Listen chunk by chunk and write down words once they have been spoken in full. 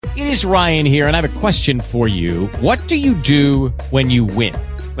It is Ryan here, and I have a question for you. What do you do when you win?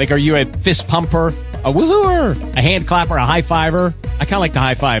 Like, are you a fist pumper, a woohooer, a hand clapper, a high fiver? I kind of like the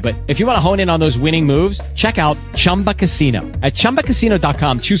high five, but if you want to hone in on those winning moves, check out Chumba Casino. At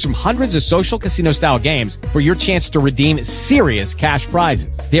ChumbaCasino.com, choose from hundreds of social casino-style games for your chance to redeem serious cash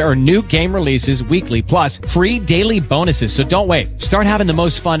prizes. There are new game releases weekly, plus free daily bonuses. So don't wait. Start having the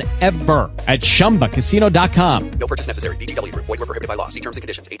most fun ever at ChumbaCasino.com. No purchase necessary. VGW. Void where prohibited by law. See terms and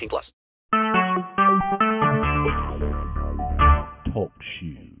conditions. 18 plus. Talk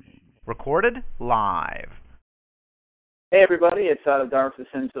shoes. Recorded live. Hey everybody, it's Out of Darkness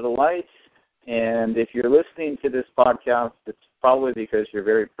into the Light, and if you're listening to this podcast, it's probably because you're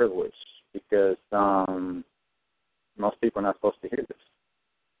very privileged, because most people are not supposed to hear this.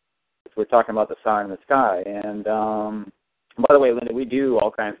 We're talking about the sign in the sky, and by the way, Linda, we do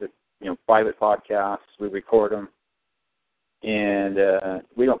all kinds of private podcasts. We record them, and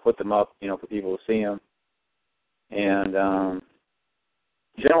we don't put them up for people to see them, and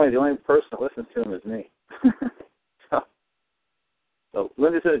generally the only person that listens to them is me. So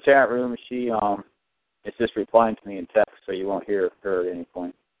Linda's in the chat room. She is just replying to me in text, so you won't hear her at any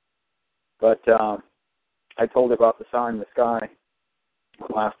point. But I told her about the sign in the sky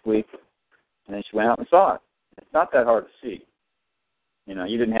last week, and then she went out and saw it. It's not that hard to see.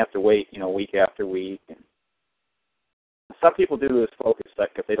 You didn't have to wait, week after week. And some people do lose focus,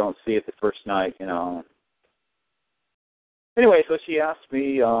 like if they don't see it the first night, Anyway, so she asked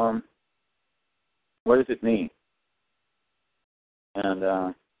me, what does it mean?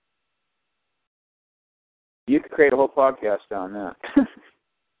 And you could create a whole podcast on that.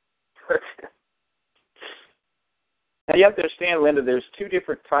 Now you have to understand, Linda, there's two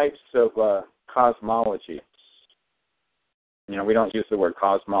different types of cosmology. We don't use the word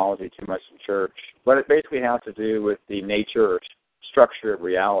cosmology too much in church, but it basically has to do with the nature or structure of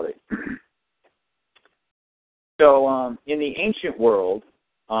reality. So in the ancient world,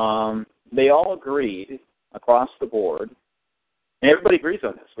 they all agreed across the board. And everybody agrees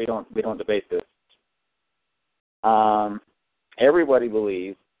on this. We don't debate this. Everybody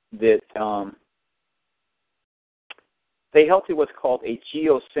believes that they held to what's called a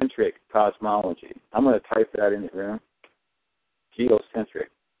geocentric cosmology. I'm going to type that in the room. Geocentric.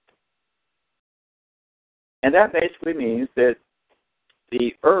 And that basically means that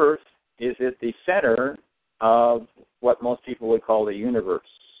the Earth is at the center of what most people would call the universe.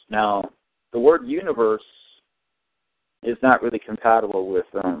 Now, the word universe is not really compatible with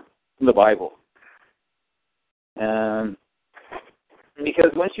the Bible. Because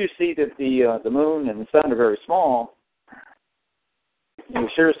once you see that the moon and the sun are very small,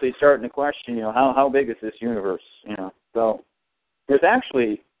 you're seriously starting to question, how big is this universe? So there's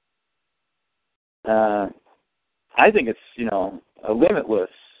actually, I think it's, a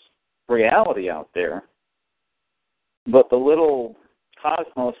limitless reality out there. But the little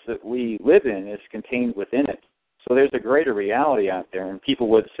cosmos that we live in is contained within it. So there's a greater reality out there, and people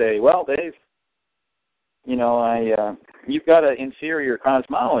would say, well, Dave, you've got an inferior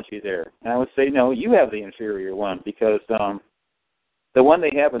cosmology there. And I would say, no, you have the inferior one, because the one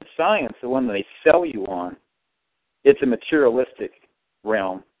they have in science, the one they sell you on, it's a materialistic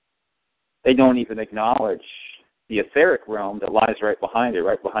realm. They don't even acknowledge the etheric realm that lies right behind it,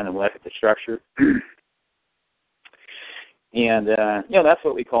 right behind the molecular structure. And, that's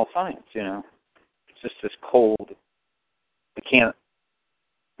what we call science, It's just this cold,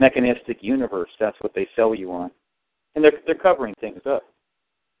 mechanistic universe. That's what they sell you on. And they're covering things up.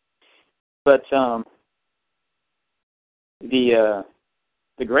 But the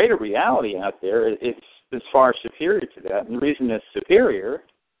greater reality out there is far superior to that. And the reason it's superior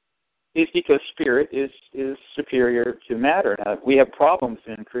is because spirit is superior to matter. Now, we have problems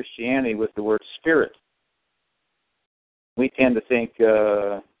in Christianity with the word spirit. We tend to think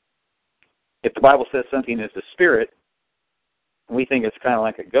if the Bible says something is a spirit, we think it's kind of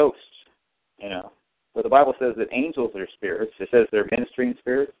like a ghost, But the Bible says that angels are spirits. It says they're ministering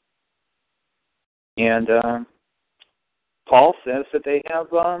spirits. And Paul says that they have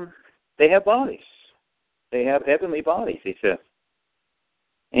bodies. They have heavenly bodies, he says.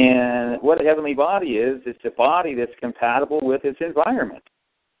 And what a heavenly body is, it's a body that's compatible with its environment.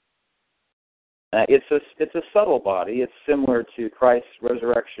 It's a subtle body. It's similar to Christ's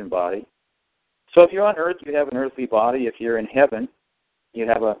resurrection body. So if you're on earth, you have an earthly body. If you're in heaven, you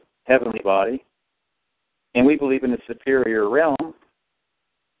have a heavenly body. And we believe in a superior realm.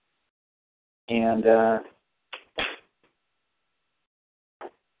 And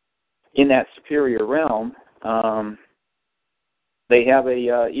in that superior realm, they have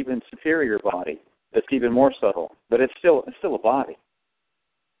a even superior body that's even more subtle. But it's still a body.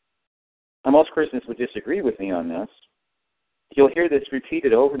 most Christians would disagree with me on this. You'll hear this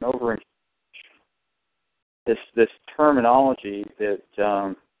repeated over and over again. This terminology that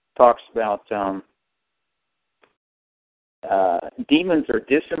talks about demons are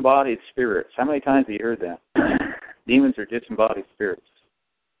disembodied spirits. How many times have you heard that? Demons are disembodied spirits.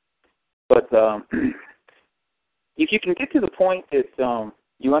 But if you can get to the point that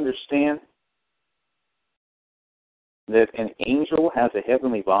you understand that an angel has a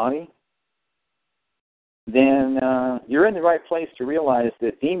heavenly body, then you're in the right place to realize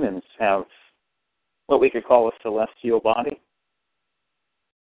that demons have what we could call a celestial body.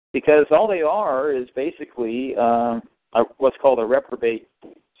 Because all they are is basically what's called a reprobate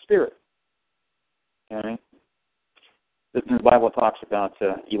spirit. Okay? The Bible talks about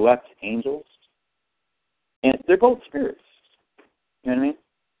elect angels. And they're both spirits. You know what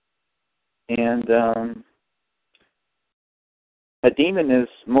I mean? And a demon is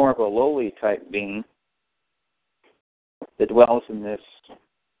more of a lowly type being that dwells in this,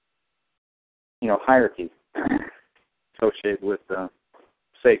 hierarchy associated with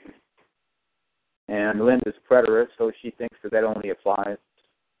Satan. And Linda's preterist, so she thinks that only applies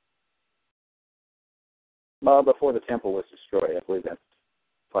before the temple was destroyed. I believe that's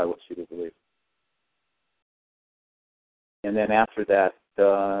probably what she would believe. And then after that,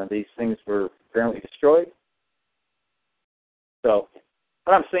 these things were apparently destroyed. So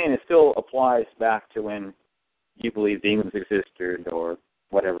what I'm saying, it still applies back to when you believe demons existed or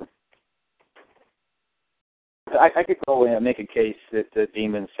whatever. I could go and make a case that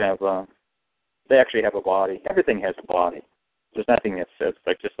demons have, they actually have a body. Everything has a body. There's nothing that says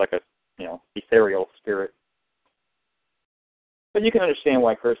just like a, ethereal spirit. But you can understand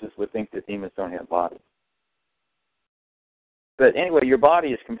why Christians would think that demons don't have bodies. But anyway, your body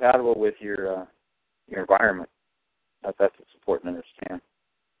is compatible with your environment. That's what's important to understand.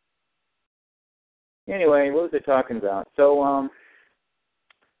 Anyway, what was I talking about? So,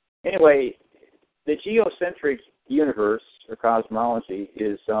 anyway, the geocentric universe or cosmology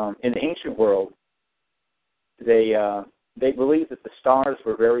is in the ancient world. They believed that the stars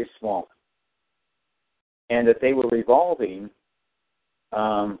were very small, and that they were revolving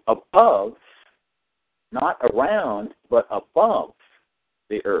above, not around, but above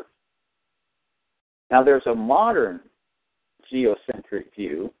the Earth. Now, there's a modern geocentric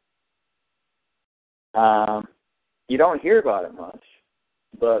view. You don't hear about it much,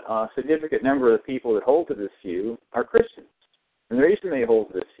 but a significant number of the people that hold to this view are Christians. And the reason they hold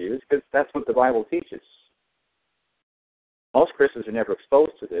to this view is because that's what the Bible teaches. Most Christians are never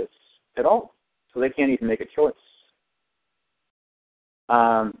exposed to this at all, so they can't even make a choice.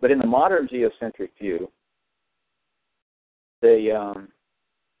 But in the modern geocentric view, they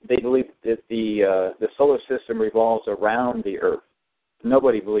believe that the solar system revolves around the Earth.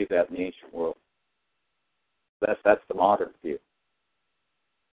 Nobody believed that in the ancient world. That's the modern view.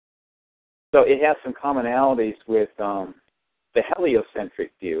 So it has some commonalities with the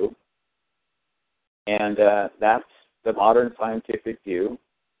heliocentric view, and that's the modern scientific view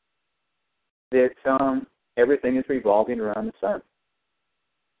that everything is revolving around the sun.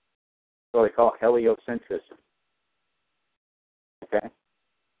 So they call it heliocentrism. Okay?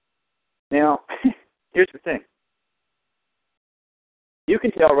 Now, here's the thing. You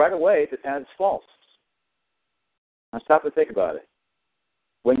can tell right away that that's false. Now stop and think about it.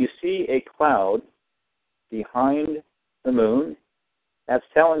 When you see a cloud behind the moon, that's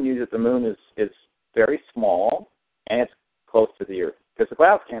telling you that the moon is very small and it's close to the Earth, because the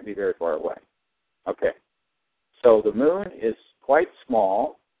clouds can't be very far away. Okay. So the moon is quite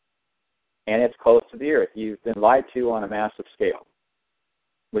small and it's close to the Earth. You've been lied to on a massive scale.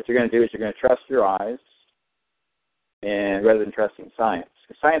 What you're going to do is you're going to trust your eyes, and rather than trusting science.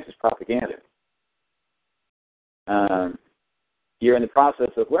 Because science is propaganda. You're in the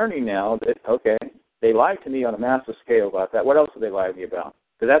process of learning now that, okay, they lied to me on a massive scale about that. What else did they lie to me about?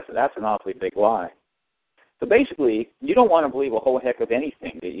 Because that's an awfully big lie. So basically, you don't want to believe a whole heck of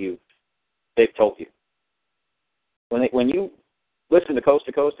anything that they've told you. When you listen to Coast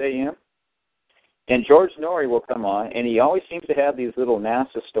AM, and George Norrie will come on, and he always seems to have these little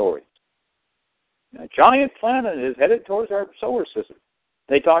NASA stories. A giant planet is headed towards our solar system.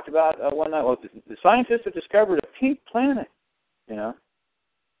 They talked about one night, the scientists have discovered a pink planet.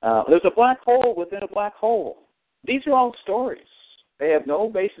 There's a black hole within a black hole. These are all stories. They have no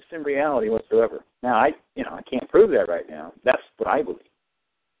basis in reality whatsoever. Now, I can't prove that right now. That's what I believe.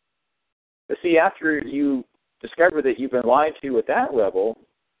 But see, after you discover that you've been lied to at that level,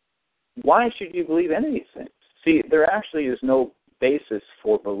 why should you believe any of these things? See, there actually is no basis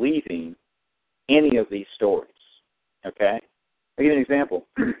for believing any of these stories. Okay? I'll give you an example.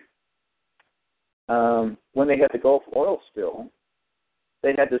 when they had the Gulf oil spill,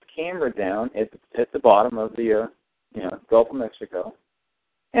 they had this camera down at the bottom of the Gulf of Mexico,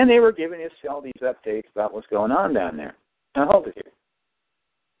 and they were giving us all these updates about what's going on down there. Now hold it here.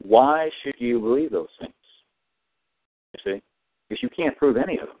 Why should you believe those things? You see? Because you can't prove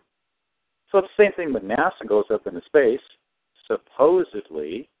any of them. So it's the same thing when NASA goes up into space,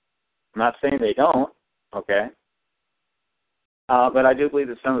 supposedly. I'm not saying they don't, okay? But I do believe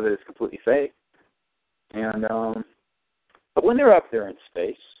that some of it is completely fake. And but when they're up there in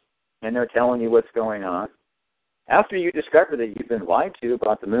space and they're telling you what's going on, after you discover that you've been lied to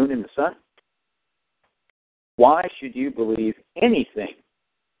about the moon and the sun, why should you believe anything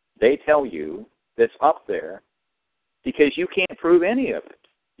they tell you that's up there? Because you can't prove any of it.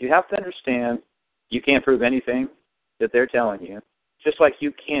 You have to understand you can't prove anything that they're telling you, just like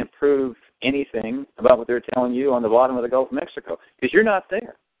you can't prove anything about what they're telling you on the bottom of the Gulf of Mexico, because you're not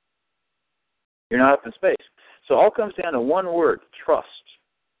there. You're not up in space. So it all comes down to one word: trust.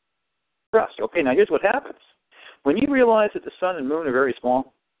 Trust. Okay, now here's what happens. When you realize that the sun and moon are very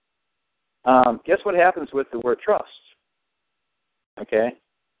small, guess what happens with the word trust? Okay?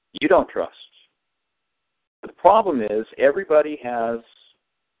 You don't trust. The problem is everybody has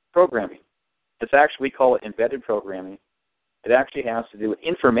programming. It's actually, we call it embedded programming. It actually has to do with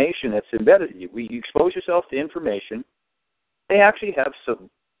information that's embedded in you. You expose yourself to information. They actually have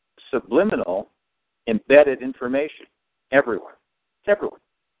subliminal embedded information everywhere. It's everywhere.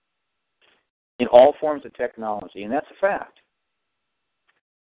 In all forms of technology, and that's a fact.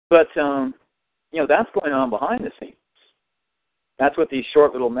 But, that's going on behind the scenes. That's what these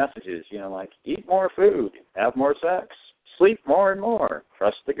short little messages, like eat more food, have more sex, sleep more and more,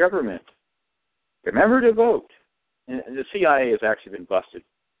 trust the government, remember to vote. And the CIA has actually been busted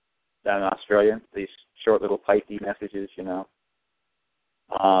down in Australia, these short little pitey messages,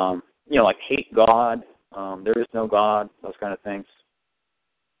 like hate God, there is no God, those kind of things.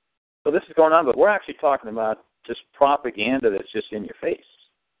 So this is going on, but we're actually talking about just propaganda that's just in your face,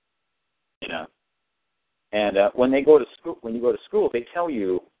 And when you go to school, they tell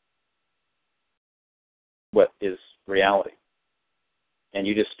you what is reality, and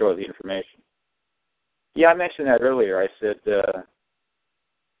you just store the information. Yeah, I mentioned that earlier. I said,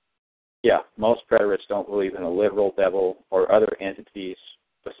 most preterists don't believe in a literal devil or other entities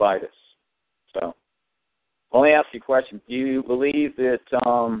beside us. So, let me ask you a question. Do you believe that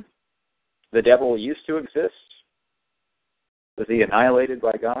the devil used to exist? Was he annihilated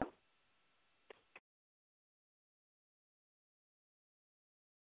by God?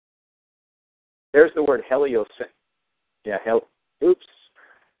 There's the word heliocentric. Oops.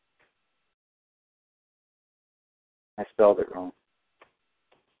 I spelled it wrong.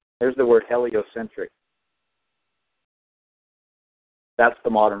 There's the word heliocentric. That's the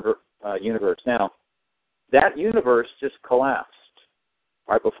modern universe. Now, that universe just collapsed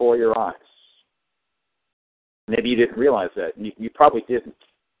right before your eyes. Maybe you didn't realize that. You probably didn't.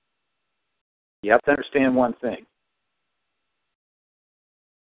 You have to understand one thing.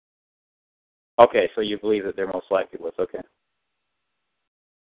 Okay, so you believe that there most likely was, okay.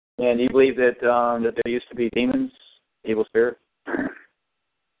 And you believe that that there used to be demons, evil spirits?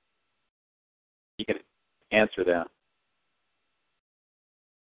 You can answer that.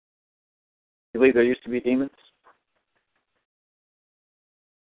 You believe there used to be demons?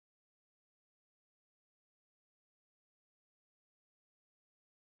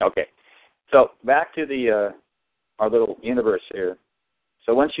 Okay. So back to the our little universe here.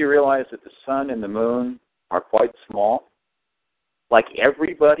 So once you realize that the sun and the moon are quite small, like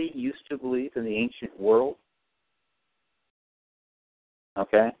everybody used to believe in the ancient world,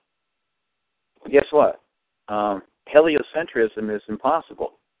 okay, well, guess what? Heliocentrism is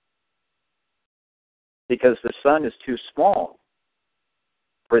impossible because the sun is too small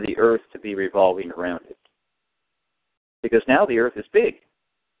for the earth to be revolving around it. Because now the earth is big.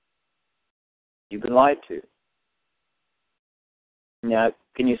 You've been lied to. Now,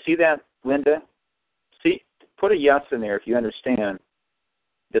 can you see that, Linda? See, put a yes in there if you understand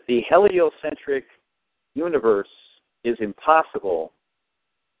that the heliocentric universe is impossible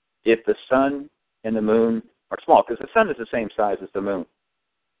if the sun and the moon are small, because the sun is the same size as the moon.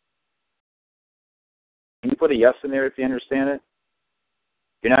 Can you put a yes in there if you understand it?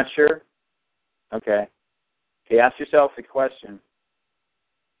 You're not sure? Okay. Okay, ask yourself the question.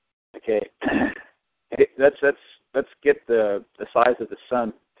 Okay. Let's get the size of the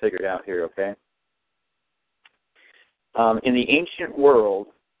sun figured out here, okay? In the ancient world,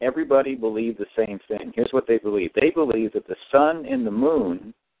 everybody believed the same thing. Here's what they believed. They believed that the sun and the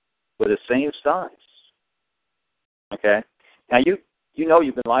moon were the same size. Okay? Now, you know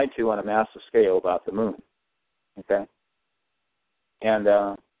you've been lied to on a massive scale about the moon. Okay? And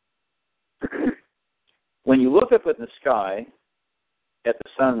when you look up at the sky, at the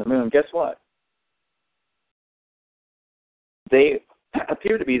sun and the moon, guess what? They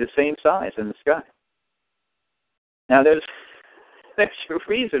appear to be the same size in the sky. Now, there's a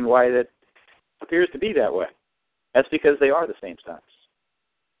reason why that appears to be that way. That's because they are the same size.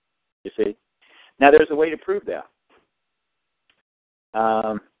 You see? Now, there's a way to prove that.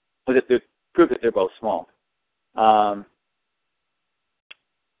 To prove that they're both small.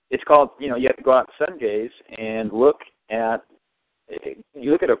 It's called, you have to go out and sun gaze and look at,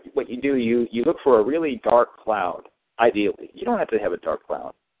 what you do, you look for a really dark cloud, ideally. You don't have to have a dark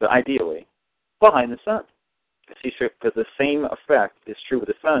cloud, but ideally, behind the sun. See, because the same effect is true with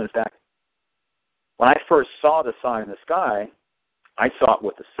the sun. In fact, when I first saw the sun in the sky, I saw it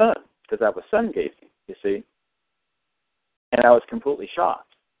with the sun, because I was sun gazing, you see. And I was completely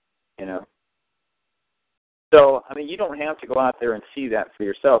shocked, So, you don't have to go out there and see that for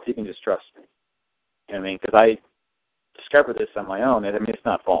yourself. You can just trust me. You know what I mean? Because I discovered this on my own, and it's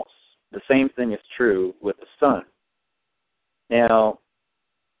not false. The same thing is true with the sun. Now,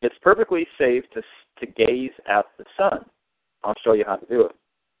 it's perfectly safe to gaze at the sun. I'll show you how to do it.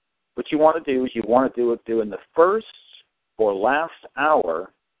 What you want to do is you want to do it during the first or last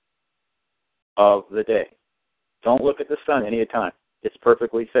hour of the day. Don't look at the sun any time. It's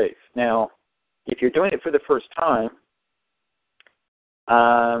perfectly safe. Now, if you're doing it for the first time,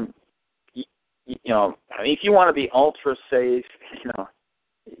 if you want to be ultra safe,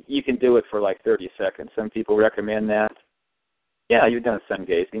 you can do it for like 30 seconds. Some people recommend that. Yeah, you've done sun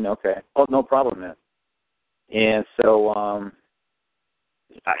gazing. Okay. Oh, no problem then. And so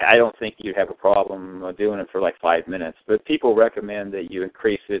I don't think you'd have a problem doing it for like 5 minutes. But people recommend that you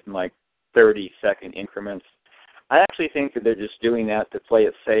increase it in like 30-second increments. I actually think that they're just doing that to play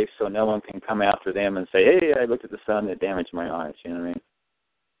it safe so no one can come after them and say, hey, I looked at the sun and it damaged my eyes. You know what I mean?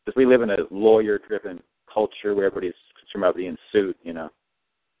 Because we live in a lawyer-driven culture where everybody's concerned about being sued,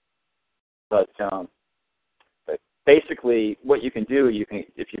 But basically, what you can do,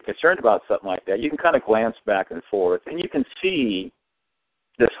 if you're concerned about something like that, you can kind of glance back and forth, and you can see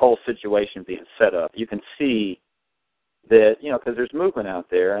this whole situation being set up. You can see that, because there's movement out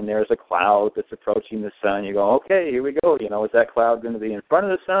there, and there's a cloud that's approaching the sun. You go, okay, here we go. Is that cloud going to be in front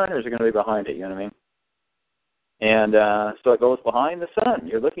of the sun, or is it going to be behind it? You know what I mean? And so it goes behind the sun.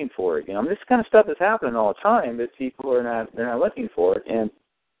 You're looking for it. This kind of stuff is happening all the time, but people are not looking for it. And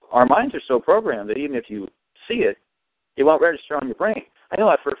our minds are so programmed that even if you see it, it won't register on your brain. I know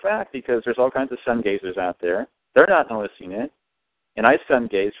that for a fact because there's all kinds of sun gazers out there. They're not noticing it. And I sun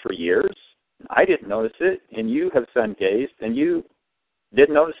gazed for years. I didn't notice it, and you have sun gazed, and you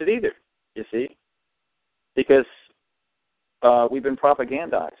didn't notice it either, you see, because we've been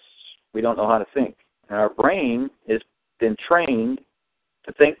propagandized. We don't know how to think. And our brain has been trained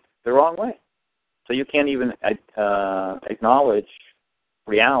to think the wrong way. So you can't even acknowledge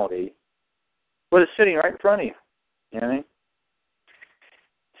reality, but it's sitting right in front of you. You know what I mean?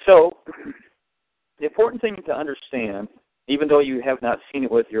 So the important thing to understand, even though you have not seen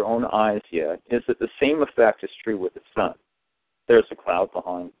it with your own eyes yet, is that the same effect is true with the sun. There's a cloud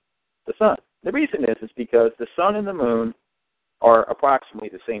behind the sun. The reason is because the sun and the moon are approximately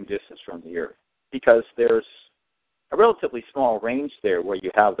the same distance from the earth, because there's a relatively small range there where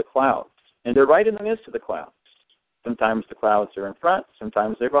you have the clouds, and they're right in the midst of the clouds. Sometimes the clouds are in front,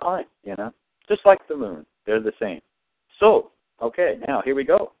 sometimes they're behind, just like the moon. They're the same. So, okay, now here we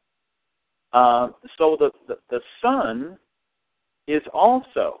go. So the sun is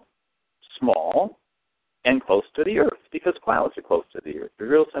also small and close to the earth because clouds are close to the earth. It's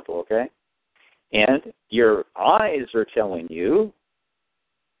real simple, okay? And your eyes are telling you,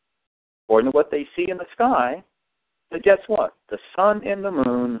 according to what they see in the sky, that guess what? The sun and the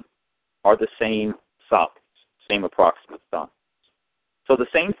moon are the same size, same approximate size. So the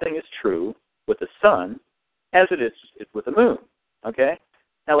same thing is true with the sun as it is with the moon, okay?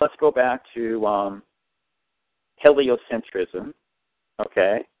 Now let's go back to heliocentrism,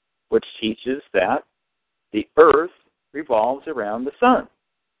 okay, which teaches that the earth revolves around the sun.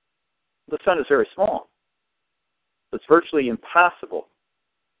 The sun is very small. It's virtually impossible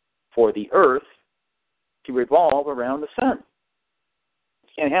for the earth to revolve around the sun. It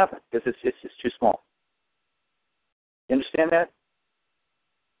can't happen because it's just too small. You understand that?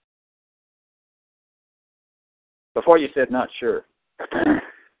 Before you said not sure.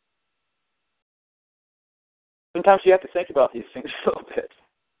 Sometimes you have to think about these things a little bit.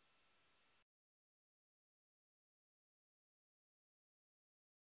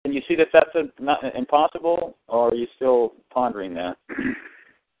 Can you see that that's not impossible, or are you still pondering that?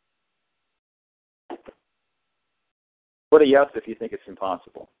 Put a yes if you think it's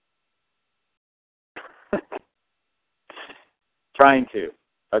impossible. Trying to.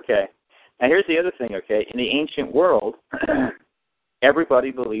 Okay. Now here's the other thing, okay? In the ancient world,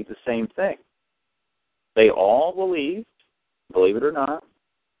 everybody believed the same thing. They all believed, believe it or not,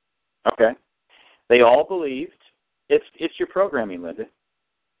 okay, they all believed, it's your programming, Linda.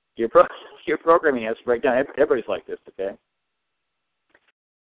 Your programming has to break down. Everybody's like this, okay?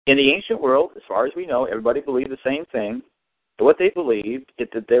 In the ancient world, as far as we know, everybody believed the same thing. What they believed is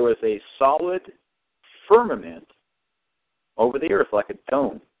that there was a solid firmament over the earth, like a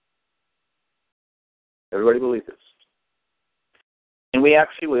dome. Everybody believed this. And we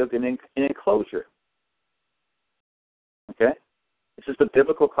actually lived in an enclosure. Okay? This is the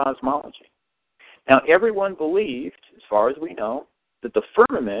biblical cosmology. Now, everyone believed, as far as we know, that the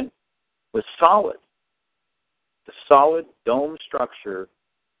firmament was solid. The solid dome structure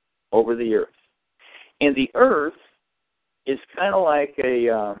over the earth. And the earth is kind of like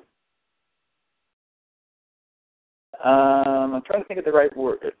a, I'm trying to think of the right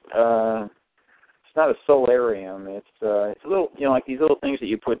word. It's not a solarium. It's a little, like these little things that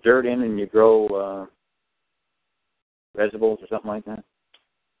you put dirt in and you grow vegetables or something like that.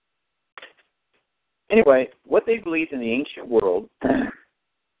 Anyway, what they believed in the ancient world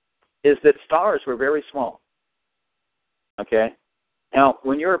is that stars were very small. Okay? Now,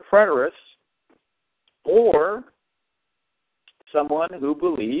 when you're a preterist or someone who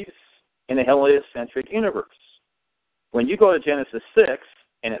believes in a heliocentric universe, when you go to Genesis 6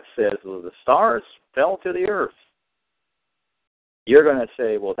 and it says, well, the stars fell to the earth, you're going to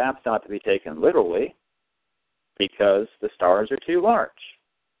say, well, that's not to be taken literally because the stars are too large.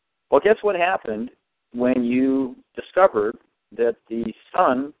 Well, guess what happened when you discovered that the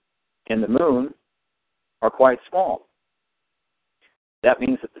sun and the moon are quite small? That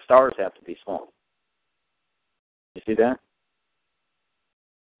means that the stars have to be small. You see that?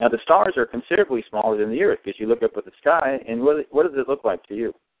 Now, the stars are considerably smaller than the earth because you look up at the sky, and what does it look like to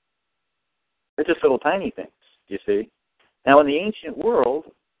you? They're just little tiny things, you see. Now, in the ancient world,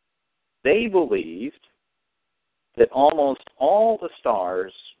 they believed that almost all the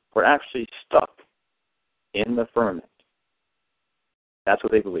stars were actually stuck in the firmament. That's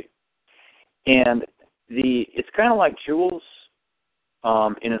what they believed. And it's kind of like jewels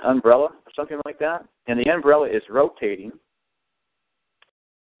in an umbrella or something like that. And the umbrella is rotating.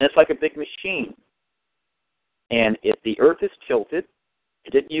 And it's like a big machine. And if the earth is tilted,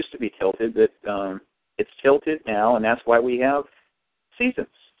 it didn't used to be tilted, but it's tilted now, and that's why we have seasons.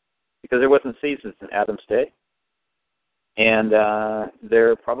 Because there wasn't seasons in Adam's day. And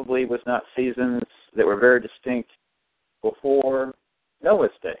there probably was not seasons that were very distinct before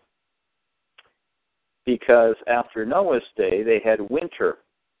Noah's day. Because after Noah's day, they had winter.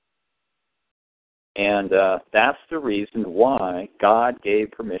 And that's the reason why God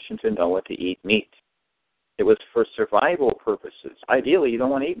gave permission to Noah to eat meat. It was for survival purposes. Ideally, you don't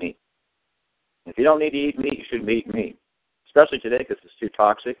want to eat meat. If you don't need to eat meat, you shouldn't eat meat. Especially today because it's too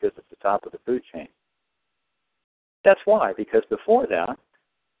toxic, because it's the top of the food chain. That's why, because before that,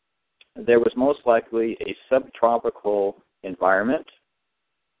 there was most likely a subtropical environment,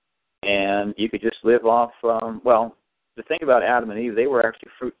 and you could just live off, the thing about Adam and Eve, they were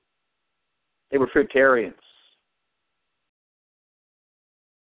actually fruitarians.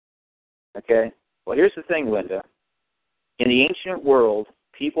 Okay? Well, here's the thing, Linda. In the ancient world,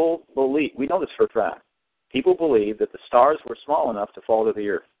 people believe, we know this for a fact, people believe that the stars were small enough to fall to the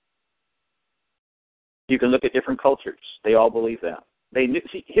earth. You can look at different cultures. They all believe that. They knew,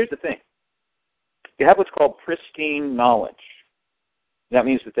 see, here's the thing. You have what's called pristine knowledge. That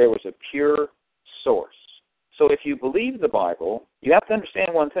means that there was a pure source. So if you believe the Bible, you have to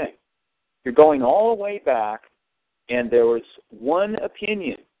understand one thing. You're going all the way back, and there was one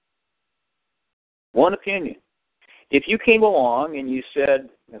opinion. One opinion. If you came along and you said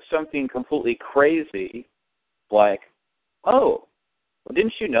something completely crazy, like, oh, well,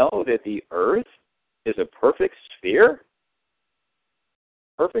 didn't you know that the earth is a perfect sphere?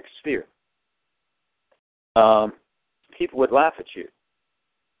 Perfect sphere. People would laugh at you.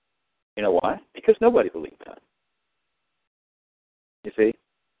 You know why? Because nobody believed that. You see?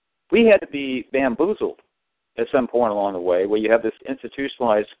 We had to be bamboozled at some point along the way where you have this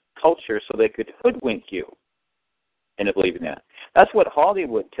institutionalized culture so they could hoodwink you into believing that. That's what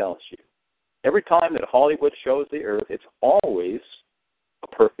Hollywood tells you. Every time that Hollywood shows the earth, it's always a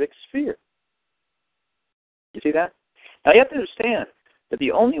perfect sphere. You see that? Now you have to understand that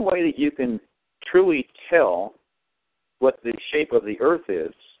the only way that you can truly tell what the shape of the earth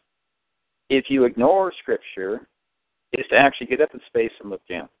is if you ignore Scripture, is to actually get up in space and look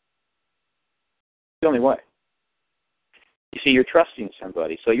down. It's the only way. You see, you're trusting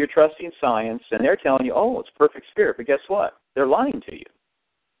somebody. So you're trusting science, and they're telling you, oh, it's perfect spirit. But guess what? They're lying to you.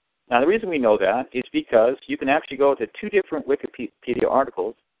 Now, the reason we know that is because you can actually go to 2 different Wikipedia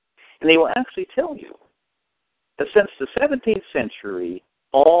articles, and they will actually tell you that since the 17th century,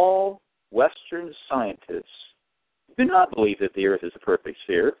 all Western scientists do not believe that the Earth is a perfect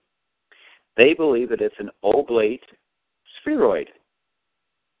sphere. They believe that it's an oblate spheroid.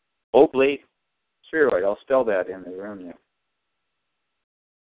 Oblate spheroid. I'll spell that in the room there.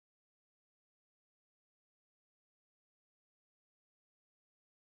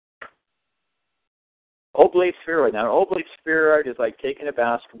 Oblate spheroid. Now, an oblate spheroid is like taking a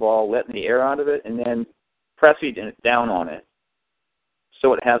basketball, letting the air out of it, and then pressing it down on it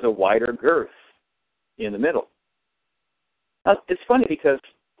so it has a wider girth in the middle. Now, it's funny because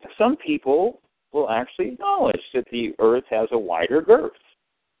some people will actually acknowledge that the Earth has a wider girth.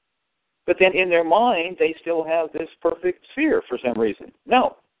 But then in their mind, they still have this perfect sphere for some reason.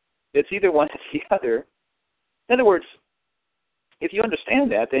 No, it's either one or the other. In other words, if you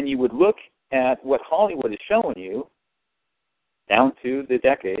understand that, then you would look at what Hollywood is showing you down to the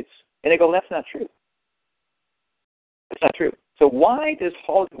decades, and they go, that's not true. That's not true. So why does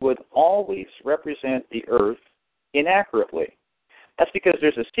Hollywood always represent the Earth inaccurately? That's because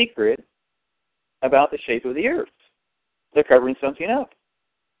there's a secret about the shape of the Earth. They're covering something up.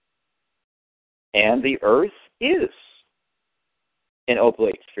 And the Earth is an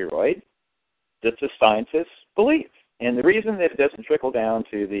oblate spheroid that the scientists believe. And the reason that it doesn't trickle down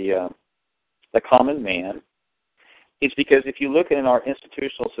to the common man is because if you look in our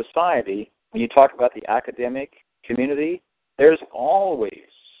institutional society, when you talk about the academic community, there's always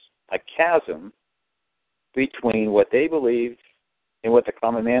a chasm between what they believe and what the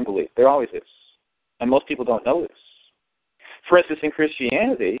common man believes. There always is. And most people don't know this. For instance, in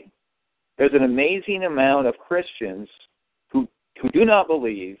Christianity, there's an amazing amount of Christians who do not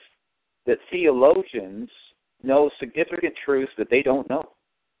believe that theologians know significant truths that they don't know.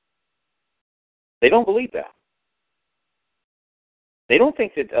 They don't believe that. They don't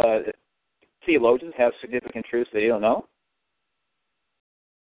think that theologians have significant truths they don't know.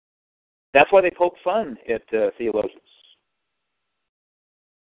 That's why they poke fun at theologians.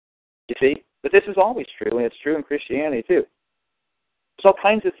 You see? But this is always true, and it's true in Christianity too. There's all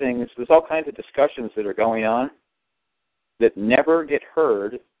kinds of things, there's all kinds of discussions that are going on that never get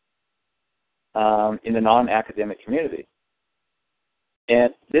heard in the non-academic community.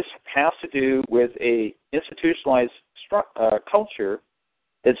 And this has to do with a institutionalized culture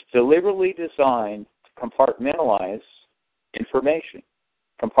that's deliberately designed to compartmentalize information.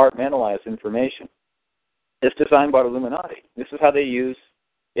 It's designed by the Illuminati. This is how they use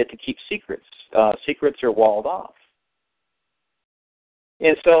it to keep secrets. Secrets are walled off.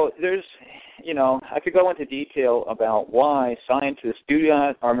 And so there's, I could go into detail about why scientists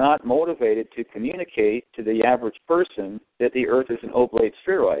are not motivated to communicate to the average person that the Earth is an oblate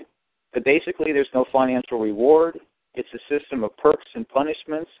spheroid. But basically, there's no financial reward. It's a system of perks and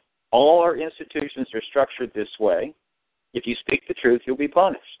punishments. All our institutions are structured this way. If you speak the truth, you'll be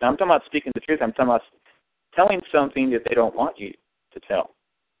punished. Now, I'm talking about speaking the truth. I'm talking about telling something that they don't want you to tell.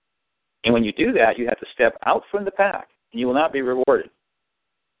 And when you do that, you have to step out from the pack, and you will not be rewarded.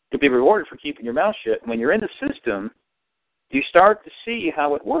 You'll be rewarded for keeping your mouth shut. And when you're in the system, you start to see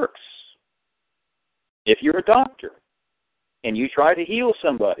how it works. If you're a doctor and you try to heal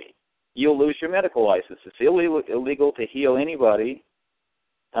somebody, you'll lose your medical license. It's illegal to heal anybody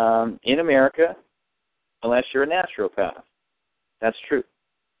in America unless you're a naturopath. That's true.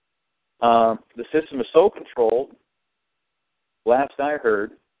 The system is so controlled, last I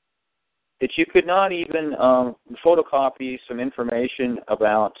heard, that you could not even photocopy some information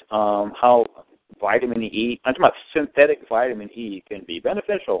about how vitamin E, I'm talking about synthetic vitamin E, can be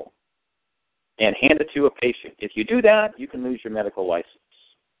beneficial, and hand it to a patient. If you do that, you can lose your medical license.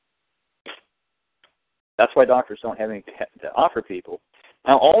 That's why doctors don't have anything to offer people.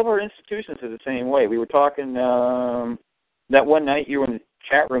 Now, all of our institutions are the same way. We were talking that one night, you were in the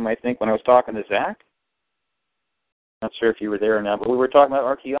chat room, I think, when I was talking to Zach. Not sure if you were there or not, but we were talking about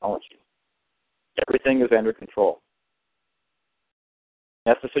archaeology. Everything is under control.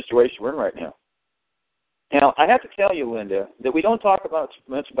 That's the situation we're in right now. Now, I have to tell you, Linda, that we don't talk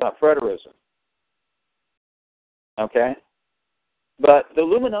much about preterism. Okay? But the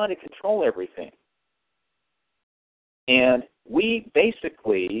Illuminati control everything. And we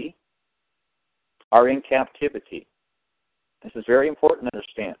basically are in captivity. This is very important to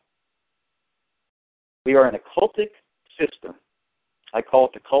understand. We are in a cultic system. I call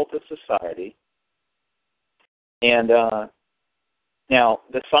it the cult of society. And now,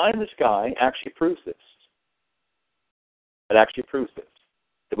 the sign in the sky actually proves this. It actually proves this,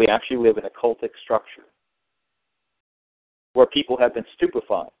 that we actually live in a cultic structure where people have been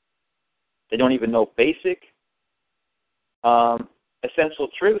stupefied. They don't even know basic, essential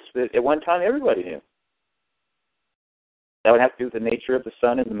truths that at one time everybody knew. That would have to do with the nature of the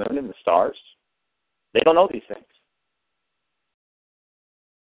sun and the moon and the stars. They don't know these things.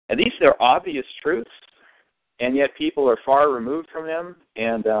 And these are obvious truths, and yet people are far removed from them.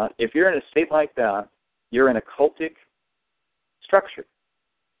 And if you're in a state like that, you're in a cultic structure.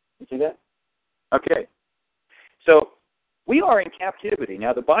 You see that? Okay. So we are in captivity.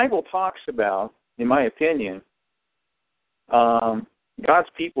 Now, the Bible talks about, in my opinion, God's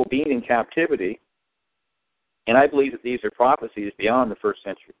people being in captivity, and I believe that these are prophecies beyond the first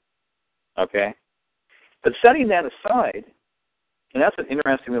century. Okay? But setting that aside, and that's an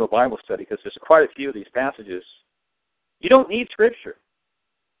interesting little Bible study because there's quite a few of these passages. You don't need Scripture.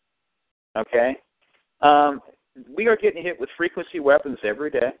 Okay? We are getting hit with frequency weapons every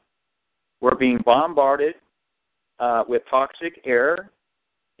day. We're being bombarded with toxic air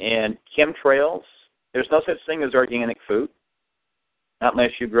and chemtrails. There's no such thing as organic food, not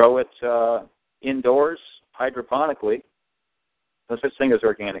unless you grow it indoors hydroponically. No such thing as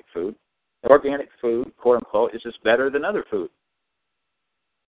organic food. Organic food, quote unquote, is just better than other food.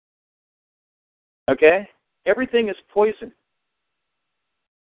 Okay? Everything is poison.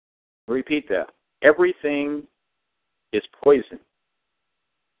 Repeat that. Everything is poison.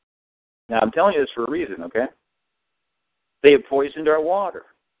 Now, I'm telling you this for a reason, okay? They have poisoned our water.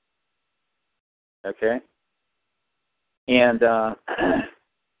 Okay? And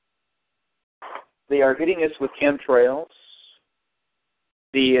they are hitting us with chemtrails.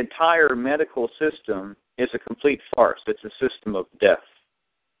 The entire medical system is a complete farce. It's a system of death.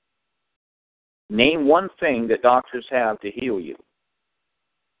 Name one thing that doctors have to heal you.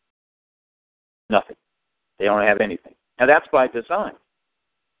 Nothing. They don't have anything. Now, that's by design.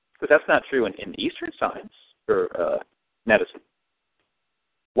 But that's not true in Eastern science or medicine.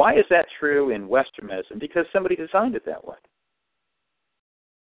 Why is that true in Western medicine? Because somebody designed it that way.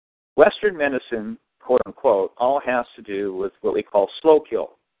 Western medicine, quote unquote, all has to do with what we call slow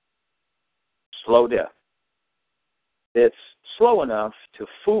kill, slow death. It's slow enough to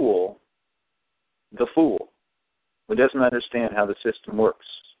fool the fool who doesn't understand how the system works,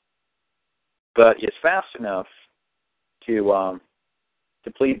 but it's fast enough to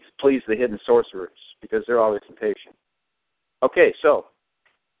please the hidden sorcerers because they're always impatient. Okay, so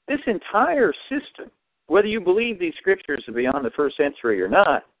this entire system, whether you believe these scriptures are beyond the first century or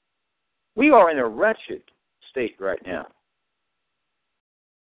not, we are in a wretched state right now.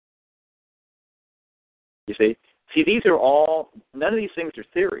 You see? These are all, none of these things are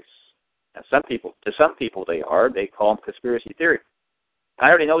theories. Now, to some people they are. They call them conspiracy theories. I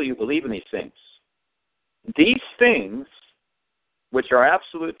already know you believe in these things. These things, which are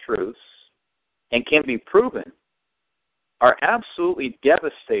absolute truths and can be proven, are absolutely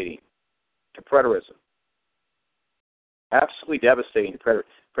devastating to preterism. Absolutely devastating to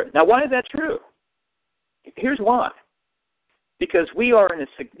preterism. Now, why is that true? Here's why. Because we are in a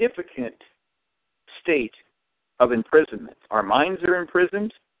significant state of imprisonment. Our minds are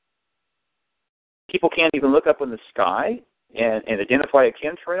imprisoned. People can't even look up in the sky and identify a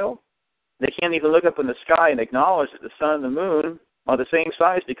chemtrail. They can't even look up in the sky and acknowledge that the sun and the moon are the same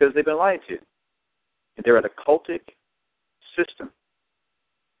size because they've been lied to. They're at a cultic system.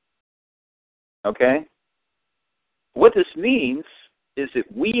 Okay? What this means is that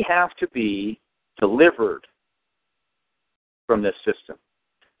we have to be delivered from this system.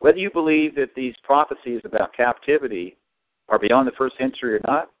 Whether you believe that these prophecies about captivity are beyond the first century or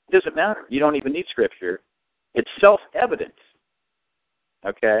not, it doesn't matter. You don't even need Scripture. It's self-evident,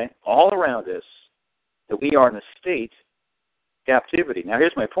 okay, all around us that we are in a state of captivity. Now,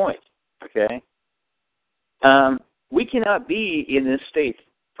 here's my point, okay? We cannot be in this state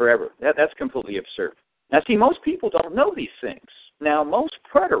forever. That's completely absurd. Now, see, most people don't know these things. Now, most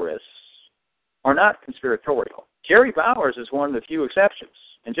preterists are not conspiratorial. Jerry Bowers is one of the few exceptions,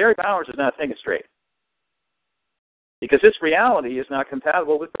 and Jerry Bowers is not thinking straight because this reality is not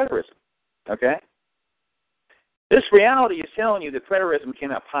compatible with preterism, okay? This reality is telling you that preterism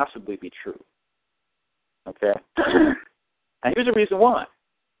cannot possibly be true, okay? And here's the reason why.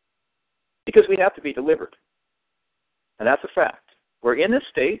 Because we have to be delivered. And that's a fact. We're in this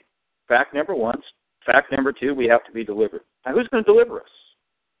state, fact number one. Fact number two, we have to be delivered. Now, who's going to deliver us?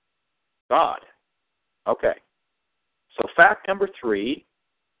 God. Okay. So fact number three,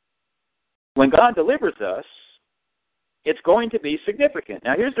 when God delivers us, it's going to be significant.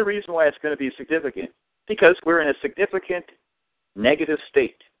 Now, here's the reason why it's going to be significant. Because we're in a significant negative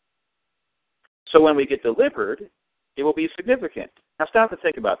state. So when we get delivered, it will be significant. Now, stop and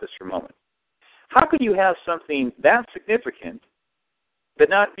think about this for a moment. How could you have something that significant but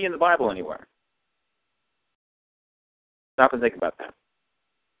not be in the Bible anywhere? Stop and think about that.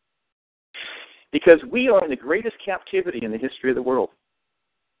 Because we are in the greatest captivity in the history of the world.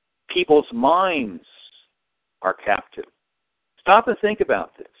 People's minds are captive. Stop and think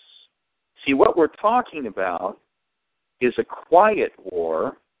about this. See, what we're talking about is a quiet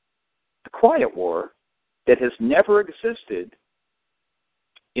war that has never existed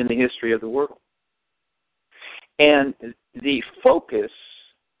in the history of the world. And the focus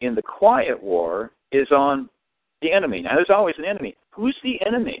in the quiet war is on the enemy. Now, there's always an enemy. Who's the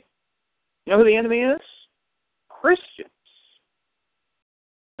enemy? You know who the enemy is? Christians.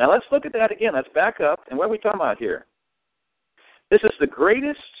 Now, let's look at that again. Let's back up. And what are we talking about here? This is the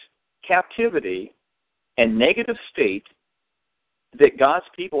greatest captivity and negative state that God's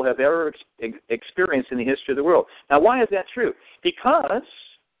people have ever experienced in the history of the world. Now, why is that true? Because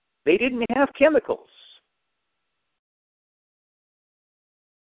they didn't have chemicals.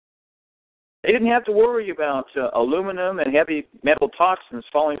 They didn't have to worry about aluminum and heavy metal toxins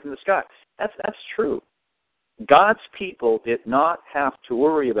falling from the sky. That's true. God's people did not have to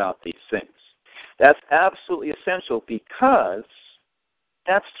worry about these things. That's absolutely essential because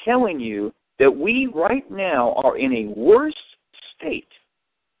that's telling you that we right now are in a worse state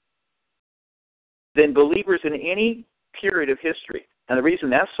than believers in any period of history. And the reason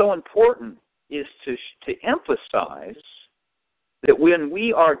that's so important is to emphasize that when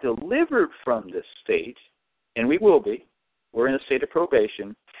we are delivered from this state, and we will be, we're in a state of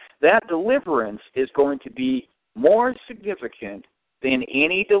probation, that deliverance is going to be more significant than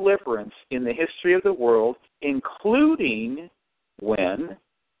any deliverance in the history of the world, including when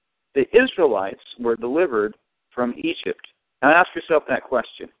the Israelites were delivered from Egypt. Now ask yourself that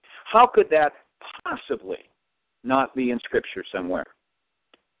question. How could that possibly not be in Scripture somewhere?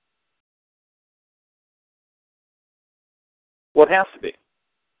 Well, it has to be.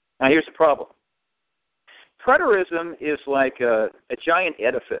 Now here's the problem. Preterism is like a giant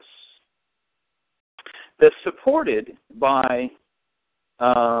edifice that's supported by,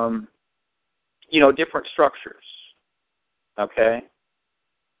 different structures, okay?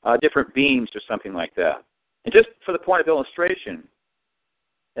 Different beams or something like that. And just for the point of illustration,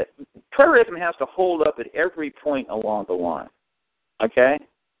 preterism has to hold up at every point along the line, okay?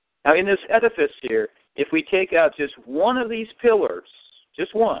 Now, in this edifice here, if we take out just one of these pillars,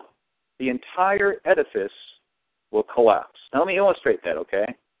 just one, the entire edifice will collapse. Now, let me illustrate that, okay?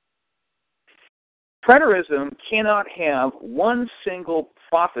 Preterism cannot have one single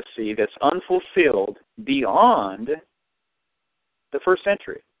prophecy that's unfulfilled beyond the first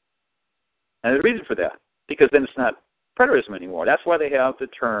century. And there's a reason for that, because then it's not preterism anymore. That's why they have the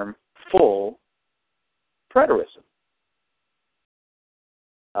term full preterism.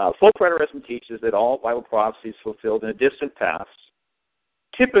 Full preterism teaches that all Bible prophecies fulfilled in a distant past,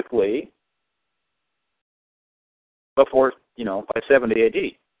 typically before, by 70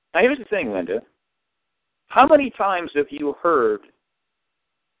 A.D. Now, here's the thing, Linda. How many times have you heard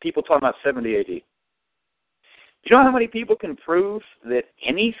people talking about 70 A.D.? Do you know how many people can prove that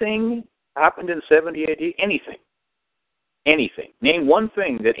anything happened in 70 A.D.? Anything. Anything. Name one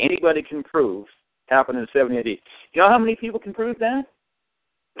thing that anybody can prove happened in 70 A.D. Do you know how many people can prove that?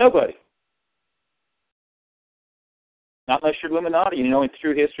 Nobody. Not unless you're Illuminati,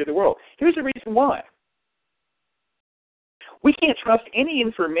 through history of the world. Here's the reason why. We can't trust any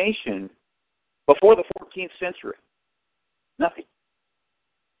information before the 14th century. Nothing.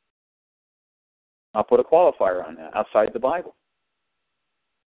 I'll put a qualifier on that, outside the Bible.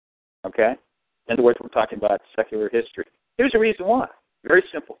 Okay? In other words, we're talking about secular history. Here's the reason why. Very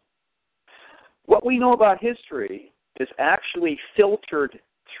simple. What we know about history is actually filtered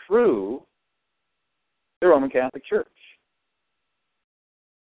through the Roman Catholic Church.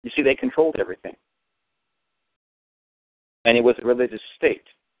 You see, they controlled everything. And it was a religious state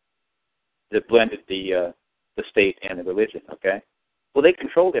that blended the state and the religion, okay? Well, they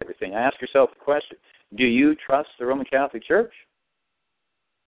controlled everything. Ask yourself the question, do you trust the Roman Catholic Church?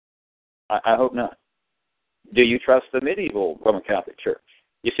 I hope not. Do you trust the medieval Roman Catholic Church?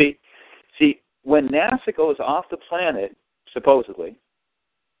 You see, when NASA goes off the planet, supposedly,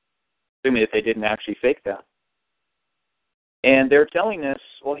 assuming that they didn't actually fake that, and they're telling us,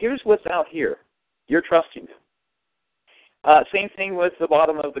 well, here's what's out here. You're trusting them. Same thing with the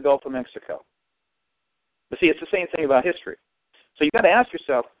bottom of the Gulf of Mexico. But see, it's the same thing about history. So you've got to ask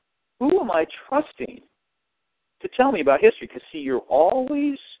yourself, who am I trusting to tell me about history. Because, see, you're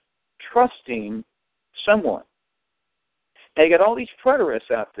always trusting someone. Now, you got all these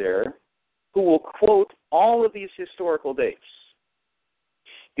preterists out there who will quote all of these historical dates.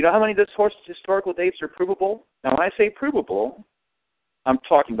 You know how many of those historical dates are provable? Now, when I say provable, I'm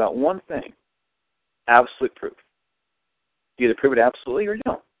talking about one thing: absolute proof. You either prove it absolutely or you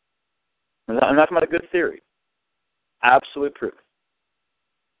don't. I'm not talking about a good theory. Absolute proof.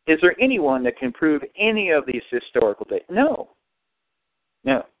 Is there anyone that can prove any of these historical dates? No.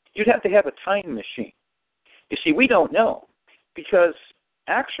 No. You'd have to have a time machine. You see, we don't know, because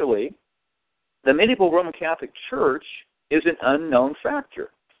actually the medieval Roman Catholic Church is an unknown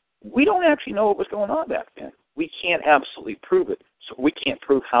factor. We don't actually know what was going on back then. We can't absolutely prove it. So we can't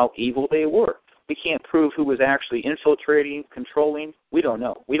prove how evil they were. We can't prove who was actually infiltrating, controlling. We don't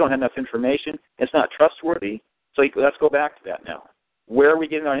know. We don't have enough information. It's not trustworthy. So let's go back to that now. Where are we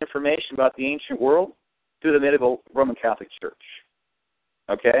getting our information about the ancient world? Through the medieval Roman Catholic Church.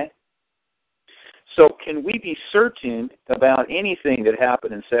 Okay? So can we be certain about anything that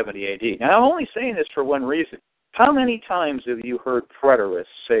happened in 70 AD? Now, I'm only saying this for one reason. How many times have you heard preterists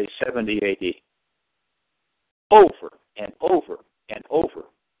say 70 AD? Over and over and over.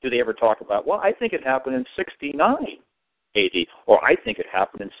 Do they ever talk about, well, I think it happened in 69 AD, or I think it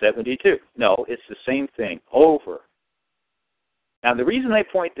happened in 72. No, it's the same thing, over. Now, the reason I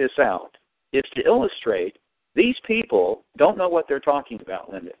point this out is to illustrate these people don't know what they're talking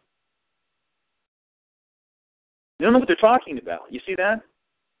about, Linda. They don't know what they're talking about. You see that?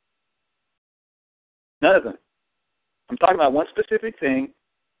 None of them. I'm talking about one specific thing,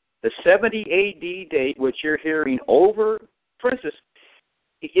 the 70 AD date, which you're hearing over. For instance,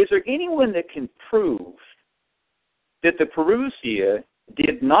 is there anyone that can prove that the Parousia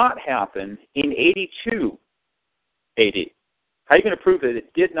did not happen in 82 AD? How are you going to prove that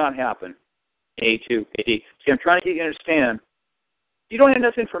it did not happen in 82 AD? See, I'm trying to get you to understand, you don't have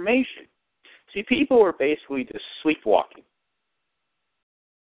enough information. See, people are basically just sleepwalking.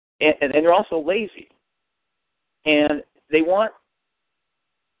 And they're also lazy. And they want,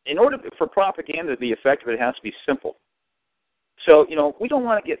 in order for propaganda to be effective, it has to be simple. So, we don't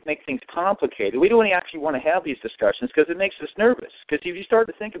want to make things complicated. We don't actually want to have these discussions because it makes us nervous. Because if you start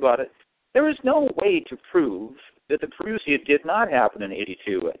to think about it, there is no way to prove that the Parousia did not happen in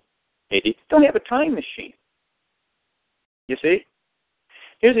 82 AD. Don't have a time machine. You see?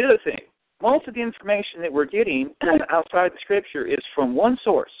 Here's the other thing. Most of the information that we're getting outside the Scripture is from one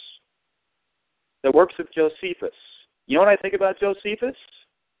source, the works of Josephus. You know what I think about Josephus?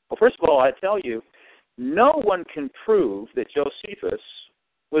 Well, first of all, I tell you, no one can prove that Josephus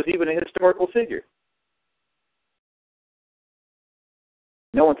was even a historical figure.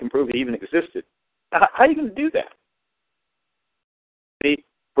 No one can prove he even existed. How are you going to do that? See,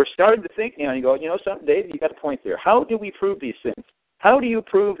 we're starting to think now, and you go, something, Dave, you got a point there. How do we prove these things? How do you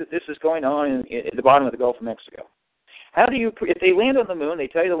prove that this is going on at the bottom of the Gulf of Mexico? How do you, if they land on the moon, they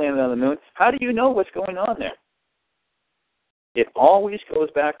tell you they landed on the moon, how do you know what's going on there? It always goes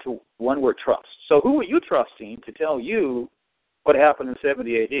back to one word, trust. So who are you trusting to tell you what happened in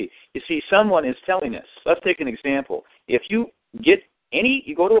 70 AD? You see, someone is telling us. Let's take an example. If you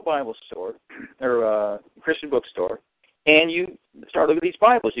you go to a Bible store or a Christian bookstore, and you start looking at these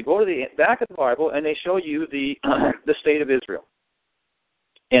Bibles. You go to the back of the Bible, and they show you the state of Israel.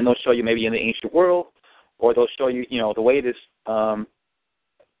 And they'll show you maybe in the ancient world, or they'll show you, the way it is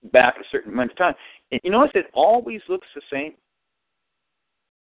back a certain amount of time. And you notice it always looks the same.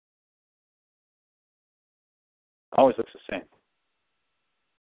 Always looks the same.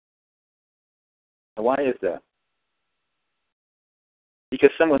 Now, why is that?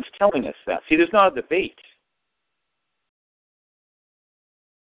 Because someone's telling us that. See, there's not a debate.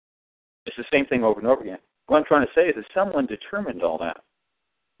 It's the same thing over and over again. What I'm trying to say is that someone determined all that.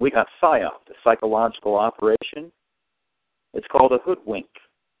 We got PSYOP, the psychological operation. It's called a hoodwink.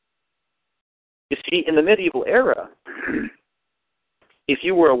 You see, in the medieval era, if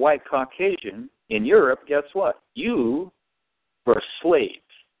you were a white Caucasian in Europe, guess what? You were a slave.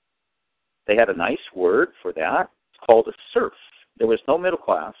 They had a nice word for that. It's called a serf. There was no middle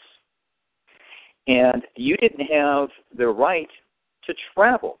class. And you didn't have the right to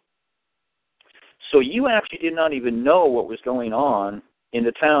travel. So you actually did not even know what was going on in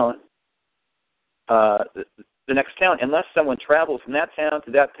the town, the next town, unless someone traveled from that town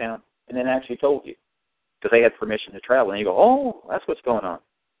to that town and then actually told you, because they had permission to travel. And you go, oh, that's what's going on.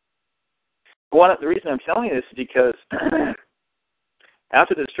 Well, the reason I'm telling you this is because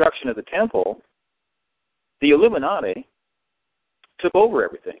after the destruction of the temple, the Illuminati took over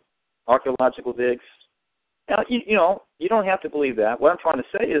everything, archaeological digs. Now, you don't have to believe that. What I'm trying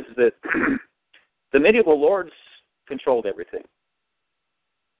to say is that the medieval lords controlled everything.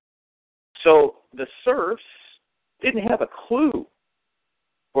 So the serfs didn't have a clue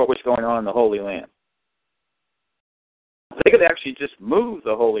what was going on in the Holy Land. They could actually just move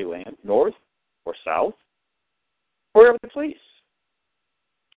the Holy Land north or south, wherever they please,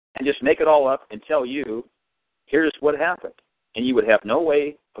 and just make it all up and tell you, here's what happened. And you would have no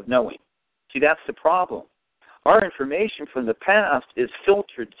way of knowing. See, that's the problem. Our information from the past is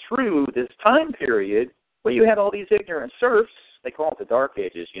filtered through this time period where you had all these ignorant serfs. They call it the Dark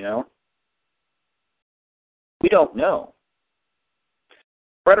Ages, you know. We don't know.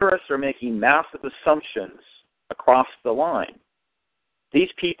 Preterists are making massive assumptions across the line. These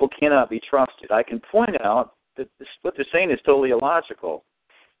people cannot be trusted. I can point out that what they're saying is totally illogical.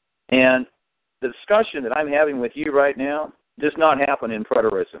 And the discussion that I'm having with you right now does not happen in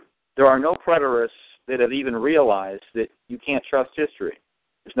preterism. There are no preterists that have even realized that you can't trust history.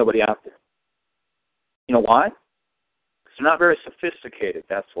 There's nobody out there. You know why? Because they're not very sophisticated,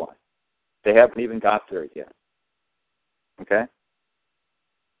 that's why. They haven't even got there yet. Okay?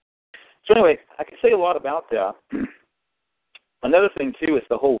 So anyway, I can say a lot about that. Another thing, too, is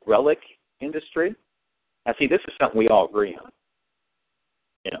the whole relic industry. Now, see, this is something we all agree on.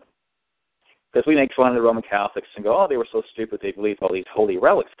 You know, because we make fun of the Roman Catholics and go, oh, they were so stupid they believed all these holy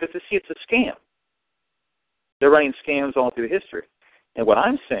relics. Because, see, it's a scam. They're running scams all through history. And what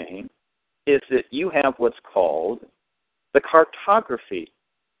I'm saying is that you have what's called the cartography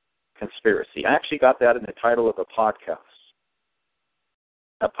conspiracy. I actually got that in the title of a podcast.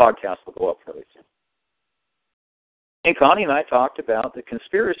 That podcast will go up fairly soon. And Connie and I talked about the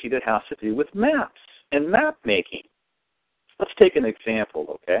conspiracy that has to do with maps and map making. Let's take an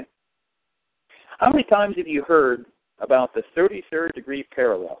example, okay? How many times have you heard about the 33rd degree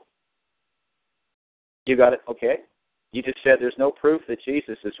parallel? You got it? Okay. You just said there's no proof that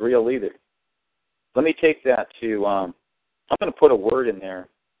Jesus is real either. Let me take that to, I'm going to put a word in there.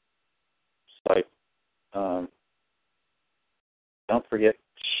 It's like, don't forget.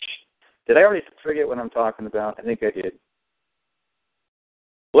 Did I already forget what I'm talking about? I think I did.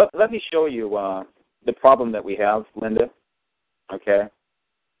 Let me show you the problem that we have, Linda. Okay?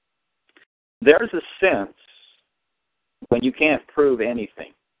 There's a sense when you can't prove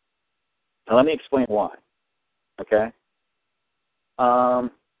anything. Now, let me explain why. Okay?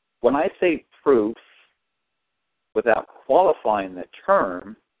 When I say proof, without qualifying the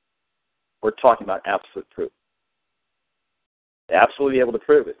term, we're talking about absolute proof. Absolutely able to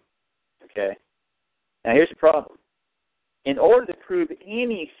prove it. Okay? Now, here's the problem. In order to prove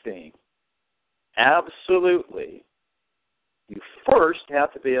anything absolutely, you first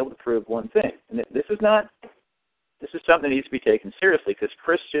have to be able to prove one thing. And this is something that needs to be taken seriously because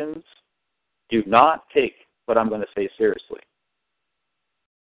Christians do not take what I'm going to say seriously.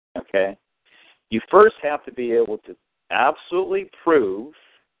 Okay? You first have to be able to absolutely prove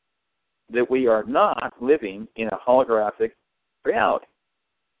that we are not living in a holographic reality.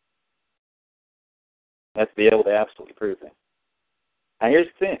 You have to be able to absolutely prove that. Now, here's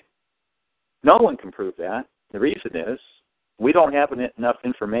the thing. No one can prove that. The reason is we don't have enough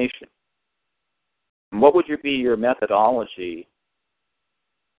information. And what would be your methodology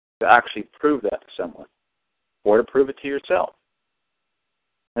to actually prove that to someone or to prove it to yourself?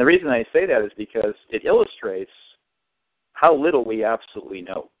 And the reason I say that is because it illustrates how little we absolutely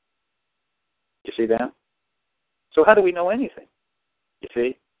know. You see that? So how do we know anything? You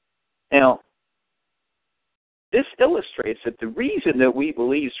see? Now, this illustrates that the reason that we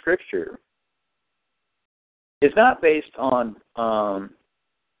believe Scripture is not based on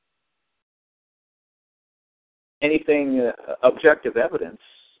anything objective evidence,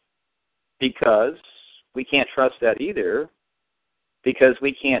 because we can't trust that either, because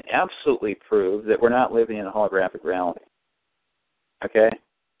we can't absolutely prove that we're not living in a holographic reality. Okay?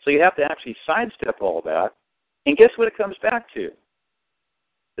 So you have to actually sidestep all that, and guess what it comes back to?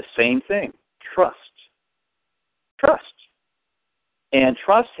 The same thing, trust. Trust. And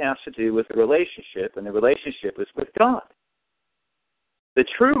trust has to do with the relationship, and the relationship is with God. The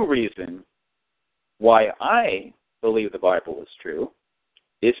true reason why I believe the Bible is true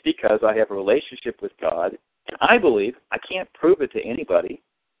is because I have a relationship with God, and I believe I can't prove it to anybody.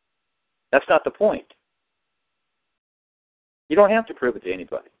 That's not the point. You don't have to prove it to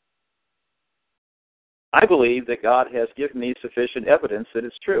anybody. I believe that God has given me sufficient evidence that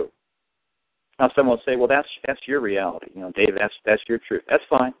it's true. Now, someone will say, well, that's your reality. You know, Dave, that's your truth. That's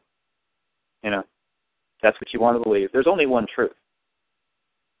fine. You know, that's what you want to believe. There's only one truth.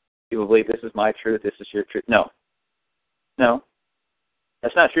 People believe this is my truth, this is your truth. No.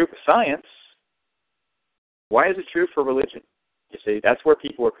 That's not true for science. Why is it true for religion? You see, that's where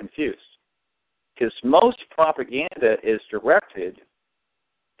people are confused. Because most propaganda is directed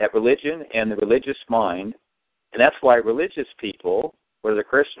at religion and the religious mind, and that's why religious people, whether they're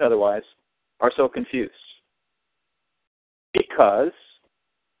Christian or otherwise, are so confused. Because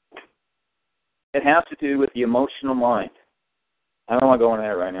it has to do with the emotional mind. I don't want to go into that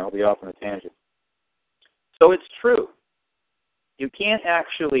right now. I'll be off on a tangent. So it's true. You can't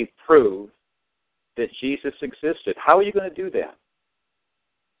actually prove that Jesus existed. How are you going to do that?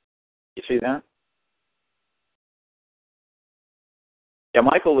 You see that? Yeah,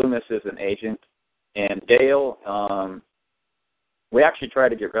 Michael Loomis is an agent, and Dale, we actually tried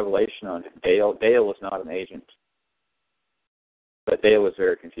to get revelation on him. Dale was not an agent, but Dale was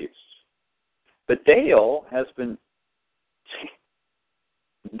very confused. But Dale is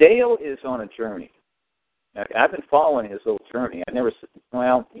on a journey. I've been following his little journey.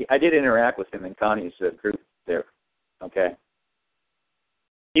 I did interact with him in Connie's group there, okay?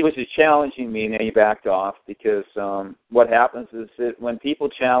 He was just challenging me, and then he backed off because what happens is that when people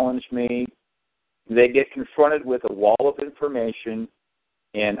challenge me, they get confronted with a wall of information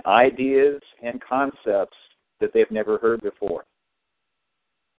and ideas and concepts that they've never heard before.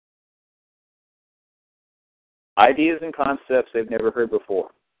 Ideas and concepts they've never heard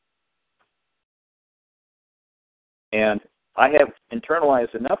before. And I have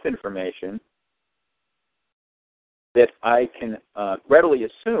internalized enough information that I can readily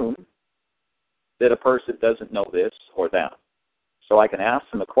assume that a person doesn't know this or that. So I can ask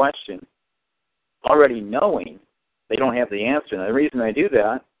them a question already knowing they don't have the answer. And the reason I do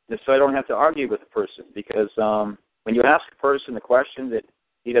that is so I don't have to argue with the person, because when you ask a person a question that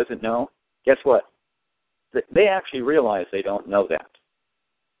he doesn't know, guess what? They actually realize they don't know that,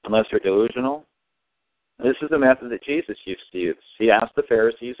 unless they're delusional. This is the method that Jesus used to use. He asked the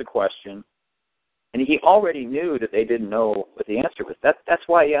Pharisees a question, and he already knew that they didn't know what the answer was. That's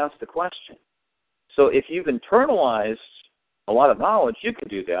why he asked the question. So if you've internalized a lot of knowledge, you can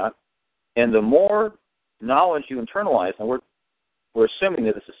do that. And the more knowledge you internalize, and we're assuming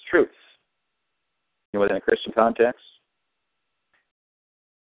that this is truth, within a Christian context,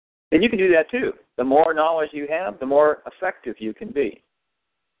 then you can do that too. The more knowledge you have, the more effective you can be.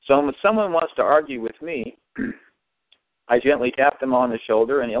 So when someone wants to argue with me, I gently tap them on the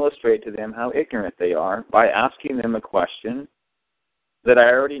shoulder and illustrate to them how ignorant they are by asking them a question that I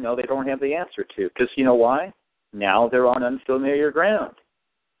already know they don't have the answer to. Because you know why? Now they're on unfamiliar ground.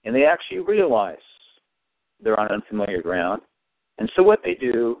 And they actually realize they're on unfamiliar ground. And so what they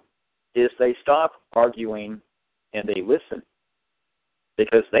do is they stop arguing and they listen.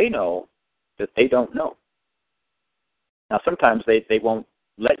 Because they know that they don't know. Now sometimes they won't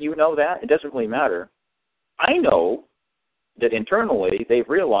let you know that. It doesn't really matter. I know that internally they've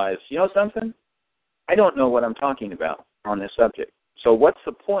realized, you know something? I don't know what I'm talking about on this subject. So what's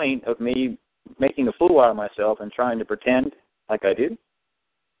the point of me making a fool out of myself and trying to pretend like I do?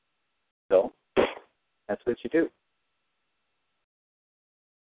 So that's what you do.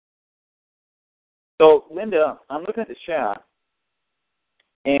 So, Linda, I'm looking at the chat,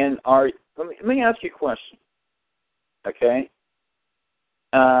 and let me ask you a question, okay?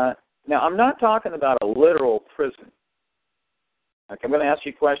 Now, I'm not talking about a literal prison. Okay, I'm going to ask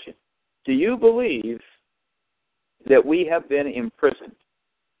you a question. Do you believe that we have been imprisoned?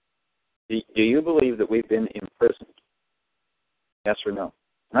 Do you believe that we've been imprisoned? Yes or no?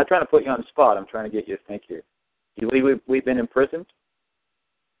 I'm not trying to put you on the spot. I'm trying to get you to think here. Do you believe we've been imprisoned?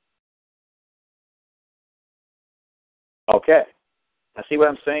 Okay. I see what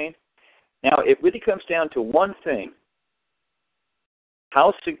I'm saying? Now, it really comes down to one thing.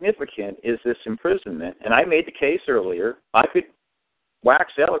 How significant is this imprisonment? And I made the case earlier. I could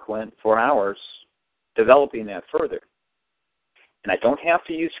wax eloquent for hours developing that further. And I don't have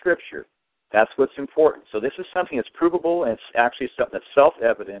to use Scripture. That's what's important. So this is something that's provable, and it's actually something that's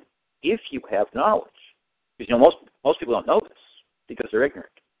self-evident if you have knowledge. Because, most people don't know this because they're ignorant.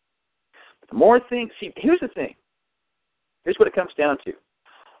 But the more things, see, here's the thing. Here's what it comes down to.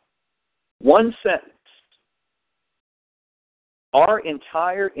 One sentence. Our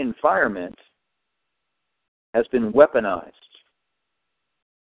entire environment has been weaponized.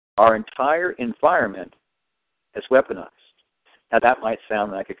 Our entire environment is weaponized. Now, that might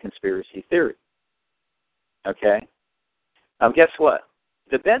sound like a conspiracy theory. Okay? Now, guess what?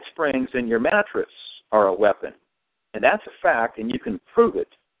 The bed springs in your mattress are a weapon. And that's a fact, and you can prove it.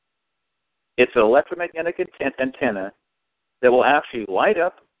 It's an electromagnetic antenna that will actually light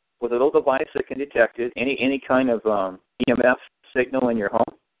up with a little device that can detect it, any kind of EMF signal in your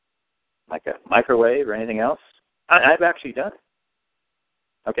home, like a microwave or anything else. I've actually done it.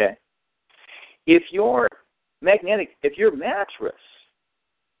 Okay. If your mattress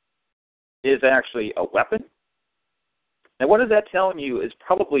is actually a weapon. Now, what is that telling you is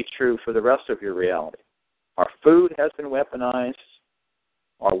probably true for the rest of your reality? Our food has been weaponized.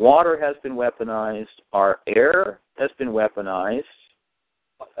 Our water has been weaponized. Our air has been weaponized.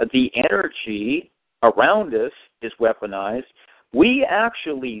 The energy around us is weaponized. We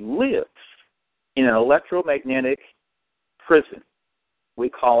actually live in an electromagnetic prison. We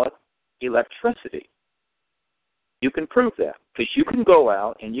call it electricity. You can prove that because you can go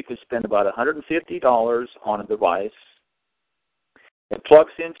out and you can spend about $150 on a device that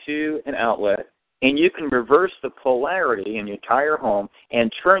plugs into an outlet, and you can reverse the polarity in your entire home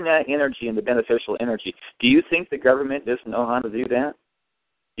and turn that energy into beneficial energy. Do you think the government doesn't know how to do that?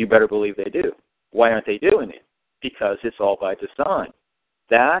 You better believe they do. Why aren't they doing it? Because it's all by design.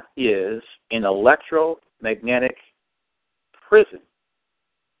 That is an electromagnetic prison.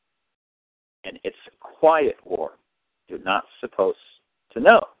 And it's a quiet war. You're not supposed to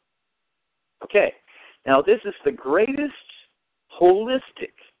know. Okay. Now, this is the greatest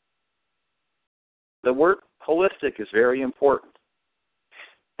holistic. The word holistic is very important.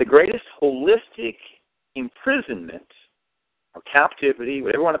 The greatest holistic imprisonment or captivity,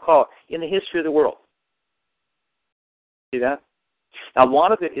 whatever you want to call it, in the history of the world. See that? Now, a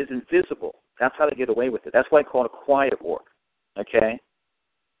lot of it is invisible. That's how they get away with it. That's why I call it a quiet war. Okay?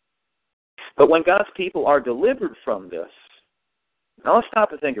 But when God's people are delivered from this, now let's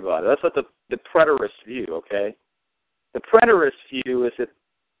stop and think about it. That's what the preterist view, okay? The preterist view is that,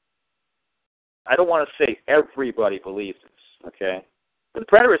 I don't want to say everybody believes this, okay? But the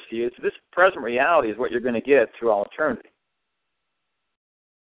preterist view is this present reality is what you're going to get through all eternity.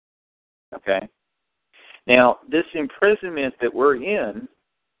 Okay? Now, this imprisonment that we're in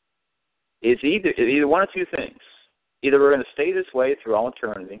is either one of two things. Either we're going to stay this way through all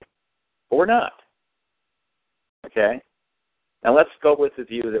eternity, or not. Okay? Now let's go with the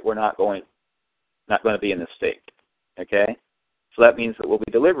view that we're not going to be in this state. Okay? So that means that we'll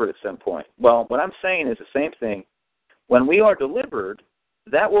be delivered at some point. Well, what I'm saying is the same thing. When we are delivered,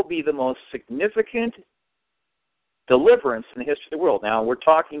 that will be the most significant deliverance in the history of the world. Now, we're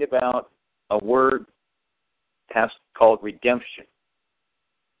talking about a word called redemption.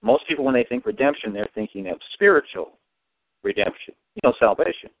 Most people, when they think redemption, they're thinking of spiritual redemption,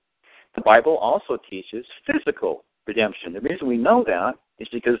 salvation. The Bible also teaches physical redemption. The reason we know that is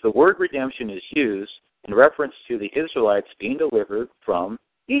because the word redemption is used in reference to the Israelites being delivered from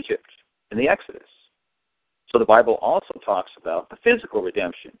Egypt in the Exodus. So the Bible also talks about the physical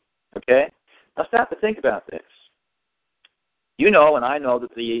redemption. Okay? Now stop to think about this. You know, and I know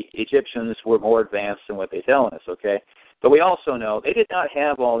that the Egyptians were more advanced than what they're telling us, okay? But we also know they did not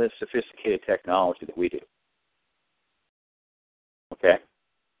have all this sophisticated technology that we do. Okay?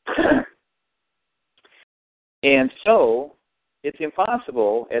 And so, it's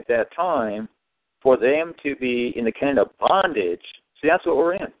impossible at that time for them to be in the kind of bondage. See, that's what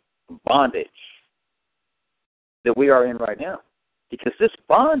we're in, bondage that we are in right now. Because this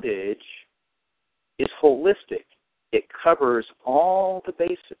bondage is holistic. It covers all the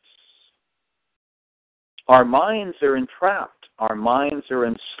bases. Our minds are entrapped. Our minds are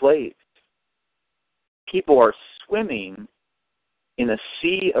enslaved. People are swimming in a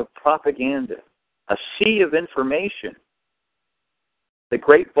sea of propaganda, a sea of information. The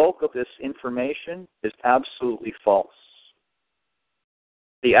great bulk of this information is absolutely false.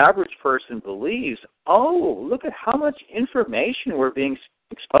 The average person believes, oh, look at how much information we're being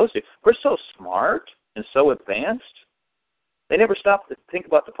exposed to. We're so smart and so advanced. They never stop to think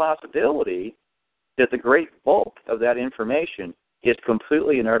about the possibility that the great bulk of that information is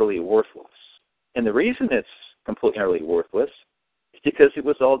completely and utterly worthless. And the reason it's completely and utterly worthless is because it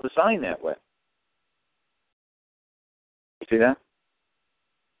was all designed that way. You see that?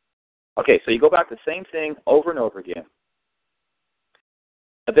 Okay, so you go back to the same thing over and over again.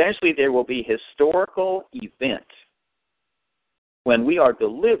 Eventually there will be a historical event when we are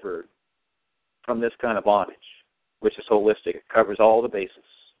delivered from this kind of bondage, which is holistic. It covers all the bases.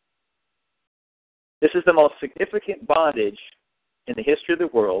 This is the most significant bondage in the history of the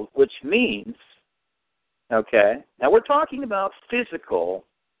world, which means, okay, now we're talking about physical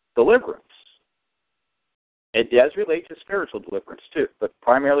deliverance. It does relate to spiritual deliverance too, but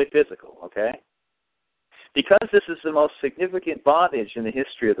primarily physical, okay? Because this is the most significant bondage in the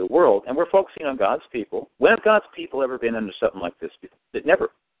history of the world, and we're focusing on God's people. When have God's people ever been under something like this? Never,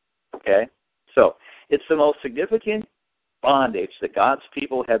 okay? So, it's the most significant bondage that God's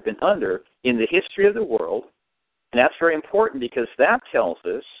people have been under in the history of the world, and that's very important because that tells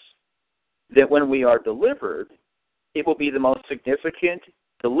us that when we are delivered, it will be the most significant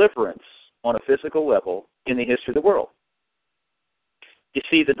deliverance on a physical level in the history of the world. You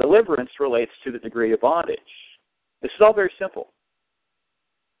see, the deliverance relates to the degree of bondage. This is all very simple.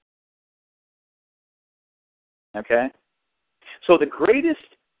 Okay? So the greatest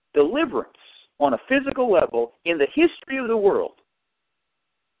deliverance on a physical level in the history of the world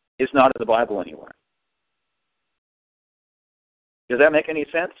is not in the Bible anywhere. Does that make any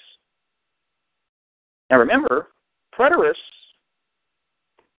sense? Now remember, preterists,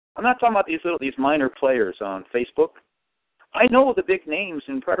 I'm not talking about these minor players on Facebook. I know the big names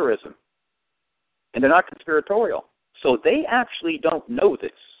in preterism, and they're not conspiratorial. So they actually don't know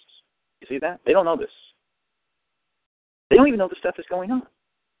this. You see that? They don't know this. They don't even know the stuff is going on.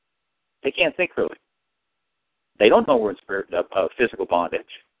 They can't think clearly. They don't know we're in physical bondage.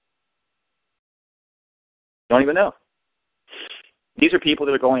 Don't even know. These are people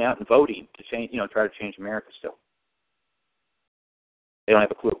that are going out and voting to change, try to change America still. They don't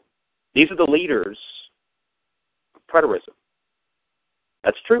have a clue. These are the leaders of preterism.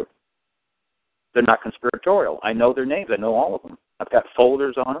 That's true. They're not conspiratorial. I know their names. I know all of them. I've got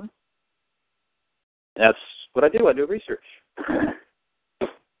folders on them. That's what I do. I do research.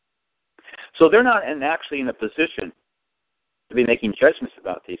 So they're not actually in a position to be making judgments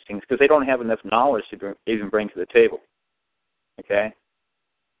about these things because they don't have enough knowledge to even bring to the table. Okay?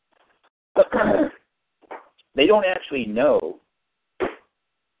 They don't actually know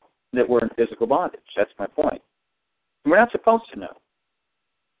that we're in physical bondage. That's my point. And we're not supposed to know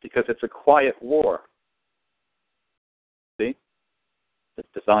because it's a quiet war. See? It's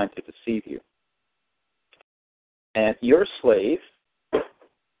designed to deceive you. And you're a slave.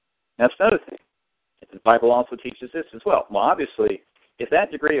 That's another thing. The Bible also teaches this as well. Well, obviously, if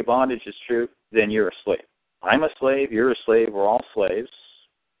that degree of bondage is true, then you're a slave. I'm a slave, you're a slave, we're all slaves.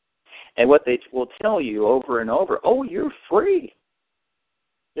 And what they will tell you over and over, oh, you're free.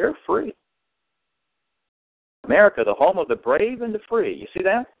 You're free. America, the home of the brave and the free. You see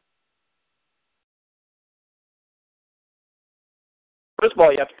that? First of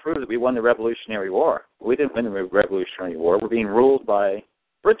all, you have to prove that we won the Revolutionary War. We didn't win the Revolutionary War. We're being ruled by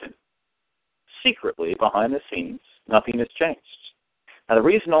Britain. Secretly, behind the scenes, nothing has changed. Now, the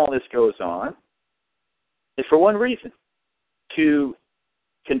reason all this goes on is for one reason, to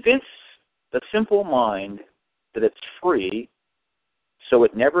convince the simple mind that it's free so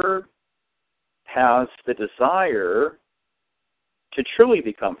it never has the desire to truly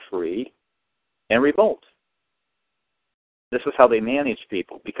become free and revolt. This is how they manage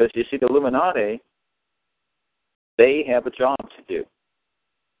people, because you see, the Illuminati, they have a job to do.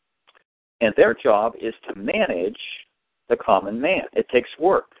 And their job is to manage the common man. It takes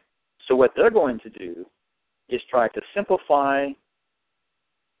work. So what they're going to do is try to simplify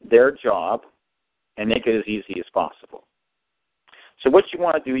their job and make it as easy as possible. So what you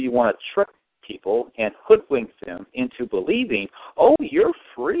want to do, you want to trick people and hoodwink them into believing, oh, you're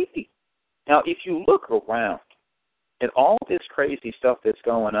free. Now, if you look around at all this crazy stuff that's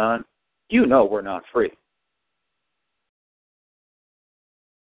going on, you know we're not free.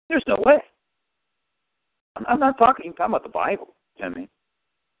 There's no way. I'm not talking about the Bible, Jimmy.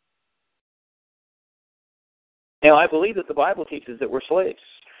 Now, I believe that the Bible teaches that we're slaves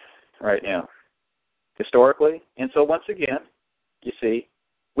right now, historically. And so once again, you see,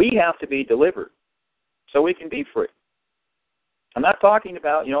 we have to be delivered so we can be free. I'm not talking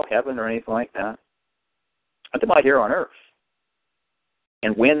about, heaven or anything like that. I'm talking about here on earth.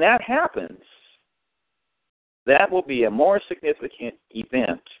 And when that happens, that will be a more significant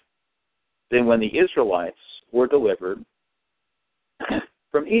event than when the Israelites were delivered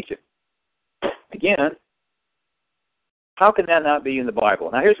from Egypt. Again, how can that not be in the Bible?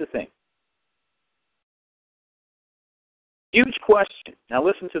 Now, here's the thing. Huge question. Now,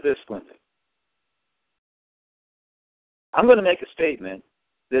 listen to this, Lindsay. I'm going to make a statement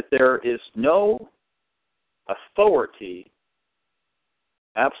that there is no authority,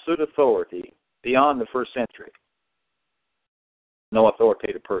 absolute authority, beyond the first century. No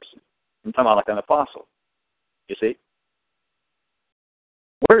authoritative person. I'm talking about like an apostle. You see?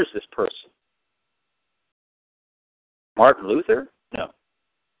 Where is this person? Martin Luther? No.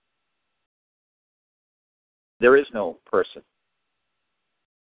 There is no person.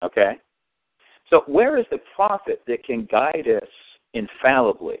 Okay? So where is the prophet that can guide us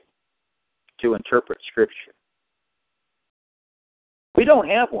infallibly to interpret Scripture? We don't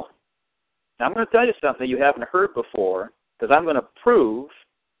have one. Now, I'm going to tell you something you haven't heard before, because I'm going to prove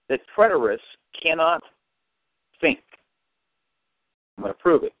that preterists cannot think. I'm going to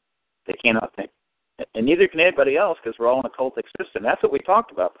prove it. They cannot think. And neither can anybody else, because we're all in a cultic system. That's what we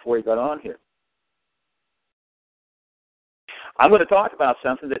talked about before you got on here. I'm going to talk about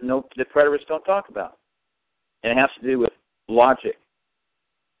something that preterists don't talk about. And it has to do with logic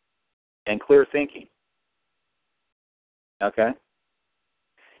and clear thinking. Okay?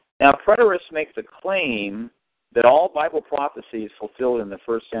 Now, preterists make the claim that all Bible prophecy is fulfilled in the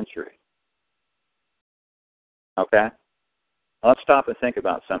first century. Okay? Let's stop and think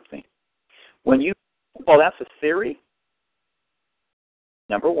about something. Well, that's a theory,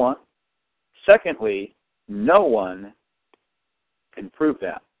 number one. Secondly, no one can prove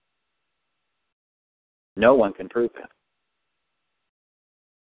that. No one can prove that.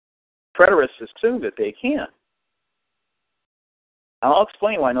 Preterists assume that they can. I'll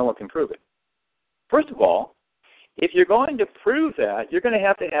explain why no one can prove it. First of all, if you're going to prove that, you're going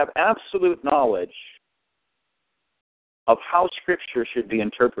to have absolute knowledge of how Scripture should be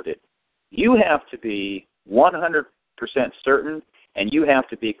interpreted. You have to be 100% certain, and you have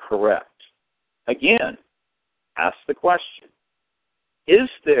to be correct. Again, ask the question, is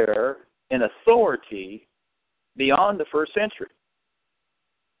there an authority beyond the first century?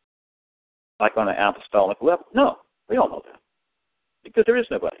 Like on an apostolic level? No, we don't know that, because there is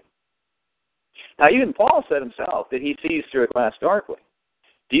nobody. Now, even Paul said himself that he sees through a glass darkly.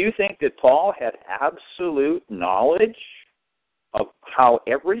 Do you think that Paul had absolute knowledge of how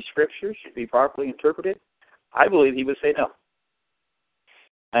every Scripture should be properly interpreted? I believe he would say no.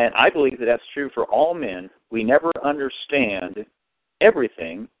 And I believe that that's true for all men. We never understand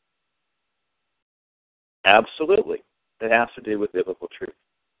everything absolutely that has to do with biblical truth.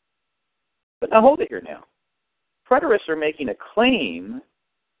 But now hold it here now. Preterists are making a claim,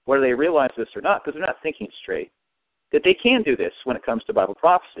 whether they realize this or not, because they're not thinking straight, that they can do this when it comes to Bible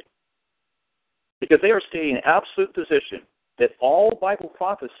prophecy. Because they are stating an absolute position that all Bible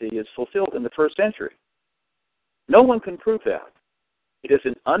prophecy is fulfilled in the first century. No one can prove that. It is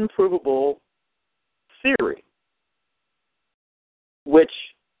an unprovable theory which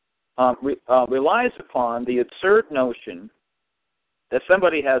relies upon the absurd notion that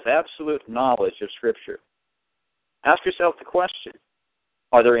somebody has absolute knowledge of Scripture. Ask yourself the question,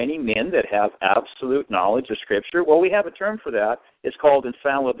 are there any men that have absolute knowledge of Scripture? Well, we have a term for that. It's called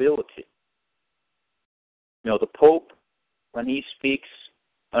infallibility. You know, the Pope, when he speaks,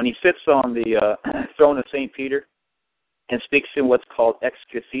 when he sits on the throne of St. Peter and speaks in what's called ex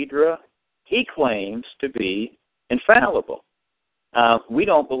cathedra, he claims to be infallible. We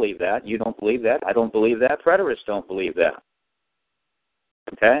don't believe that. You don't believe that. I don't believe that. Preterists don't believe that.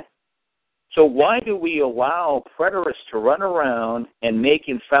 Okay? So why do we allow preterists to run around and make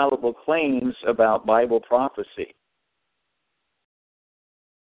infallible claims about Bible prophecy?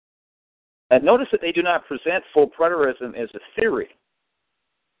 And notice that they do not present full preterism as a theory.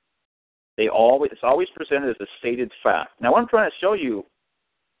 It's always presented as a stated fact. Now, what I'm trying to show you,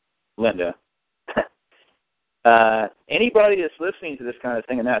 Linda, anybody that's listening to this kind of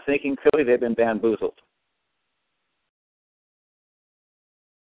thing and not thinking clearly, they've been bamboozled.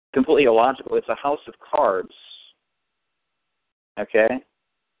 Completely illogical. It's a house of cards. Okay?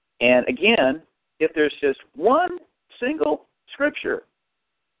 And again, if there's just one single Scripture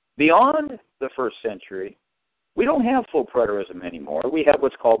beyond the first century, we don't have full preterism anymore. We have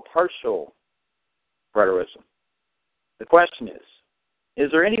what's called partial preterism. The question is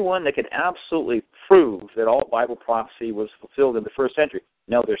there anyone that can absolutely prove that all Bible prophecy was fulfilled in the first century?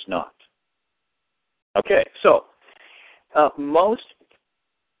 No, there's not. Okay, so most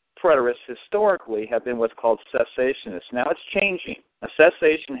preterists historically have been what's called cessationists. Now it's changing. A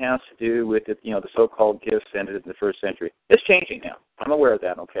cessation has to do with the so-called gifts ended in the first century. It's changing now. I'm aware of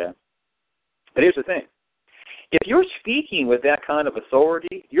that, okay? But here's the thing. If you're speaking with that kind of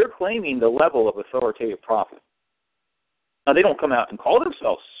authority, you're claiming the level of authoritative prophet. Now, they don't come out and call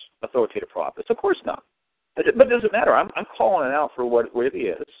themselves authoritative prophets. Of course not. But it doesn't matter. I'm calling it out for what it really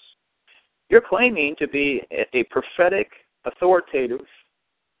is. You're claiming to be a prophetic, authoritative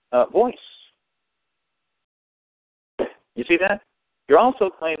voice. You see that? You're also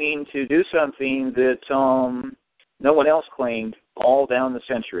claiming to do something that no one else claimed all down the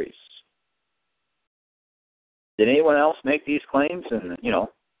centuries. Did anyone else make these claims in,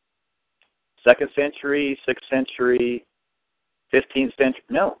 2nd century, 6th century, 15th century?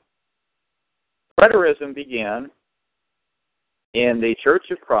 No. Preterism began in the Church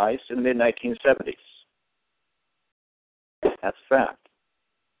of Christ in the mid-1970s. That's a fact.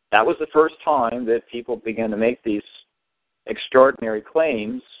 That was the first time that people began to make these extraordinary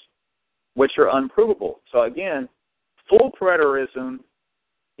claims, which are unprovable. So again, full preterism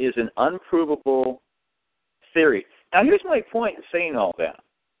is an unprovable theory. Now, here's my point in saying all that.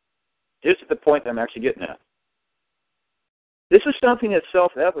 Here's the point that I'm actually getting at. This is something that's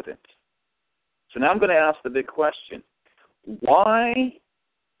self-evident. So now I'm going to ask the big question. Why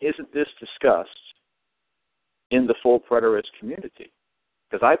isn't this discussed in the full preterist community?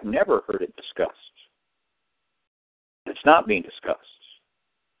 because I've never heard it discussed. It's not being discussed.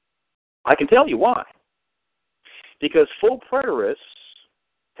 I can tell you why. Because full preterists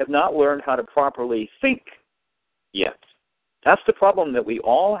have not learned how to properly think yet. That's the problem that we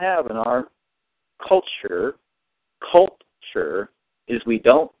all have in our culture, is we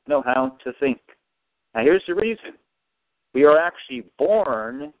don't know how to think. Now here's the reason. We are actually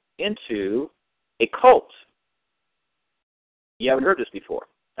born into a cult. You haven't heard this before.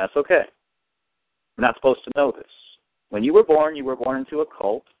 That's okay. We're not supposed to know this. When you were born into a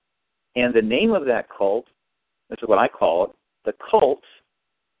cult, and the name of that cult, this is what I call it, the cult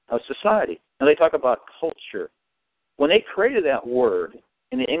of society. Now they talk about culture. When they created that word,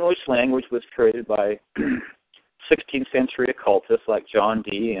 in the English language was created by 16th century occultists like John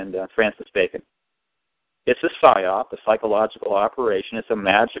Dee and Francis Bacon. It's a psyop, a psychological operation. It's a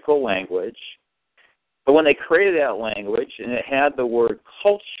magical language. But when they created that language and it had the word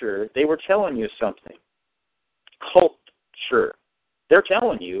culture, they were telling you something. Culture. They're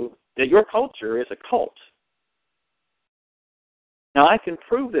telling you that your culture is a cult. Now, I can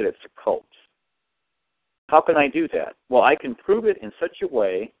prove that it's a cult. How can I do that? Well, I can prove it in such a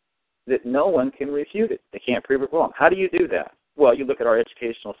way that no one can refute it. They can't prove it wrong. How do you do that? Well, you look at our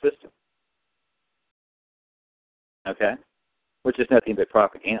educational system, okay, which is nothing but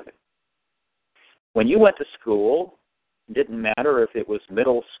propaganda. When you went to school, it didn't matter if it was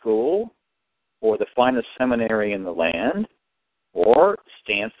middle school or the finest seminary in the land or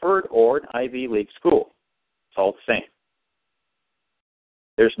Stanford or an Ivy League school. It's all the same.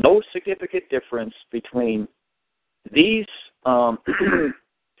 There's no significant difference between these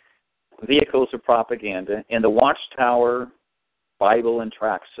vehicles of propaganda and the Watchtower Bible and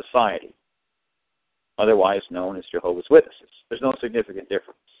Tract Society, otherwise known as Jehovah's Witnesses. There's no significant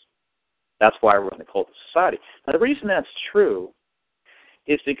difference. That's why we're in the cult of society. Now, the reason that's true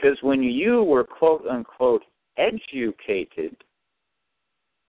is because when you were, quote, unquote, educated,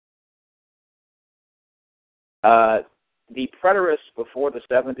 the preterists before the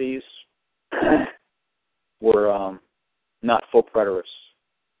 70s were not full preterists.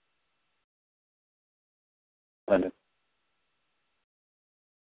 Lyndon.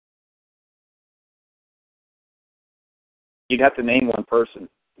 You'd have to name one person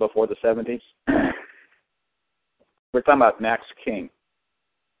before the 70s. We're talking about Max King.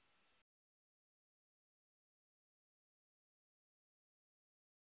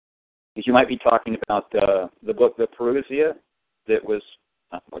 You might be talking about the book, The Perusia, that was,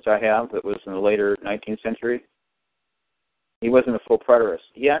 which I have, that was in the later 19th century. He wasn't a full preterist.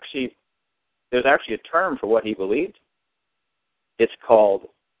 There's actually a term for what he believed. It's called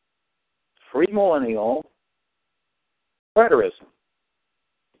premillennial preterism.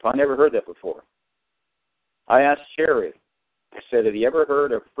 I never heard that before. I asked Sherry, I said, have you ever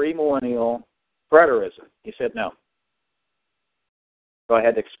heard of premillennial preterism? He said no. So I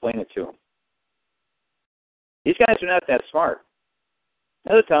had to explain it to him. These guys are not that smart.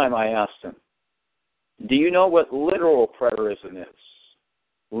 Another time I asked him, do you know what literal preterism is?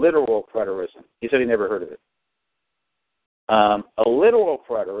 Literal preterism. He said he never heard of it. A literal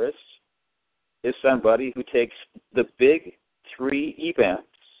preterist is somebody who takes the big three events,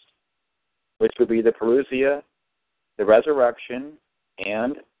 which would be the Perusia, the resurrection,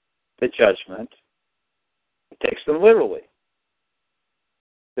 and the judgment. It takes them literally.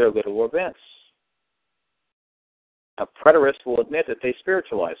 They're literal events. A preterist will admit that they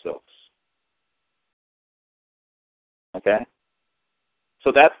spiritualize those. Okay?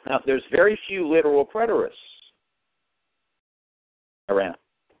 So now there's very few literal preterists around.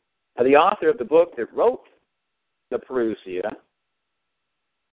 Now, the author of the book that wrote the Perusia,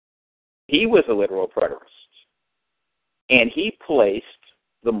 he was a literal preterist. And he placed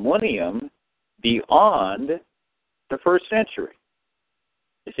the millennium beyond the first century.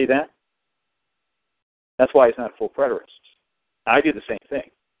 You see that? That's why he's not a full preterist. I do the same thing.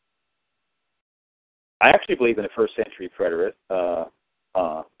 I actually believe in the first century preterist,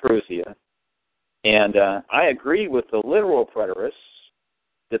 Perusia, and I agree with the literal preterists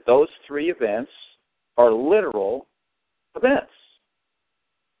that those three events are literal events.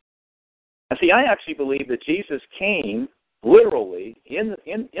 And see, I actually believe that Jesus came literally in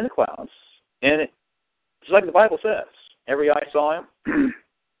the clouds, and it's like the Bible says, every eye saw him.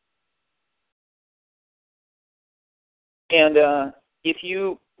 And if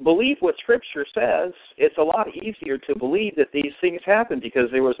you believe what Scripture says, it's a lot easier to believe that these things happened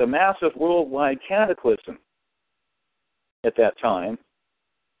because there was a massive worldwide cataclysm at that time.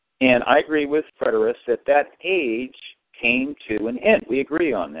 And I agree with preterists that that age came to an end. We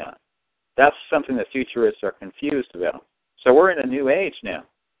agree on that. That's something that futurists are confused about. So we're in a new age now.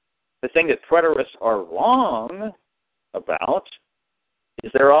 The thing that preterists are wrong about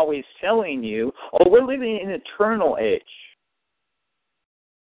is they're always telling you, oh, we're living in an eternal age.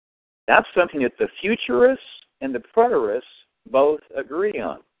 That's something that the futurists and the preterists both agree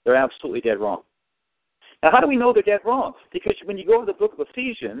on. They're absolutely dead wrong. Now, how do we know they're dead wrong? Because when you go to the book of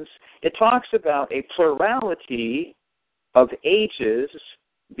Ephesians, it talks about a plurality of ages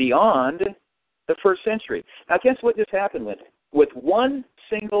beyond the first century. Now, guess what just happened with it? With one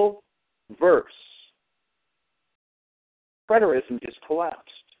single verse, preterism just collapsed.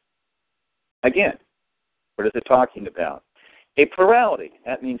 Again, what is it talking about? A plurality.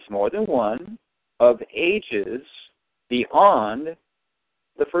 That means more than one of ages beyond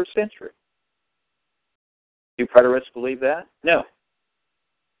the first century. Do preterists believe that? No.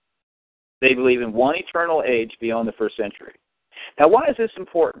 They believe in one eternal age beyond the first century. Now, why is this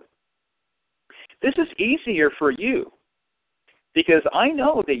important? This is easier for you because I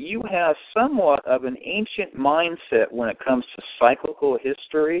know that you have somewhat of an ancient mindset when it comes to cyclical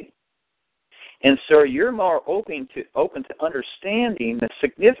history. And so you're more open to understanding the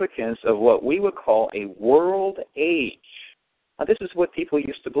significance of what we would call a world age. Now, this is what people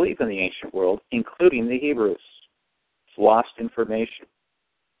used to believe in the ancient world, including the Hebrews. It's lost information.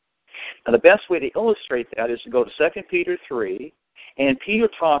 Now, the best way to illustrate that is to go to 2 Peter 3, and Peter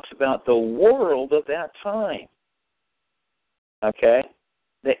talks about the world of that time. Okay?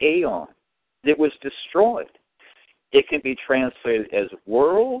 The aeon that was destroyed. It can be translated as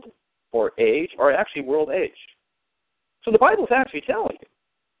world or age, or actually world age. So the Bible is actually telling you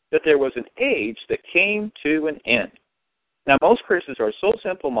that there was an age that came to an end. Now, most Christians are so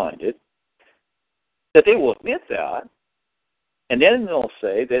simple-minded that they will admit that, and then they'll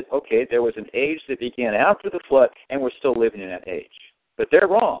say that, okay, there was an age that began after the flood, and we're still living in that age. But they're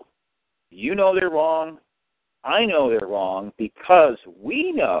wrong. You know they're wrong. I know they're wrong because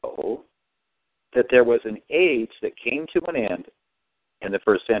we know that there was an age that came to an end in the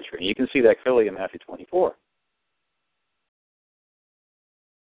first century. You can see that clearly in Matthew 24.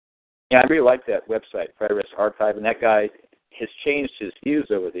 Yeah, I really like that website, Preterist Archive, and that guy has changed his views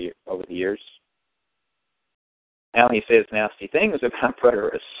over the years. Now he says nasty things about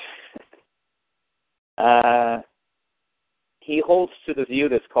preterists. He holds to the view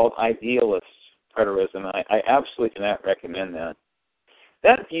that's called idealist preterism. I absolutely cannot recommend that.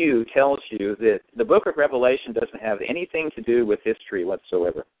 That view tells you that the book of Revelation doesn't have anything to do with history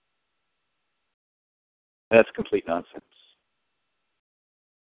whatsoever. That's complete nonsense.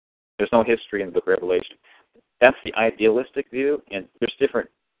 There's no history in the book of Revelation. That's the idealistic view, and there's different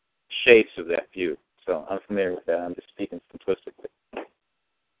shades of that view. So I'm familiar with that. I'm just speaking simplistically.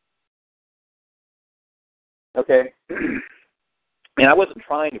 Okay. And I wasn't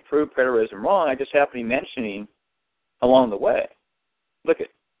trying to prove preterism wrong. I just happened to be mentioning along the way. Look at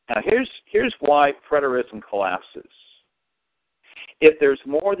now. Here's why preterism collapses. If there's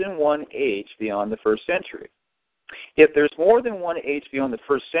more than one age beyond the first century, if there's more than one age beyond the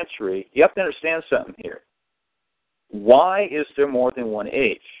first century, you have to understand something here. Why is there more than one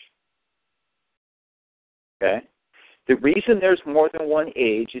age? Okay. The reason there's more than one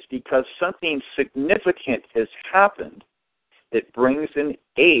age is because something significant has happened that brings an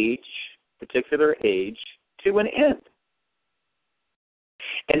age, particular age, to an end.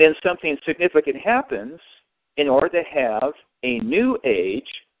 And then something significant happens in order to have a new age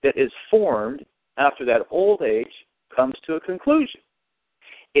that is formed after that old age comes to a conclusion.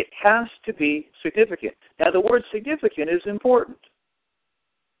 It has to be significant. Now, the word significant is important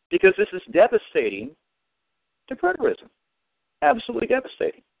because this is devastating to preterism. Absolutely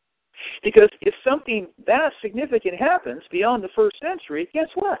devastating. Because if something that significant happens beyond the first century, guess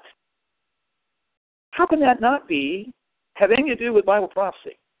what? How can that not have anything to do with Bible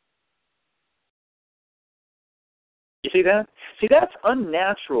prophecy? You see that? See, that's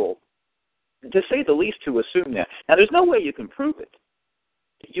unnatural, to say the least, to assume that. Now, there's no way you can prove it.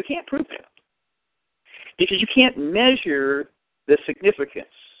 You can't prove that. Because you can't measure the significance.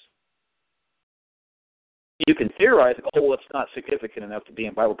 You can theorize, oh, well, it's not significant enough to be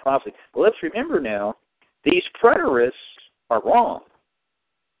in Bible prophecy. Well, let's remember now, these preterists are wrong.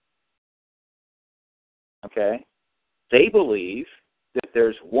 Okay? They believe that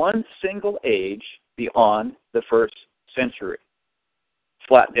there's one single age beyond the first century.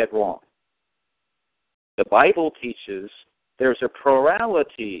 Flat dead wrong. The Bible teaches there's a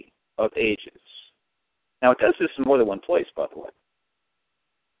plurality of ages. Now, it does this in more than one place, by the way.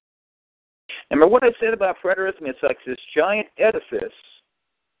 Remember what I said about preterism? It's like this giant edifice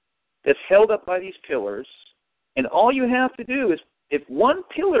that's held up by these pillars, and all you have to do is, if one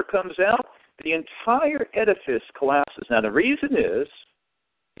pillar comes out, the entire edifice collapses. Now, the reason is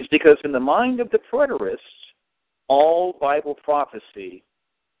because in the mind of the preterists, all Bible prophecy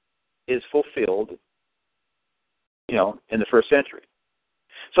is fulfilled, in the first century.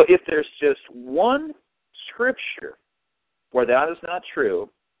 So if there's just one scripture where that is not true,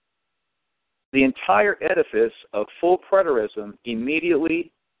 the entire edifice of full preterism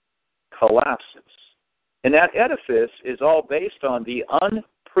immediately collapses. And that edifice is all based on the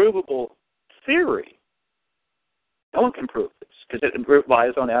unprovable theory. No one can prove this because it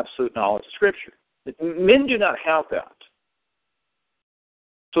relies on absolute knowledge of Scripture. Men do not have that.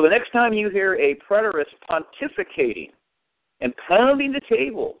 So the next time you hear a preterist pontificating and pounding the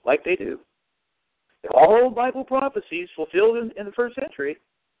table like they do, all Bible prophecies fulfilled in the first century,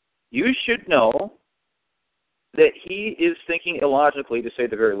 you should know that he is thinking illogically, to say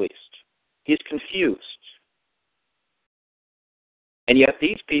the very least. He's confused. And yet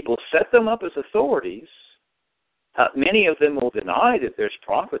these people set them up as authorities. Many of them will deny that there's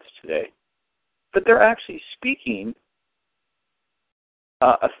prophets today, but they're actually speaking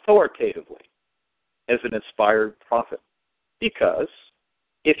authoritatively as an inspired prophet. Because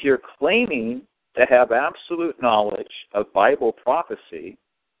if you're claiming to have absolute knowledge of Bible prophecy,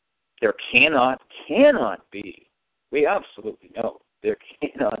 there cannot be, we absolutely know, there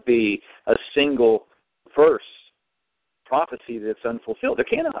cannot be a single verse prophecy that's unfulfilled. There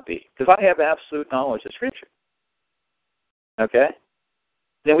cannot be, because I have absolute knowledge of Scripture. Okay?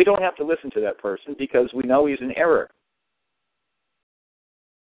 Then we don't have to listen to that person because we know he's in error.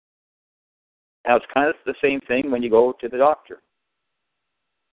 Now, it's kind of the same thing when you go to the doctor.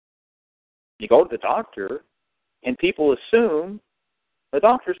 You go to the doctor, and people assume the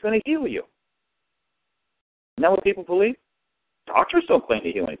doctor's going to heal you. Isn't that what people believe? Doctors don't claim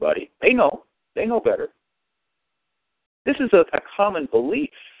to heal anybody. They know. They know better. This is a common belief,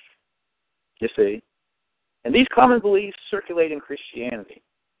 you see. And these common beliefs circulate in Christianity.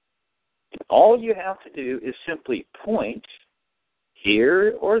 And all you have to do is simply point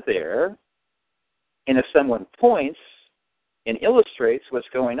here or there, and if someone points and illustrates what's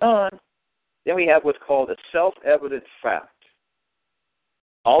going on, then we have what's called a self-evident fact.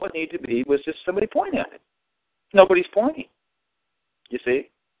 All it needed to be was just somebody pointing at it. Nobody's pointing. You see?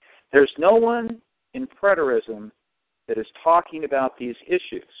 There's no one in preterism that is talking about these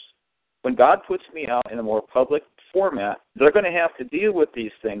issues. When God puts me out in a more public format, they're going to have to deal with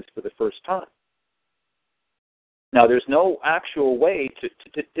these things for the first time. Now, there's no actual way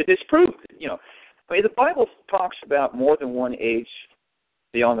to disprove it. The Bible talks about more than one age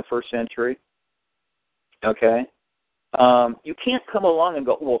beyond the first century. Okay? You can't come along and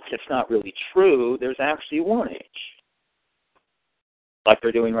go, well, it's not really true. There's actually one age. Like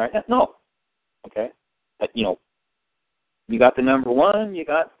they're doing right now. No. Okay? But, you got the number one, you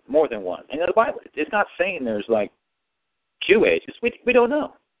got more than one. And the Bible, it's not saying there's like 2 ages. We don't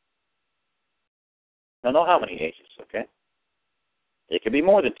know. Don't know how many ages, okay? It could be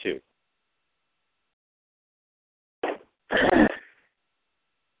more than 2.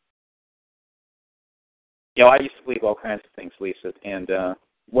 I used to believe all kinds of things, Lisa, and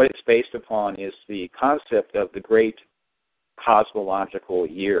what it's based upon is the concept of the great cosmological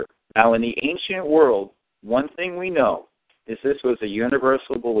year. Now, in the ancient world, one thing we know is this was a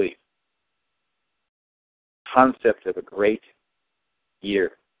universal belief. Concept of a great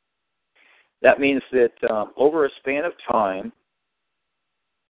year. That means that over a span of time,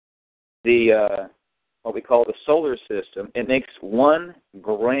 the what we call the solar system, it makes one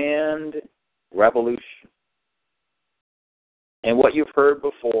grand revolution. And what you've heard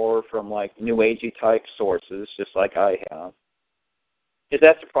before from like New Agey type sources, just like I have, is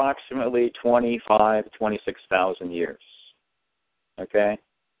that's approximately 26,000 years. Okay?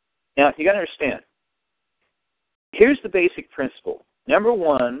 Now, you got to understand, here's the basic principle. Number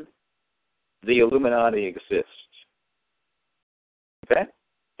one, the Illuminati exists. Okay?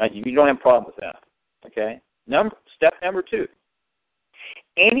 Now, you don't have a problem with that. Okay? Step number 2,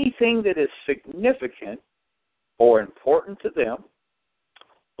 anything that is significant or important to them,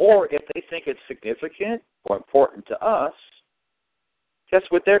 or if they think it's significant or important to us, guess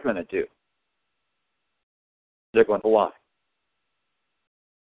what they're going to do? They're going to lie.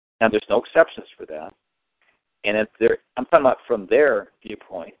 Now, there's no exceptions for that. And I'm talking about from their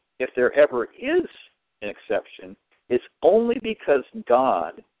viewpoint. If there ever is an exception, it's only because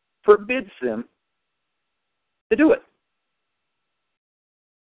God forbids them to do it.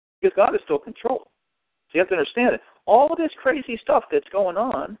 Because God is still in control. So you have to understand it. All of this crazy stuff that's going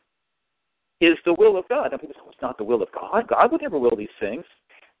on is the will of God. Now, people say, it's not the will of God. God would never will these things.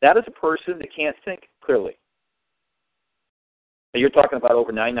 That is a person that can't think clearly. Now, you're talking about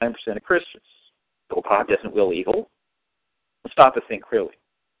over 99% of Christians. So God doesn't will evil. Let's stop and think clearly.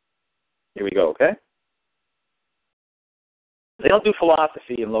 Here we go, okay? They don't do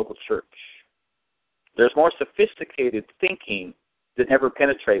philosophy in local church. There's more sophisticated thinking that never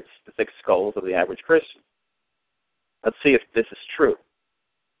penetrates the thick skulls of the average Christian. Let's see if this is true.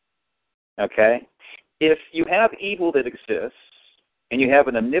 Okay? If you have evil that exists, and you have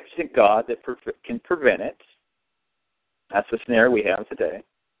an omnipotent God that can prevent it, that's the scenario we have today,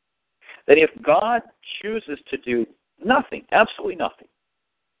 then if God chooses to do nothing, absolutely nothing,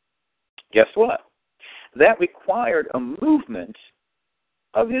 guess what? That required a movement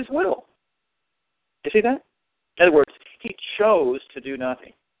of his will. You see that? In other words, he chose to do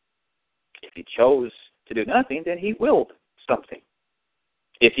nothing. If he chose to do nothing, then he willed something.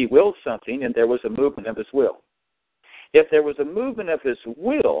 If he willed something, then there was a movement of his will. If there was a movement of his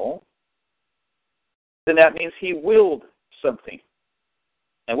will, then that means he willed something.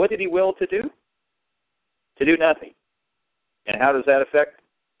 And what did he will to do? To do nothing. And how does that affect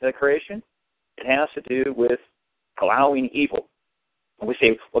the creation? It has to do with allowing evil. And we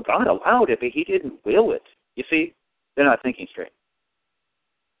say, well, God allowed it, but he didn't will it. You see, they're not thinking straight.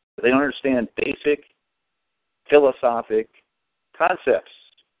 They don't understand basic philosophic concepts.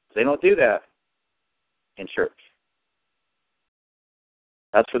 They don't do that in church.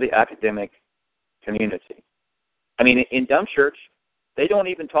 That's for the academic community. I mean, in dumb church, they don't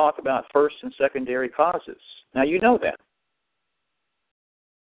even talk about first and secondary causes. Now, you know that.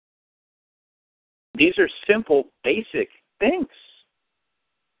 These are simple, basic things.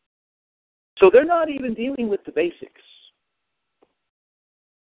 So they're not even dealing with the basics.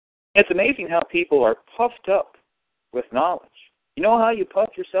 It's amazing how people are puffed up with knowledge. You know how you puff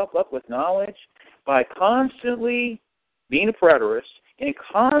yourself up with knowledge? By constantly being a preterist and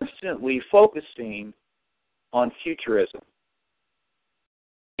constantly focusing on futurism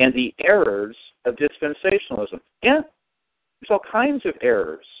and the errors of dispensationalism. Yeah, there's all kinds of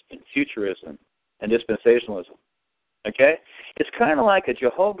errors in futurism and dispensationalism. Okay? It's kind of like a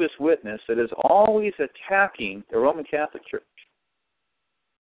Jehovah's Witness that is always attacking the Roman Catholic Church.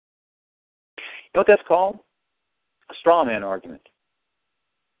 You know what that's called? A straw man argument.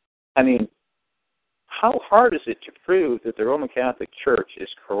 I mean, how hard is it to prove that the Roman Catholic Church is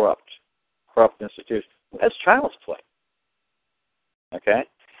corrupt institution? Well, that's child's play. Okay?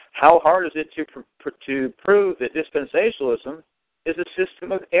 How hard is it to prove that dispensationalism is a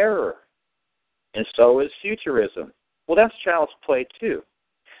system of error? And so is futurism. Well, that's child's play too.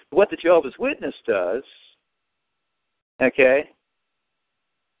 But what the Jehovah's Witness does, okay,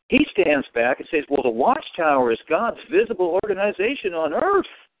 he stands back and says, well, the Watchtower is God's visible organization on earth.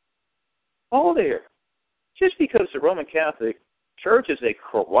 Oh, there. Just because the Roman Catholic Church is a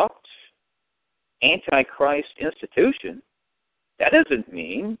corrupt, antichrist institution, that doesn't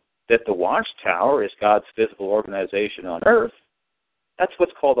mean that the Watchtower is God's visible organization on earth. That's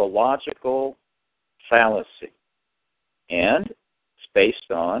what's called a logical fallacy. And it's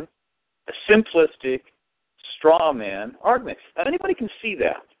based on a simplistic straw man argument. Now, anybody can see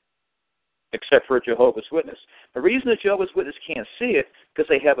that, except for a Jehovah's Witness. The reason a Jehovah's Witness can't see it because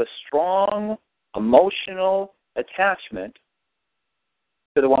they have a strong emotional attachment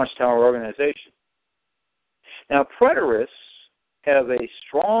to the Watchtower organization. Now, preterists have a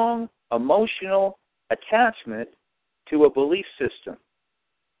strong emotional attachment to a belief system,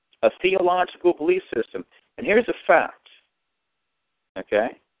 a theological belief system. And here's a fact, okay?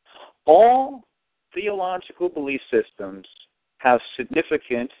 All theological belief systems have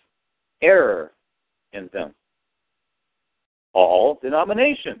significant error in them. All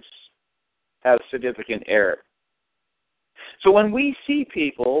denominations have significant error. So when we see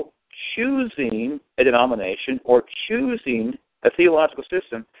people choosing a denomination or choosing a theological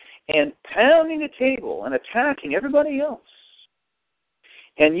system and pounding the table and attacking everybody else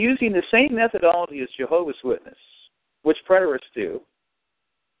and using the same methodology as Jehovah's Witness, which preterists do,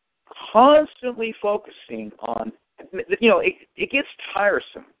 constantly focusing on, it gets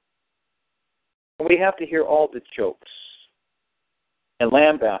tiresome. We have to hear all the jokes and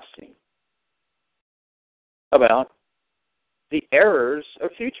lambasting about the errors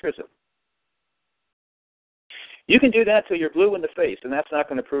of futurism. You can do that till you're blue in the face, and that's not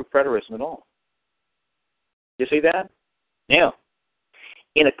going to prove preterism at all. You see that? Now,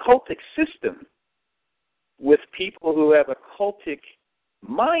 in a cultic system with people who have a cultic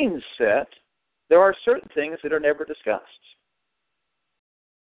mindset, there are certain things that are never discussed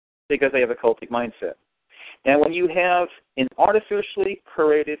because they have a cultic mindset. And when you have an artificially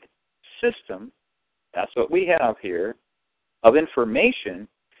created system, that's what we have here, of information,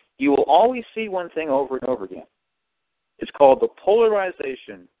 you will always see one thing over and over again. It's called the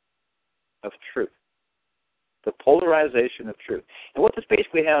polarization of truth. The polarization of truth. And what this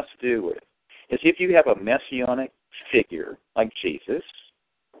basically has to do with is if you have a messianic figure like Jesus,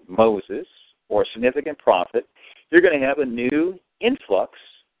 Moses, or a significant prophet, you're going to have a new influx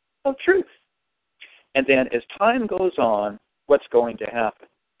of truth. And then as time goes on, what's going to happen?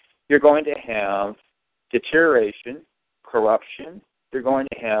 You're going to have deterioration, corruption. You're going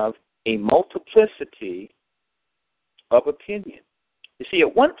to have a multiplicity of opinion. You see,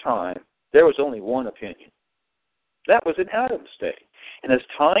 at one time, there was only one opinion. That was in Adam's day. And as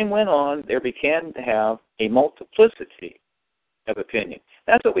time went on, there began to have a multiplicity of opinion.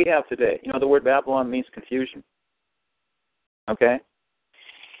 That's what we have today. You know, the word Babylon means confusion. Okay?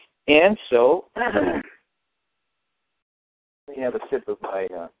 And so, let me have a sip of my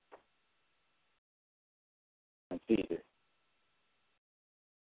tea here.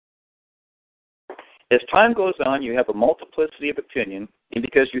 As time goes on, you have a multiplicity of opinion, and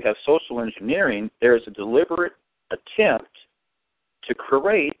because you have social engineering, there is a deliberate attempt to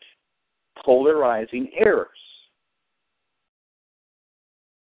create polarizing errors.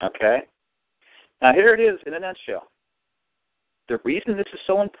 Okay? Now here it is in a nutshell. The reason this is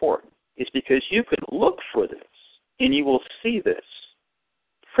so important is because you can look for this, and you will see this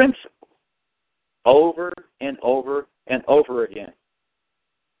principle over and over and over again.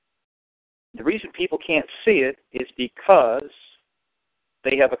 The reason people can't see it is because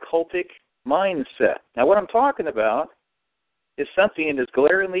they have a cultic mindset. Now, what I'm talking about is something that is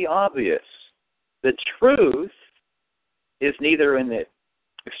glaringly obvious. The truth is neither in the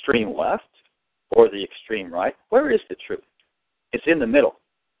extreme left or the extreme right. Where is the truth? It's in the middle.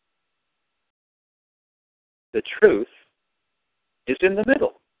 The truth is in the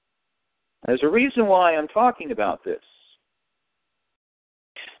middle. There's a reason why I'm talking about this.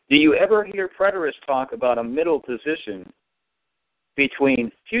 Do you ever hear preterists talk about a middle position between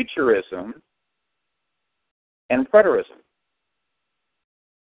futurism and preterism?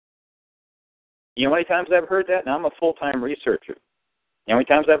 You know how many times I've heard that? Now, I'm a full-time researcher. You know how many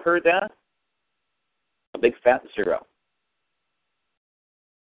times I've heard that? A big fat zero.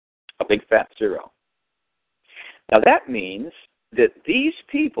 A big fat zero. Now, that means that these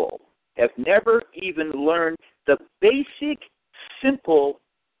people have never even learned the basic, simple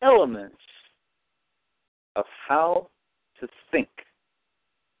elements of how to think.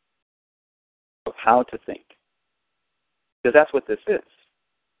 Of how to think. Because that's what this is.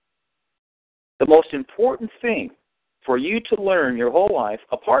 The most important thing for you to learn your whole life,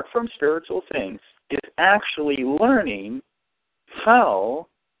 apart from spiritual things, is actually learning how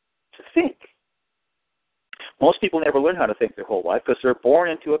to think. Most people never learn how to think their whole life because they're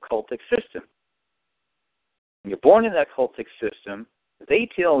born into a cultic system. When you're born in that cultic system, they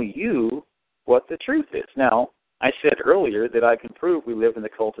tell you what the truth is. Now, I said earlier that I can prove we live in the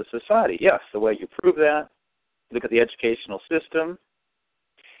cultist society. Yes, the way you prove that, look at the educational system,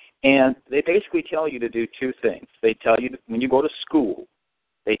 and they basically tell you to do two things. They tell you, when you go to school,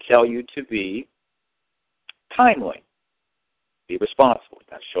 they tell you to be timely, be responsible, you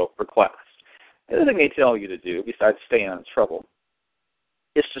got to show up for class. The other thing they tell you to do, besides staying out of trouble,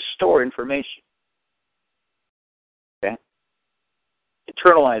 is to store information. Okay?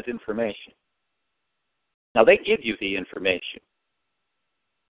 Internalize information. Now, they give you the information.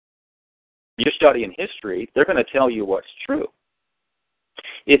 You're studying history, they're going to tell you what's true.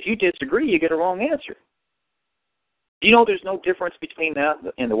 If you disagree, you get a wrong answer. Do you know there's no difference between that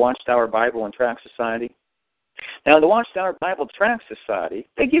in the Watchtower Bible and Tract Society? Now, in the Watchtower Bible Tract Society,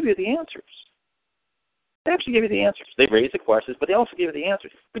 they give you the answers. They actually give you the answers. They raise the questions, but they also give you the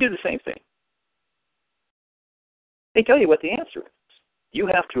answers. We do the same thing. They tell you what the answer is. You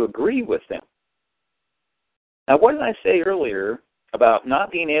have to agree with them. Now, what did I say earlier about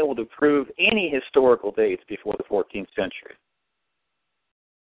not being able to prove any historical dates before the 14th century?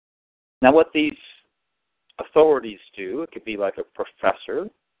 Now, what these authorities do, it could be like a professor,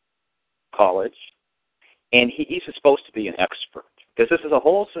 college, and he's supposed to be an expert, because this is a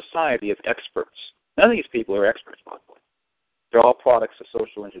whole society of experts. None of these people are experts, by the way. They're all products of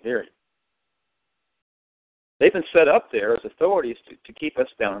social engineering. They've been set up there as authorities to keep us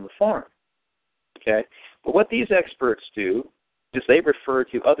down on the farm. Okay? But what these experts do is they refer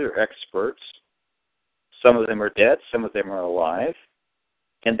to other experts. Some of them are dead, some of them are alive,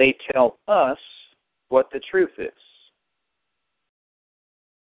 and they tell us what the truth is.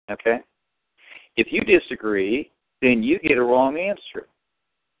 Okay? If you disagree, then you get a wrong answer.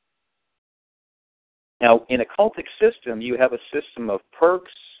 Now, in a cultic system, you have a system of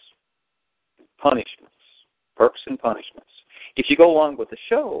perks, punishments. Perks and punishments. If you go along with the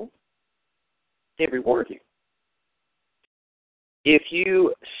show, they reward you. If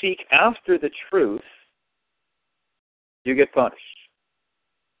you seek after the truth, you get punished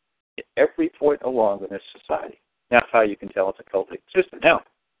at every point along in this society. That's how you can tell it's a cultic system. Now,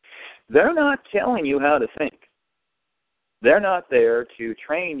 they're not telling you how to think. They're not there to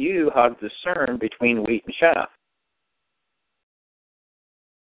train you how to discern between wheat and chaff.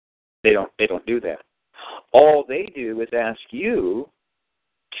 They don't do that. All they do is ask you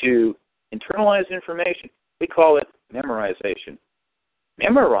to internalize information. We call it memorization.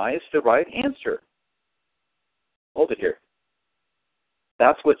 Memorize the right answer. Hold it here.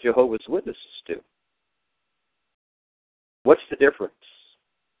 That's what Jehovah's Witnesses do. What's the difference?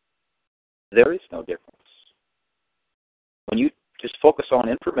 There is no difference. When you just focus on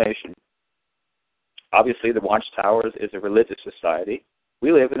information, obviously the Watchtower is a religious society.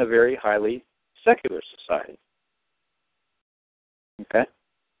 We live in a very highly secular society. Okay?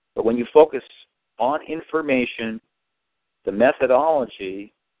 But when you focus on information, the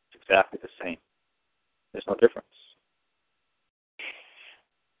methodology is exactly the same. There's no difference.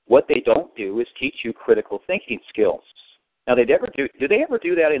 What they don't do is teach you critical thinking skills. Now, do they ever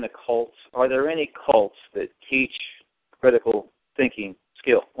do that in the cults? Are there any cults that teach critical thinking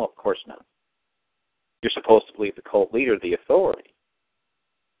skill? Well, of course not. You're supposed to believe the cult leader, the authority.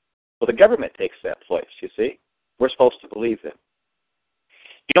 Well, the government takes that place, you see. We're supposed to believe them.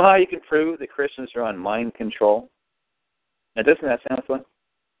 You know how you can prove that Christians are on mind control? Now, doesn't that sound fun?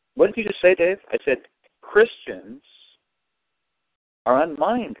 What did you just say, Dave? I said Christians are on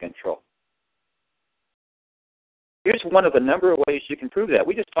mind control. Here's one of a number of ways you can prove that.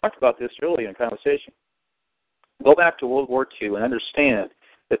 We just talked about this earlier in conversation. Go back to World War II and understand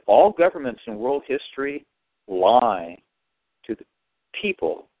that all governments in world history lie to the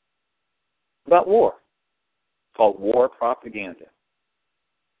people about war. It's called war propaganda.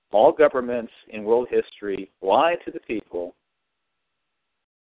 All governments in world history lie to the people.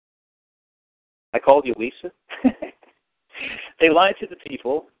 I called you Lisa. They lie to the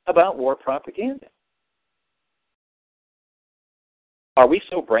people about war propaganda. Are we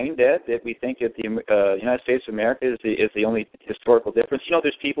so brain dead that we think that the United States of America is the only historical difference? You know,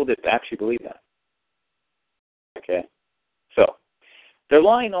 there's people that actually believe that. Okay? So, they're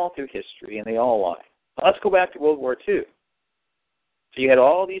lying all through history, and they all lie. Now, let's go back to World War II. So you had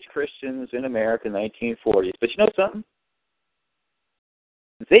all these Christians in America in the 1940s, but you know something?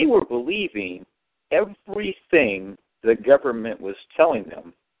 They were believing everything the government was telling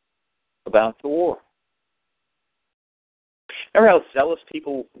them about the war. Remember how zealous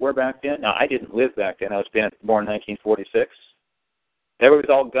people were back then? Now, I didn't live back then. I was born in 1946. Everybody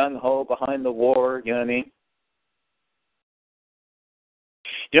was all gung-ho behind the war, you know what I mean?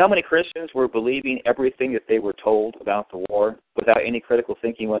 You know how many Christians were believing everything that they were told about the war without any critical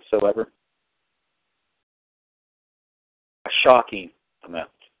thinking whatsoever? A shocking amount.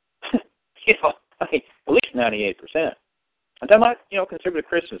 I mean, at least 98%. I'm talking about, conservative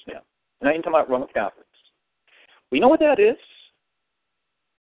Christians now. I'm not even talking about Roman Catholics. Well, you know what that is?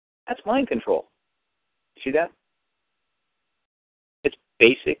 That's mind control. See that? It's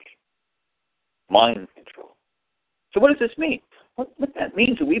basic mind control. So what does this mean? What that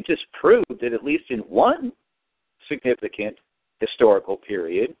means is we've just proved that at least in one significant historical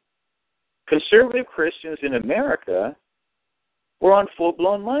period, conservative Christians in America were on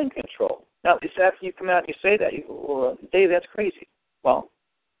full-blown mind control. Now, it's after you come out and you say that, well, Dave, that's crazy. Well,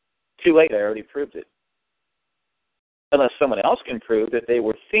 too late, I already proved it. Unless someone else can prove that they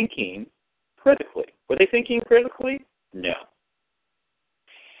were thinking critically. Were they thinking critically? No.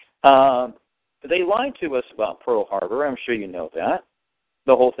 They lied to us about Pearl Harbor. I'm sure you know that.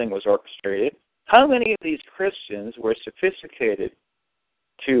 The whole thing was orchestrated. How many of these Christians were sophisticated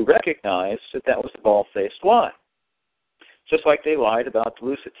to recognize that that was a bald-faced lie? Just like they lied about the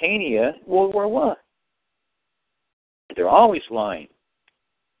Lusitania in World War I. They're always lying.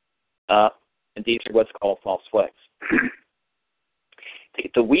 And these are what's called false flags.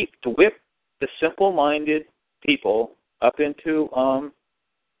 to whip the simple-minded people up into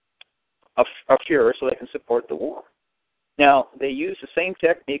a furor so they can support the war. Now, they use the same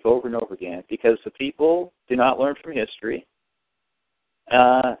technique over and over again because the people do not learn from history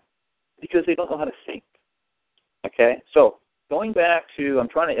because they don't know how to think. Okay? So, going back to, I'm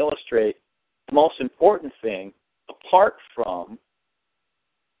trying to illustrate the most important thing, apart from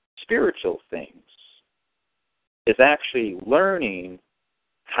spiritual things, is actually learning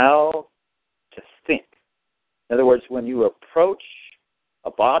how to think. In other words, when you approach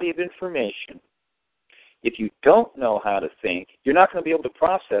a body of information, if you don't know how to think, you're not going to be able to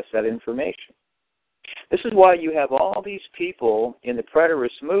process that information. This is why you have all these people in the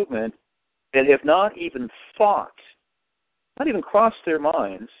preterist movement that have not even thought not even crossed their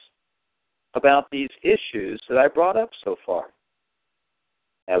minds about these issues that I brought up so far.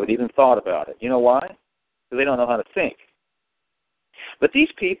 Haven't even thought about it. You know why? Because they don't know how to think. But these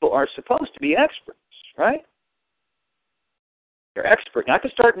people are supposed to be experts, right? They're experts. Now, I can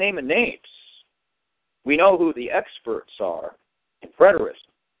start naming names. We know who the experts are in preterism.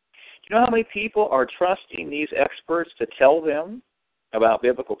 Do you know how many people are trusting these experts to tell them about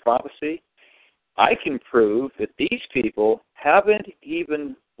biblical prophecy? I can prove that these people haven't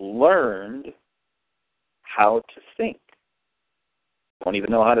even learned how to think. Don't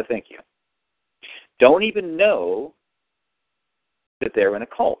even know how to think yet. Don't even know that they're in a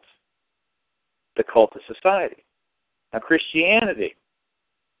cult, the cult of society. Now, Christianity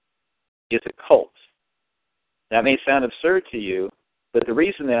is a cult. That may sound absurd to you, but the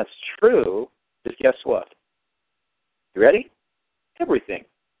reason that's true is, guess what? You ready? Everything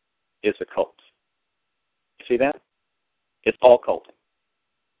is a cult. You see that? It's all cultic.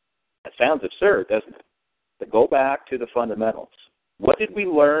 That sounds absurd, doesn't it? But go back to the fundamentals. What did we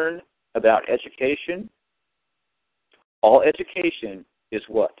learn about education? All education is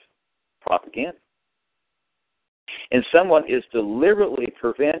what? Propaganda. And someone is deliberately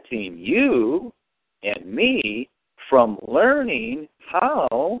preventing you and me from learning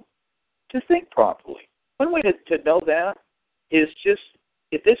how to think properly. One way to know that is just,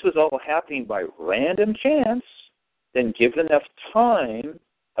 if this was all happening by random chance, then given enough time,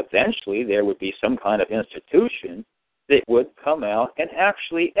 eventually there would be some kind of institution that would come out and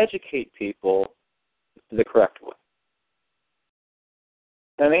actually educate people the correct way.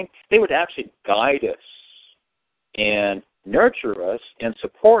 I mean, they would actually guide us and nurture us and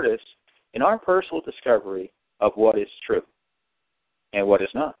support us in our personal discovery of what is true and what is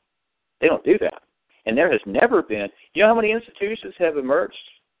not. They don't do that. And there has never been, you know how many institutions have emerged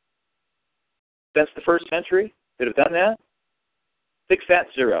since the first century that have done that? Big fat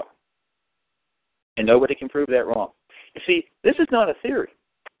zero. And nobody can prove that wrong. You see, this is not a theory.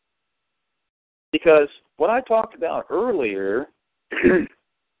 Because what I talked about earlier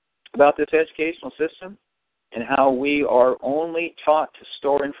about this educational system and how we are only taught to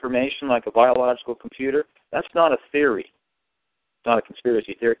store information like a biological computer, that's not a theory. It's not a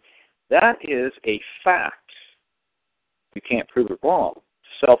conspiracy theory. That is a fact. You can't prove it wrong.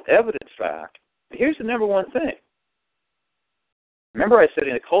 Self-evident fact. But here's the number one thing. Remember I said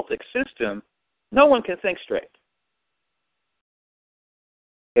in a cultic system, no one can think straight.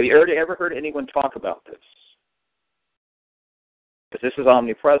 Have you ever heard anyone talk about this? Because this is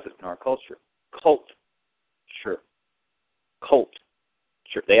omnipresent in our culture. Cult. Sure. Cult.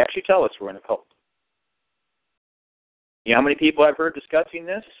 Sure. They actually tell us we're in a cult. You know how many people I've heard discussing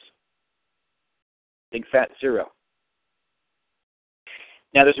this? Big fat zero.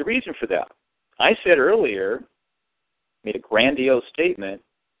 Now, there's a reason for that. I said earlier, made a grandiose statement,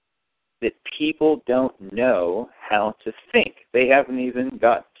 that people don't know how to think. They haven't even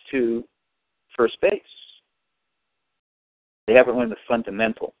got to first base. They haven't learned the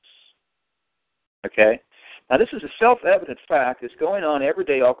fundamentals. Okay? Now, this is a self-evident fact that's going on every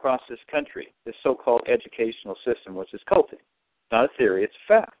day all across this country, this so-called educational system, which is cultic. It's not a theory, it's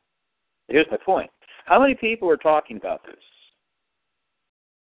a fact. Here's my point. How many people are talking about this?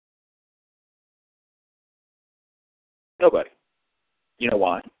 Nobody. You know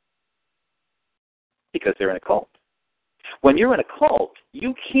why? Because they're in a cult. When you're in a cult,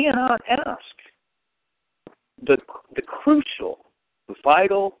 you cannot ask the crucial, the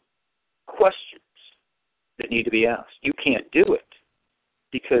vital questions that need to be asked. You can't do it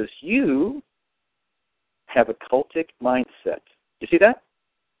because you have a cultic mindset. You see that?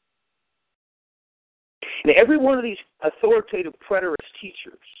 And every one of these authoritative preterist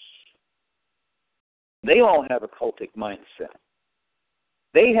teachers, they all have a cultic mindset.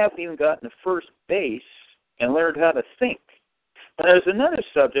 They haven't even gotten to first base and learned how to think. Now, there's another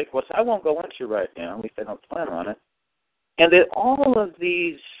subject, which I won't go into right now, at least I don't plan on it, and that all of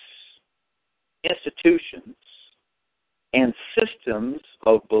these institutions and systems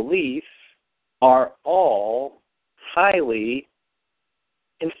of belief are all highly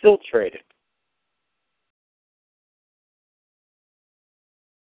infiltrated.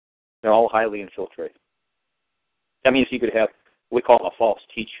 They're all highly infiltrated. That means you could have, we call it a false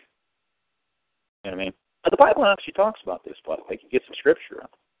teacher. You know what I mean? Now, the Bible actually talks about this, by the way. You get some scripture on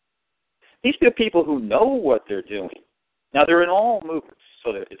it. These are people who know what they're doing. Now, they're in all movements.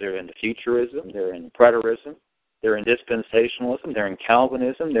 So they're in Futurism, they're in Preterism, they're in Dispensationalism, they're in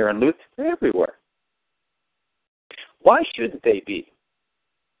Calvinism, they're in Luther, they're everywhere. Why shouldn't they be?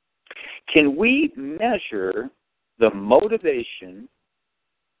 Can we measure the motivation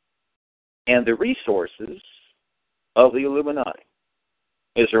and the resources of the Illuminati.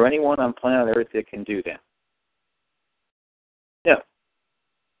 Is there anyone on planet Earth that can do that? No.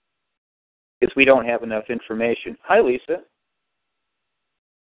 Because we don't have enough information. Hi, Lisa.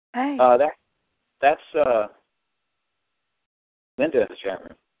 Hey. That's Linda in the chat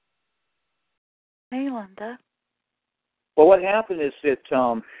room. Hey, Linda. Well, what happened is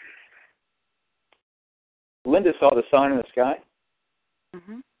that Linda saw the sign in the sky.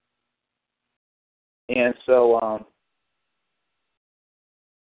 Mm-hmm. And so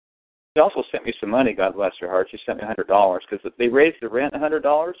she also sent me some money, God bless her heart. She sent me $100 because they raised the rent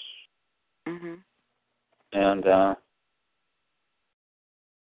 $100. Mm-hmm. And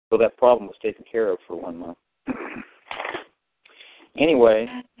so that problem was taken care of for 1 month. Anyway,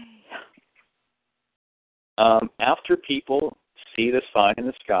 after people see the sign in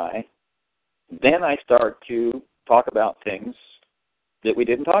the sky, then I start to talk about things that we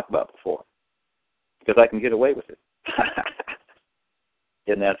didn't talk about before because I can get away with it.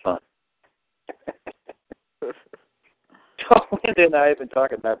 Isn't that fun? So Linda and I have been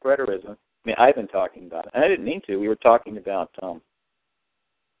talking about preterism. I mean, I've been talking about it, and I didn't mean to. We were talking about.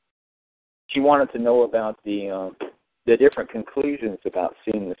 She wanted to know about the different conclusions about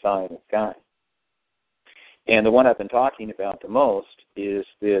seeing the sign in the sky, and the one I've been talking about the most is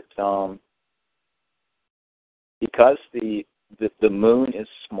that because the moon is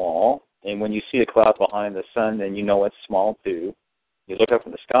small, and when you see a cloud behind the sun, then you know it's small too. You look up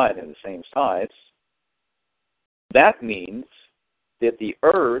in the sky and they're the same size. That means that the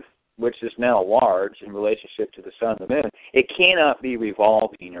Earth, which is now large in relationship to the sun and the moon, it cannot be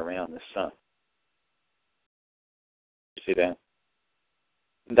revolving around the sun. You see that?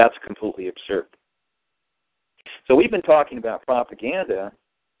 That's completely absurd. So we've been talking about propaganda,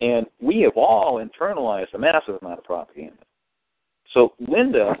 and we have all internalized a massive amount of propaganda. So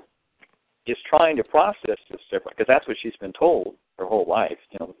Linda is trying to process this different, because that's what she's been told her whole life.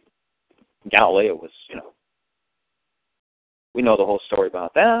 You know, Galileo was, we know the whole story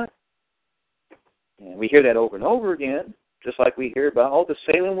about that. And we hear that over and over again, just like we hear about all the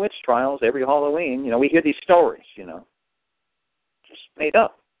Salem witch trials every Halloween. We hear these stories, just made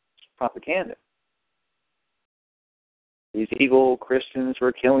up. It's propaganda. These evil Christians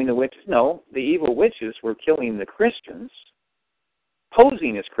were killing the witches. No, the evil witches were killing the Christians,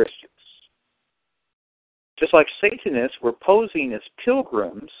 posing as Christians. Just like Satanists were posing as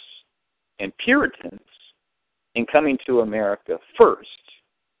pilgrims and Puritans and coming to America first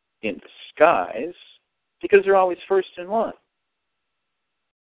in disguise because they're always first in line.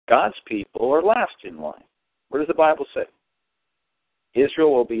 God's people are last in line. What does the Bible say?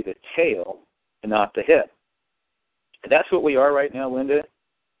 Israel will be the tail and not the head. And that's what we are right now, Linda.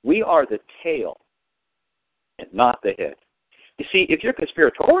 We are the tail and not the head. You see, if you're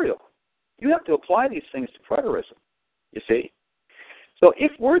conspiratorial, you have to apply these things to preterism, you see. So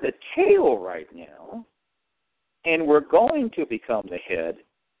if we're the tail right now, and we're going to become the head,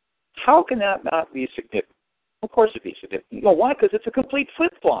 how can that not be significant? Of course it'd be significant. Why? Because it's a complete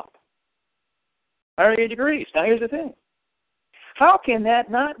flip-flop. 180 degrees. Now here's the thing. How can that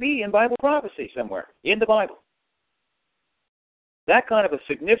not be in Bible prophecy somewhere, in the Bible? That kind of a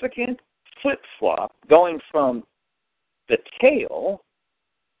significant flip-flop going from the tail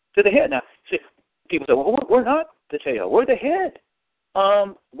to the head. Now, see, people say, well, we're not the tail. We're the head.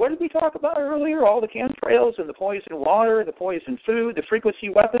 What did we talk about earlier? All the chemtrails and the poison water, the poison food, the frequency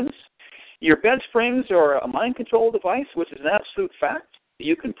weapons. Your bed springs are a mind control device, which is an absolute fact that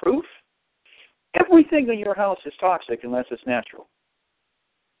you can prove. Everything in your house is toxic unless it's natural.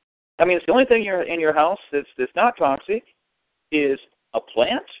 I mean, it's the only thing in your house that's not toxic is a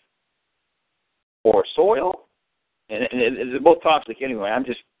plant or soil, and they're both toxic anyway. I'm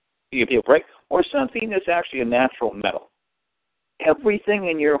just giving you a break, or something that's actually a natural metal. Everything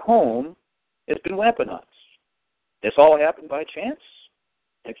in your home has been weaponized. This all happened by chance,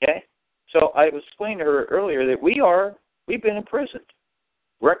 okay? So I was explaining to her earlier that we've been imprisoned.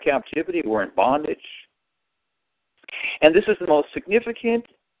 We're in captivity. We're in bondage. And this is the most significant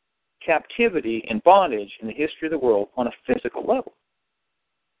captivity and bondage in the history of the world on a physical level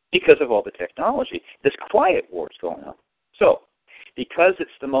because of all the technology. This quiet war is going on. So because it's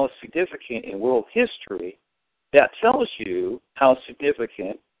the most significant in world history, that tells you how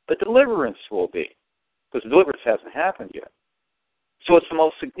significant the deliverance will be, because the deliverance hasn't happened yet. So it's the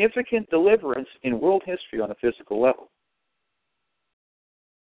most significant deliverance in world history on a physical level.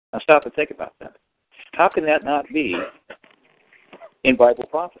 Now stop and think about that. How can that not be in Bible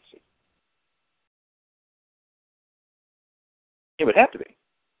prophecy? It would have to be.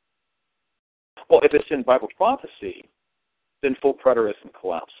 Well, if it's in Bible prophecy, then full preterism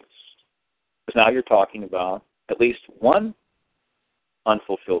collapses. Because now you're talking about at least one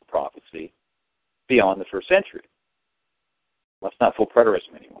unfulfilled prophecy beyond the first century. Well, that's not full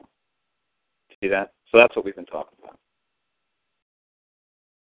preterism anymore. See that? So that's what we've been talking about.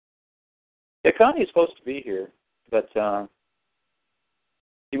 Yeah, Connie is supposed to be here, but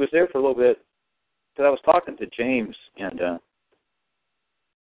he was there for a little bit because I was talking to James and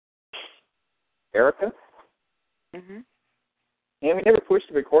Erica. Mm-hmm. And we never pushed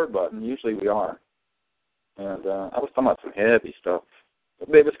the record button. Usually we are. And I was talking about some heavy stuff.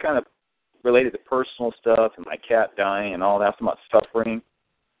 But it was kind of related to personal stuff and my cat dying and all that, some about suffering.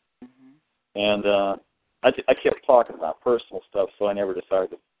 Mm-hmm. And I kept talking about personal stuff, so I never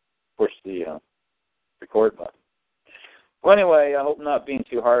decided to push the record button. Well, anyway, I hope I'm not being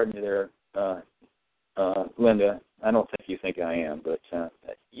too hard on you there, Linda. I don't think you think I am, but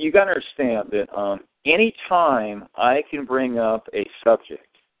you got to understand that any time I can bring up a subject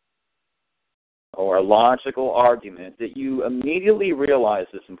or a logical argument that you immediately realize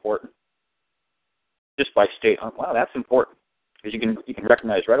is important, just by stating, oh, wow, that's important, because you can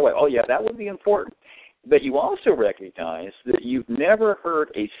recognize right away, oh yeah, that would be important. But you also recognize that you've never heard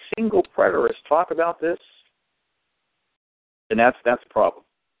a single preterist talk about this, and that's a problem.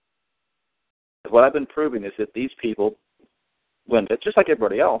 What I've been proving is that these people, just like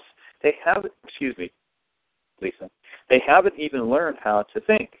everybody else, they haven't, excuse me, Lisa, they haven't even learned how to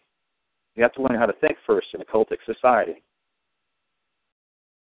think. You have to learn how to think first in a cultic society.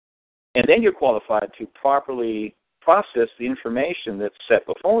 And then you're qualified to properly process the information that's set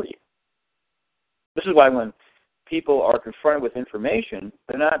before you. This is why when people are confronted with information,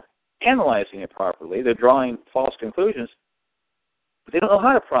 they're not analyzing it properly. They're drawing false conclusions, but they don't know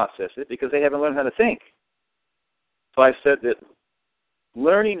how to process it because they haven't learned how to think. So I've said that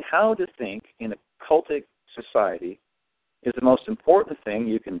learning how to think in a cultic society is the most important thing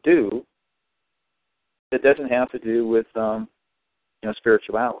you can do that doesn't have to do with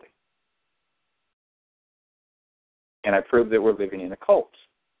spirituality. And I proved that we're living in a cult.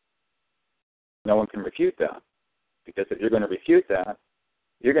 No one can refute that. Because if you're going to refute that,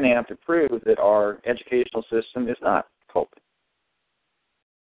 you're going to have to prove that our educational system is not cultic.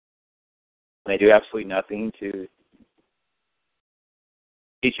 They do absolutely nothing to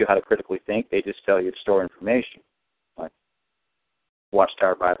teach you how to critically think. They just tell you to store information, like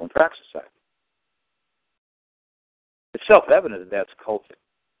Watchtower Bible and Tract Society. It's self-evident that that's cultic,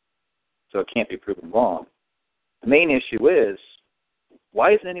 so it can't be proven wrong. The main issue is,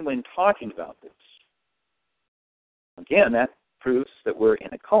 why isn't anyone talking about this? Again, that proves that we're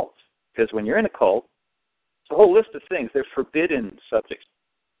in a cult. Because when you're in a cult, it's a whole list of things. They're forbidden subjects.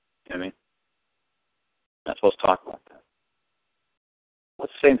 You know what I mean? Not supposed to talk about that. Well,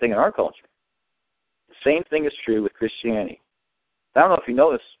 it's the same thing in our culture. The same thing is true with Christianity. I don't know if you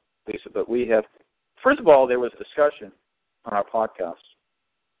know this, Lisa, but we have, first of all, there was a discussion on our podcast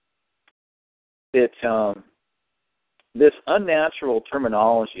that this unnatural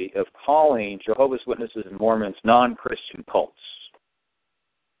terminology of calling Jehovah's Witnesses and Mormons non-Christian cults.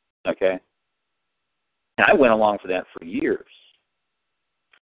 Okay? And I went along for that for years.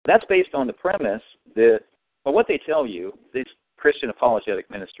 That's based on the premise that, well, what they tell you, these Christian apologetic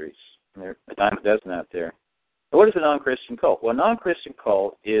ministries, and there are a dime a dozen out there. But what is a non-Christian cult? Well, a non-Christian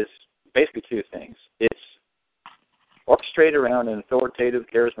cult is basically two things. It's orchestrated around an authoritative,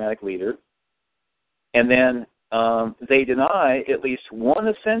 charismatic leader, and then they deny at least one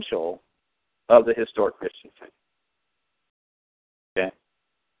essential of the historic Christian faith. Okay?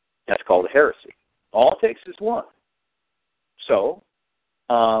 That's called a heresy. All it takes is one. So,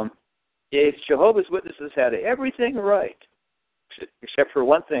 if Jehovah's Witnesses had everything right, except for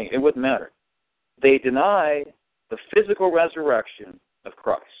one thing, it wouldn't matter. They deny the physical resurrection of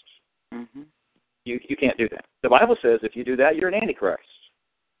Christ. Mm-hmm. You can't do that. The Bible says if you do that, you're an antichrist.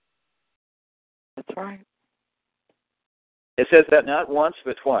 That's right. It says that not once,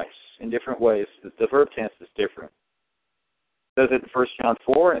 but twice, in different ways. The verb tense is different. It says it in 1 John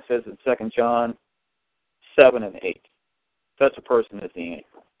 4, and it says in 2 John 7 and 8. Such a person is the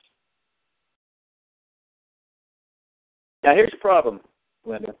Antichrist. Now, here's the problem,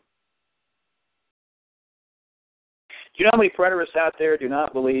 Linda. Do you know how many preterists out there do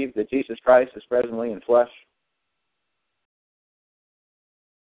not believe that Jesus Christ is presently in flesh?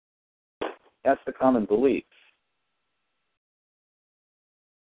 That's the common belief.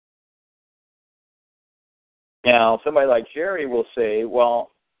 Now, somebody like Jerry will say,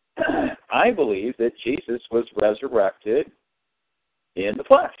 well, I believe that Jesus was resurrected in the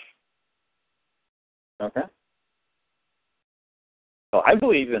flesh. Okay? Well, I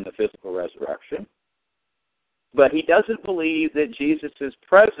believe in the physical resurrection, but he doesn't believe that Jesus is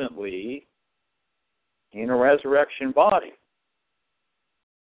presently in a resurrection body.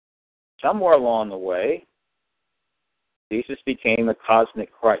 Somewhere along the way, Jesus became a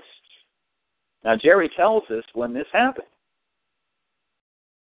cosmic Christ. Now, Jerry tells us when this happened.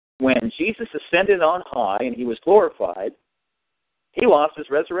 When Jesus ascended on high and he was glorified, he lost his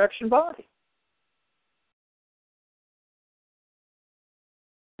resurrection body.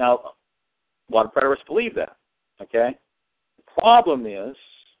 Now, a lot of preterists believe that, okay? The problem is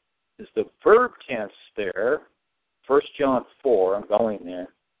the verb tense there, 1 John 4, I'm going there,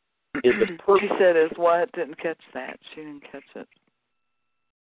 is the perfect... She said is what? Didn't catch that. She didn't catch it.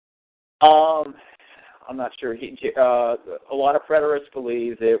 I'm not sure. A lot of preterists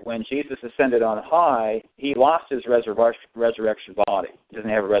believe that when Jesus ascended on high, he lost his resurrection body. He doesn't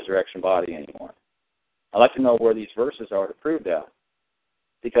have a resurrection body anymore. I'd like to know where these verses are to prove that.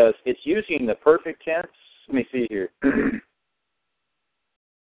 Because it's using the perfect tense. Let me see here.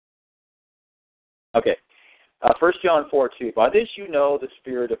 Okay. 1 John 4:2. By this you know the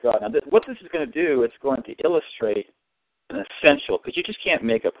Spirit of God. Now, what this is going to do, it's going to illustrate an essential, because you just can't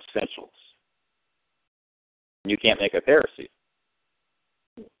make up essentials. You can't make up heresy.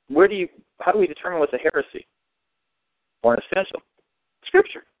 How do we determine what's a heresy or an essential?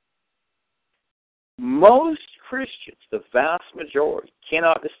 Scripture. Most Christians, the vast majority,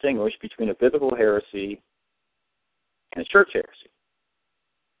 cannot distinguish between a biblical heresy and a church heresy.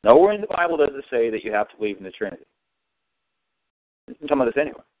 Nowhere in the Bible does it say that you have to believe in the Trinity. I'm talking about this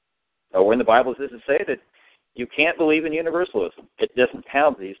anyway. Nowhere in the Bible does it say that you can't believe in universalism. It doesn't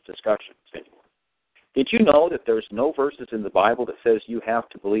have these discussions anymore. Did you know that there's no verses in the Bible that says you have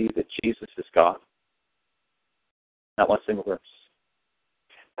to believe that Jesus is God? Not one single verse.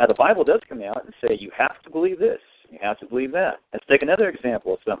 Now, the Bible does come out and say you have to believe this, you have to believe that. Let's take another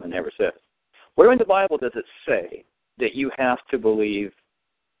example of something it never says. Where in the Bible does it say that you have to believe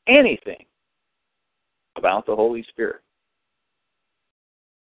anything about the Holy Spirit?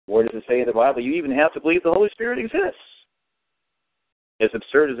 Where does it say in the Bible you even have to believe the Holy Spirit exists? As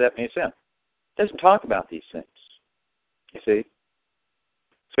absurd as that may sound. It doesn't talk about these things, you see.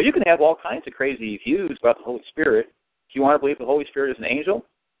 So you can have all kinds of crazy views about the Holy Spirit. If you want to believe the Holy Spirit is an angel,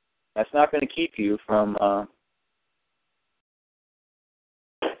 that's not going to keep you from... well,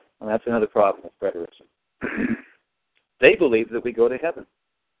 that's another problem with preterism. They believe that we go to heaven.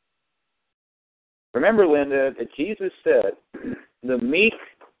 Remember, Linda, that Jesus said, the meek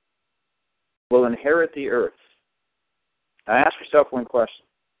will inherit the earth. Now ask yourself one question.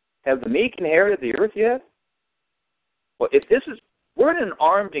 Have the meek inherited the earth yet? Well, we're in an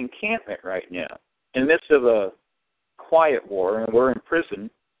armed encampment right now, in the midst of a quiet war, and we're in prison,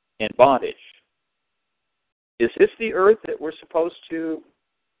 in bondage. Is this the earth that we're supposed to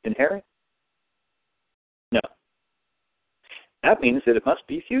inherit? No. That means that it must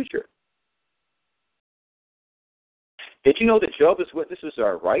be future. Did you know that Jehovah's Witnesses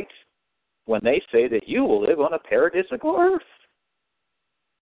are right when they say that you will live on a paradisical earth?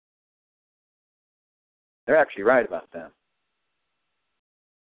 They're actually right about that.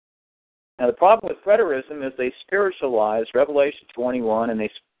 Now, the problem with preterism is they spiritualize Revelation 21 and they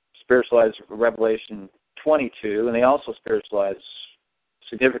spiritualize Revelation 22, and they also spiritualize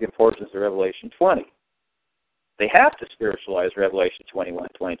significant portions of Revelation 20. They have to spiritualize Revelation 21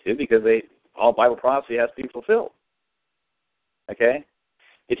 and 22 because all Bible prophecy has to be fulfilled. Okay?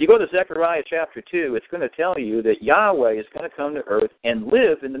 If you go to Zechariah chapter 2, it's going to tell you that Yahweh is going to come to earth and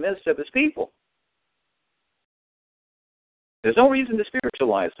live in the midst of his people. There's no reason to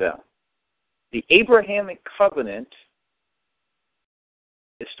spiritualize that. The Abrahamic covenant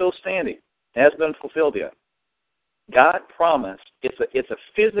is still standing. It hasn't been fulfilled yet. God promised, it's a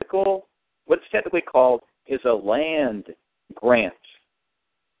physical, what it's technically called is a land grant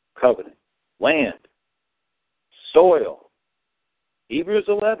covenant. Land, soil. Hebrews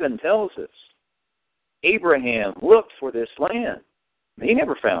 11 tells us Abraham looked for this land. He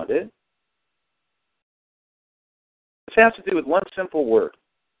never found it. This has to do with one simple word: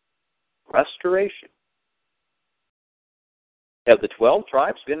 restoration. Have the 12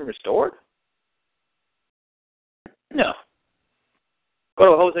 tribes been restored? No.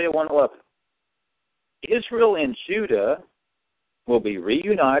 Go to Hosea 1:11. Israel and Judah will be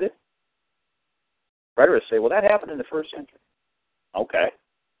reunited. Preterists say, well, that happened in the first century. Okay.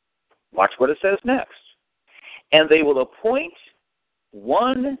 Watch what it says next. And they will appoint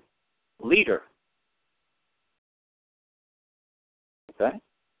one leader. Okay?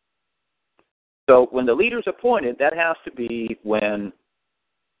 So when the leader's appointed, that has to be when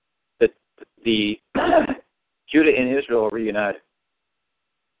the Judah and Israel are reunited.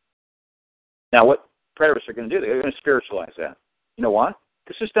 Now, what preterists are going to do, they're going to spiritualize that. You know why?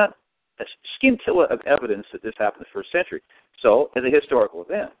 Because that's a scintilla of evidence that this happened in the first century. So, as a historical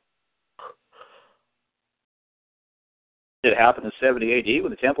event, did it happen in 70 AD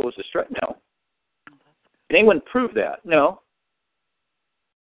when the temple was destroyed? No. Can anyone prove that? No.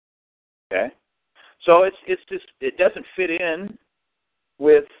 Okay. So it's just, it doesn't fit in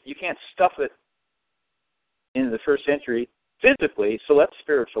with, you can't stuff it in the first century physically, so let's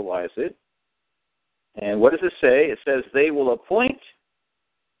spiritualize it. And what does it say? It says they will appoint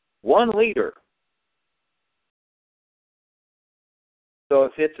one leader. So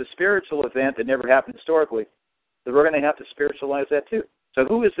if it's a spiritual event that never happened historically, then we're going to have to spiritualize that too. So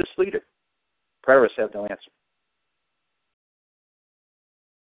who is this leader? Preterists have no answer.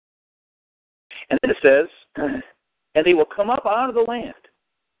 And then it says, and they will come up out of the land.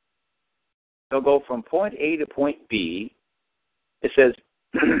 They'll go from point A to point B. It says,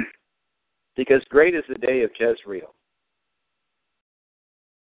 because great is the day of Jezreel.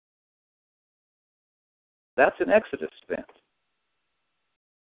 That's an Exodus event.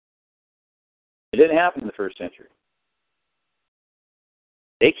 It didn't happen in the first century.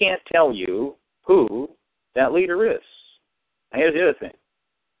 They can't tell you who that leader is. Now, here's the other thing.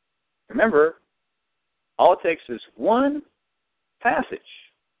 Remember, all it takes is one passage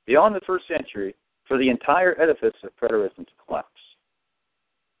beyond the first century for the entire edifice of preterism to collapse.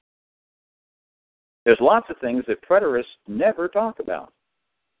 There's lots of things that preterists never talk about.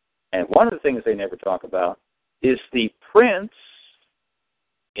 And one of the things they never talk about is the prince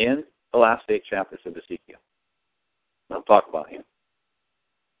in the last 8 chapters of Ezekiel. They'll talk about him.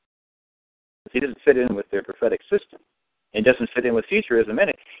 He doesn't fit in with their prophetic system. It doesn't fit in with futurism.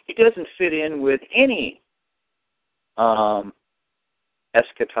 And he doesn't fit in with any eschatologies.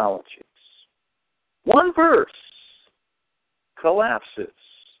 One verse collapses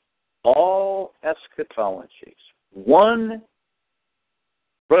all eschatologies. One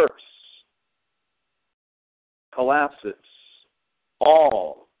verse collapses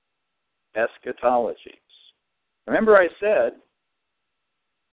all eschatologies. Remember I said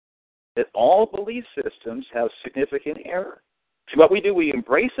that all belief systems have significant error. So what we do, we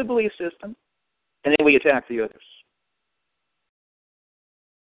embrace a belief system, and then we attack the others.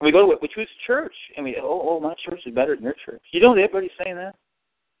 We choose church, and my church is better than your church. You know that everybody's saying that?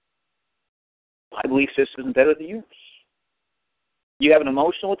 My belief system is better than yours. You have an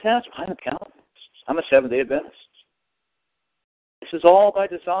emotional attachment. I'm a Calvinist. I'm a Seventh-day Adventist. This is all by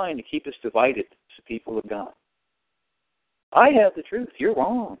design to keep us divided as people of God. I have the truth. You're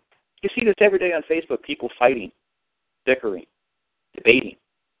wrong. You see this every day on Facebook, people fighting, bickering, debating,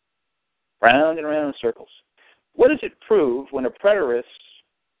 round and around in circles. What does it prove when a preterist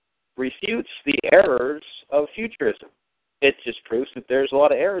refutes the errors of futurism? It just proves that there's a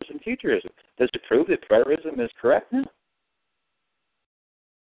lot of errors in futurism. Does it prove that preterism is correct? No.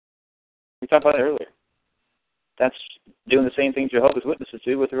 We talked about it earlier. That's doing the same thing Jehovah's Witnesses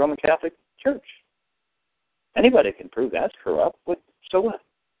do with the Roman Catholic Church. Anybody can prove that's corrupt. So what?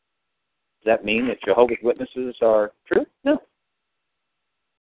 Does that mean that Jehovah's Witnesses are true? No.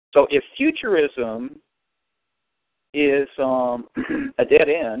 So if futurism is a dead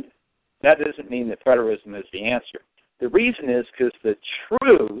end, that doesn't mean that preterism is the answer. The reason is because the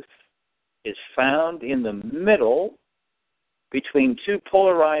truth is found in the middle between two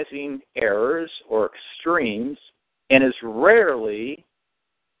polarizing errors or extremes and is rarely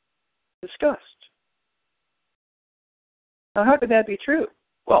discussed. Now, how could that be true?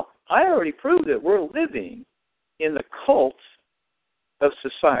 Well, I already proved that we're living in the cult of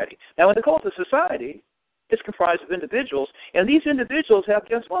society. Now, in the cult of society, it's comprised of individuals, and these individuals have,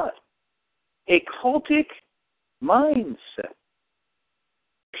 guess what? A cultic mindset.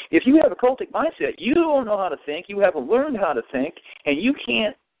 If you have a cultic mindset, you don't know how to think, you haven't learned how to think, and you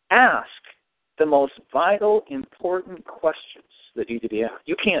can't ask the most vital, important questions that need to be asked.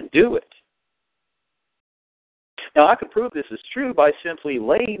 You can't do it. Now, I could prove this is true by simply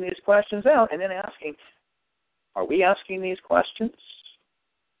laying these questions out and then asking, are we asking these questions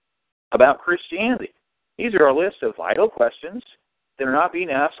about Christianity? These are a list of vital questions that are not being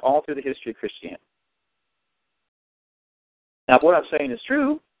asked all through the history of Christianity. Now, if what I'm saying is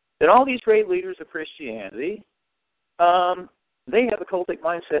true, then all these great leaders of Christianity, they have a cultic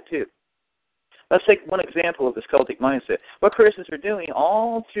mindset too. Let's take one example of this cultic mindset. What Christians are doing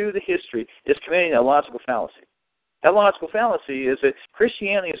all through the history is committing a logical fallacy. That logical fallacy is that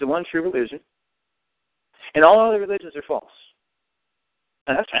Christianity is the one true religion, and all other religions are false.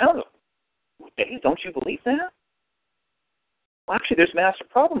 And that's found. Don't you believe that? Well, actually, there's massive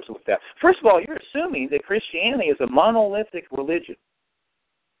problems with that. First of all, you're assuming that Christianity is a monolithic religion.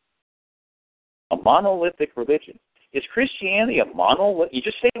 A monolithic religion. Is Christianity a monolith? You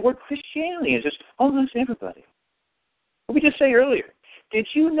just say the word Christianity and just, oh, that's everybody. What we just say earlier. Did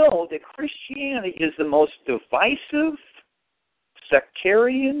you know that Christianity is the most divisive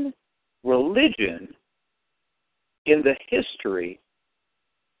sectarian religion in the history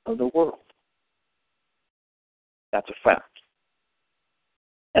of the world? That's a fact.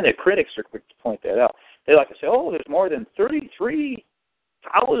 And the critics are quick to point that out. They like to say, oh, there's more than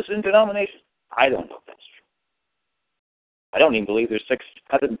 33,000 denominations. I don't know if that's true. I don't even believe there's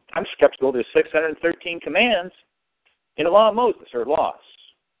 600. I'm skeptical there's 613 commands in the law of Moses, or laws.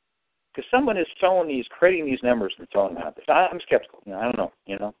 Because someone is creating these numbers and throwing them out there. I'm skeptical. I don't know.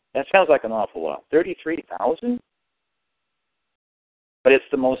 That sounds like an awful lot. 33,000? But it's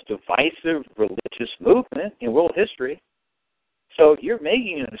the most divisive religious movement in world history. So you're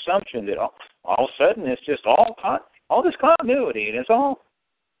making an assumption that all of a sudden it's just all this continuity and it's all...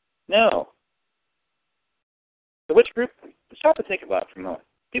 No. So which group... Stop to think about it for a moment.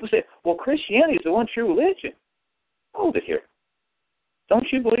 People say, well, Christianity is the one true religion. Hold it here. Don't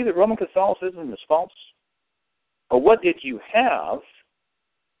you believe that Roman Catholicism is false? Or what did you have?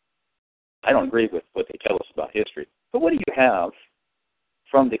 I don't agree with what they tell us about history. But what do you have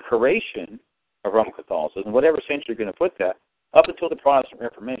from the creation of Roman Catholicism, whatever sense you're going to put that, up until the Protestant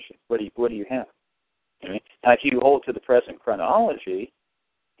Reformation? What do you have? Now, if you hold to the present chronology,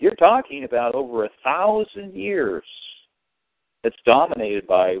 you're talking about over 1,000 years that's dominated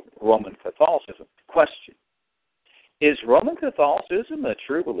by Roman Catholicism. Question. Is Roman Catholicism a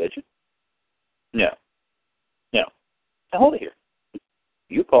true religion? No. Now hold it here.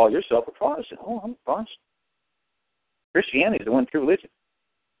 You call yourself a Protestant. Oh, I'm a Protestant. Christianity is the one true religion.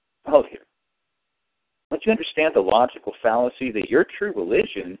 Hold it here. Don't you understand the logical fallacy that your true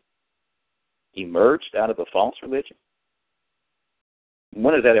religion emerged out of a false religion?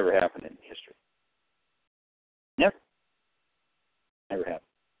 When has that ever happened in history? Never. Never happened.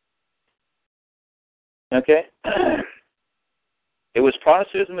 Okay? It was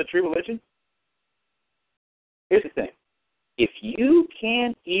Protestantism a true religion? Here's the thing. If you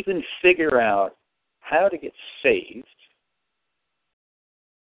can't even figure out how to get saved,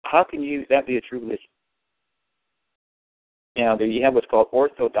 how can that be a true religion? Now, there you have what's called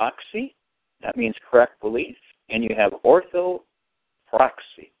orthodoxy. That means correct belief. And you have orthopraxy.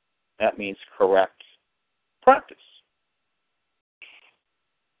 That means correct practice.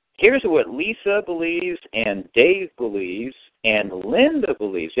 Here's what Lisa believes, and Dave believes, and Linda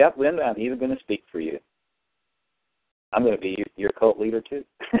believes. Yep, Linda, I'm even going to speak for you. I'm going to be your cult leader, too.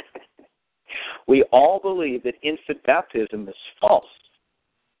 We all believe that infant baptism is false.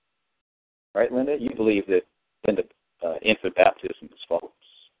 Right, Linda? You believe that infant baptism is false.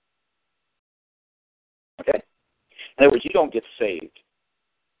 Okay? In other words, you don't get saved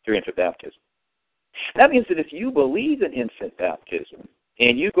through infant baptism. That means that if you believe in infant baptism,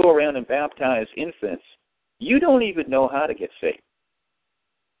 and you go around and baptize infants, you don't even know how to get saved.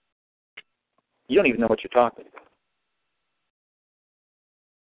 You don't even know what you're talking about.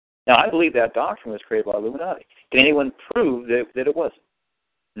 Now, I believe that doctrine was created by Illuminati. Can anyone prove that it wasn't?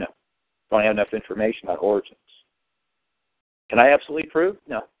 No. Don't have enough information about origins. Can I absolutely prove?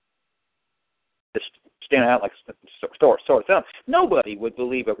 No. Just stand out like sore thumb. Nobody would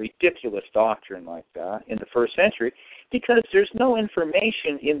believe a ridiculous doctrine like that in the first century because there's no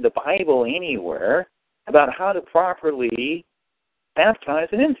information in the Bible anywhere about how to properly baptize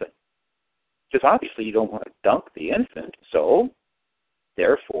an infant. Because obviously you don't want to dunk the infant, so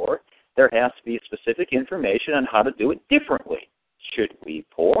therefore there has to be specific information on how to do it differently. Should we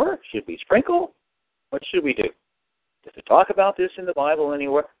pour? Should we sprinkle? What should we do? Does it talk about this in the Bible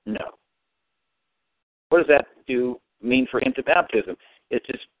anywhere? No. What does that mean for infant baptism? It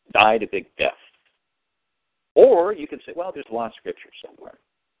just died a big death. Or you could say, well, there's a lot of scripture somewhere.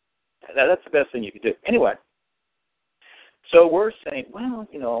 That's the best thing you could do. Anyway, so we're saying, well,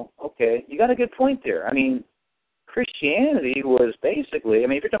 okay, you got a good point there. I mean, Christianity was basically, if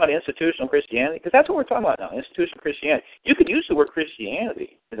you're talking about institutional Christianity, because that's what we're talking about now, institutional Christianity. You could use the word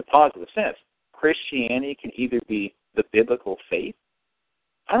Christianity in a positive sense. Christianity can either be the biblical faith.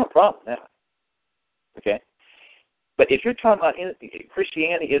 I don't have a problem with that. Okay? But if you're talking about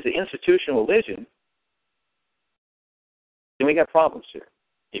Christianity as an institutional religion, then we got problems here.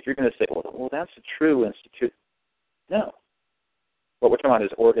 If you're going to say, well, that's a true institute. No. What we're talking about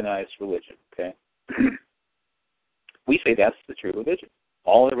is organized religion, okay? We say that's the true religion.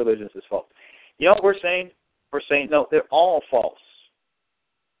 All the religions is false. You know what we're saying? We're saying, no, they're all false.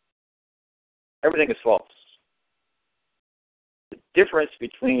 Everything is false. The difference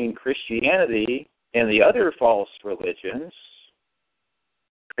between Christianity and the other false religions,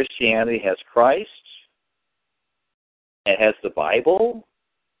 Christianity has Christ, It has the Bible.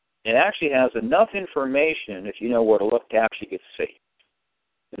 It actually has enough information, if you know where to look, to actually get saved.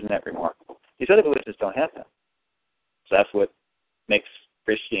 Isn't that remarkable? These other religions don't have that. So that's what makes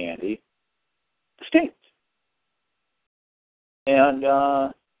Christianity distinct. And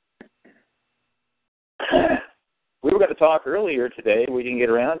we were going to talk earlier today. We didn't get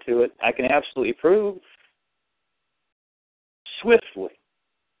around to it. I can absolutely prove swiftly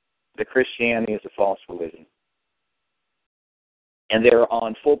that Christianity is a false religion. And they're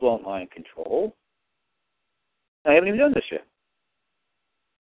on full-blown mind control. I haven't even done this yet.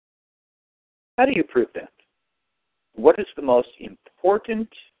 How do you prove that? What is the most important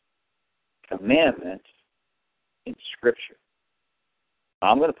commandment in Scripture?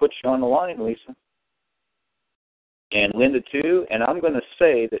 I'm going to put you on the line, Lisa. And Linda, too, and I'm going to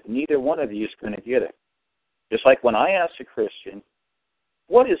say that neither one of you is going to get it. Just like when I ask a Christian,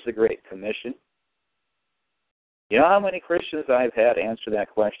 what is the Great Commission? You know how many Christians I've had answer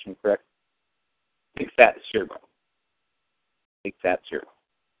that question correct? Big fat zero. Big fat zero.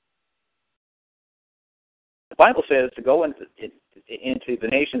 The Bible says to go into the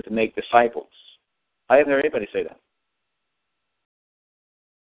nations and make disciples. I haven't heard anybody say that.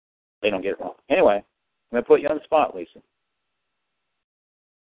 They don't get it wrong. Anyway, I'm going to put you on the spot, Lisa.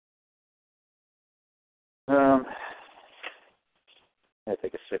 I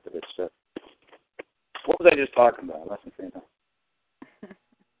take a sip of this stuff. What was I just talking about? Lesson 3.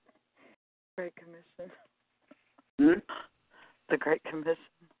 Great Commission. Hmm? The Great Commission.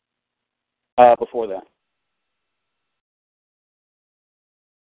 Before that.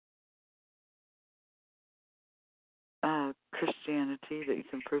 Christianity, that you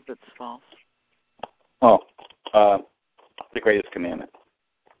can prove it's false. Oh, the greatest commandment.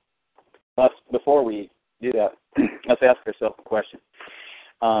 Before we do that, let's ask ourselves a question.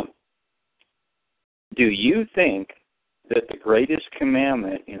 Do you think that the greatest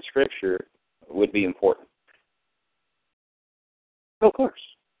commandment in Scripture would be important? Well, of course.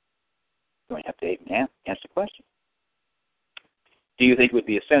 You don't have to answer the question. Do you think it would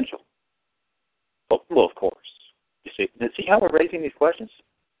be essential? Well, of course. You see how we're raising these questions?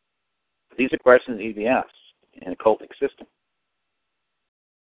 These are questions that need to be asked in a cultic system.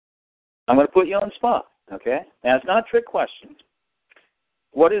 I'm going to put you on the spot, okay? Now, it's not a trick question.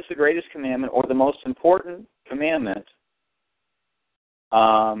 What is the greatest commandment or the most important commandment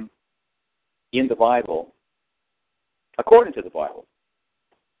in the Bible, according to the Bible,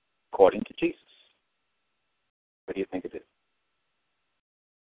 according to Jesus? What do you think it is?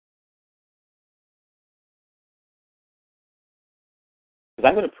 Because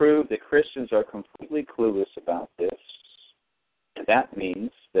I'm going to prove that Christians are completely clueless about this. And that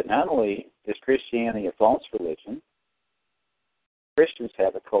means that not only is Christianity a false religion, Christians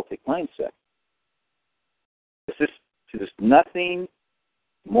have a cultic mindset. There's nothing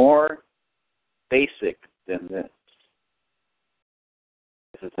more basic than this.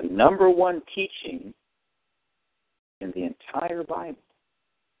 This is the number one teaching in the entire Bible.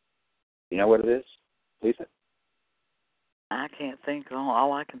 You know what it is, Lisa? I can't think.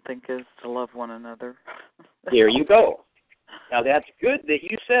 All I can think is to love one another. There you go. Now, that's good that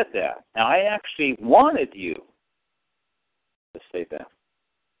you said that. Now, I actually wanted you to say that.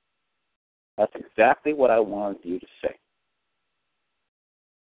 That's exactly what I wanted you to say.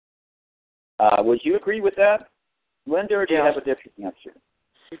 Would you agree with that, Linda, or do you have a different answer?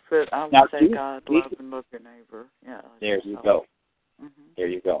 She said, I would say God, love, and love your neighbor. Yeah. There you go. Mm-hmm. There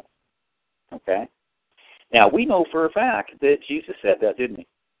you go. Okay? Now, we know for a fact that Jesus said that, didn't he?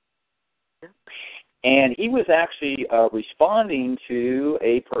 Yeah. And he was actually responding to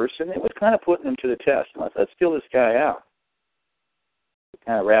a person that was kind of putting him to the test. Let's feel this guy out. What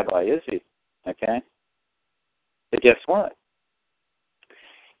kind of rabbi is he? Okay? But guess what?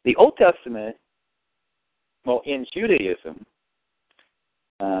 The Old Testament, well, in Judaism,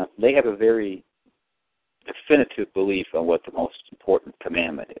 they have a very definitive belief on what the most important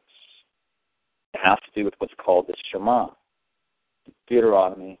commandment is. It has to do with what's called the Shema,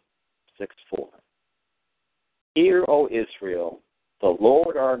 Deuteronomy 6:4. Hear, O Israel, the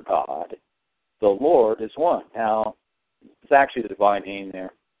Lord our God, the Lord is one. Now, it's actually the divine name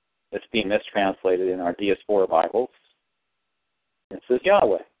there that's being mistranslated in our diaspora Bibles. It says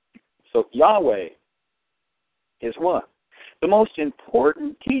Yahweh. So Yahweh is one. The most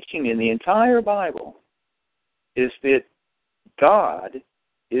important teaching in the entire Bible is that God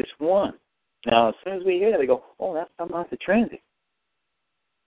is one. Now, as soon as we hear that, they go, oh, that's talking about the Trinity.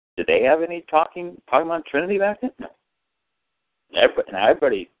 Did they have any talking about Trinity back then? No.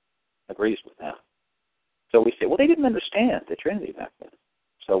 Everybody agrees with that. So we say, well, they didn't understand the Trinity back then.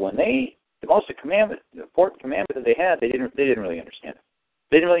 So when they the most important commandment that they had, they didn't really understand it.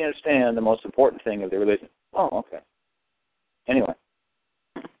 They didn't really understand the most important thing of their religion. Oh, okay. Anyway,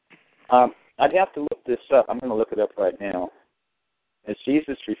 I'd have to look this up. I'm going to look it up right now. As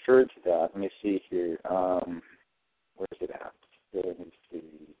Jesus referred to that, let me see here. Where's it at? Let me see.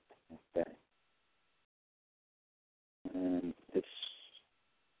 Okay. And it's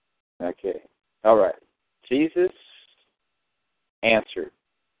okay. All right. Jesus answered.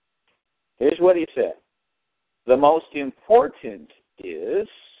 Here's what he said. The most important is,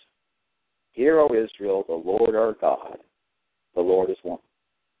 Hear, O Israel, the Lord our God, the Lord is one.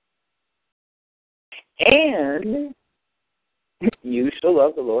 And you shall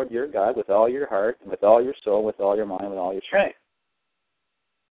love the Lord your God with all your heart, and with all your soul, with all your mind, with all your strength.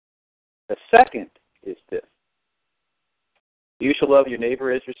 The second is this. You shall love your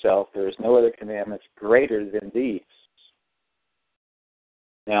neighbor as yourself. There is no other commandments greater than these.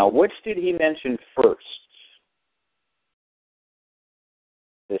 Now, which did he mention first?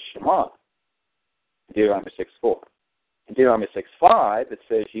 The Shema. Deuteronomy 6:4. In Deuteronomy 6:5, it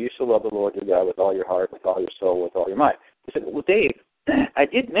says, you shall love the Lord your God with all your heart, with all your soul, with all your might. He said, well, Dave, I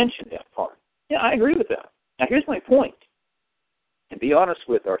did mention that part. Yeah, I agree with that. Now, here's my point. And be honest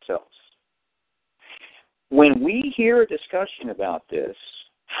with ourselves. When we hear a discussion about this,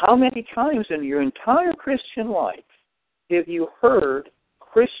 how many times in your entire Christian life have you heard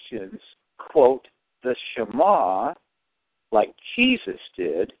Christians quote the Shema like Jesus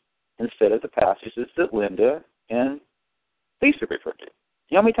did instead of the passages that Linda and Lisa referred to?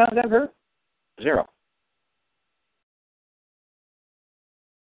 You know how many times I've heard? 0.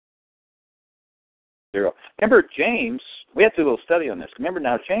 Remember James, we had to do a little study on this. Remember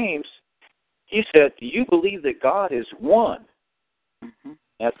now James, he said, do you believe that God is one? Mm-hmm.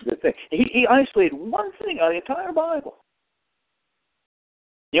 That's a good thing. He isolated one thing out of the entire Bible.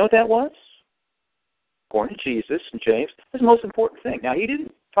 You know what that was? According to Jesus and James, that's the most important thing. Now, he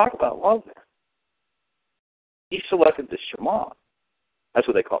didn't talk about love there. He selected the Shema. That's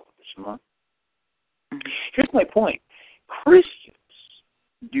what they call it, the Shema. Mm-hmm. Here's my point. Christians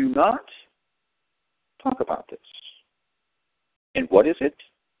do not talk about this. And what is it?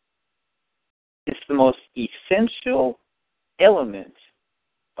 It's the most essential element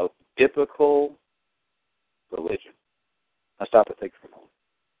of biblical religion. Now stop and think for a moment.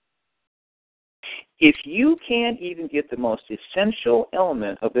 If you can't even get the most essential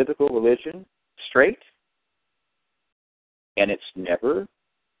element of biblical religion straight, and it's never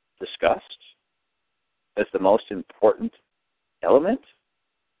discussed as the most important element,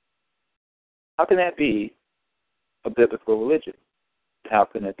 how can that be a biblical religion? How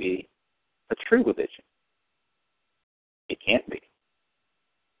can it be a true religion? It can't be.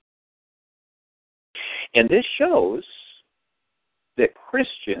 And this shows that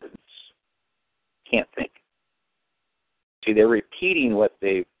Christians can't think. See, they're repeating what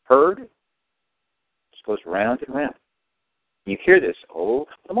they've heard. It just goes round and round. You hear this,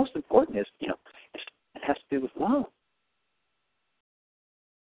 the most important is, it has to do with love.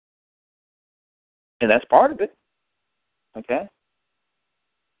 And that's part of it. Okay?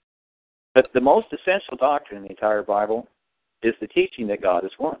 But the most essential doctrine in the entire Bible is the teaching that God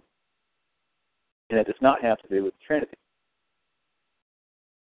is one. And it does not have to do with the Trinity.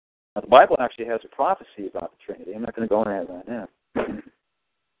 Now, the Bible actually has a prophecy about the Trinity. I'm not going to go into that right now.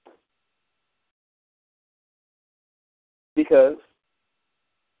 Because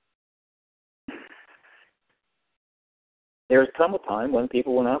there has come a time when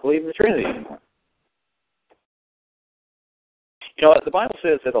people will not believe in the Trinity anymore. The Bible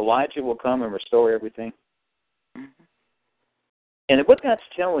says that Elijah will come and restore everything. Mm-hmm. And what that's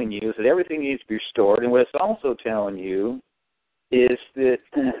telling you is that everything needs to be restored. And what it's also telling you is that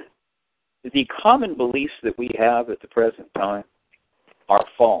the common beliefs that we have at the present time are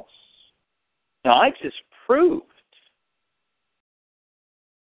false. Now, I just proved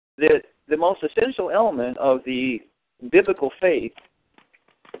that the most essential element of the biblical faith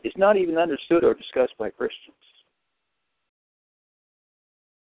is not even understood or discussed by Christians.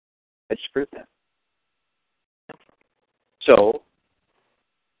 I just proved that. So,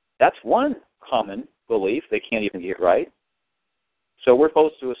 that's one common belief they can't even get right. So we're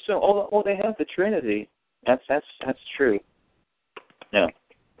supposed to assume, they have the Trinity. That's true. No.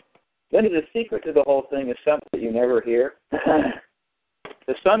 Then the secret to the whole thing is something that you never hear.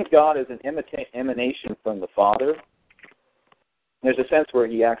 The Son of God is an emanation from the Father. There's a sense where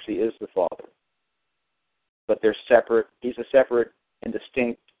he actually is the Father. But they're separate. He's a separate and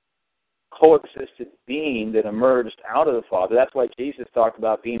distinct coexistent being that emerged out of the Father. That's why Jesus talked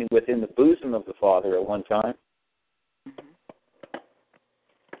about being within the bosom of the Father at one time. Mm-hmm.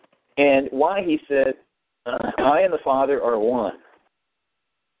 And why he said, I and the Father are one.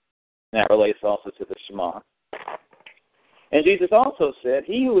 That relates also to the Shema. And Jesus also said,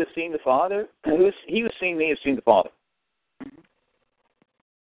 he who has seen the Father, he who has seen me has seen the Father.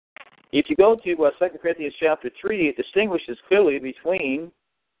 If you go to 2 Corinthians chapter 3, it distinguishes clearly between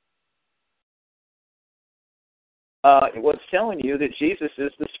what's telling you that Jesus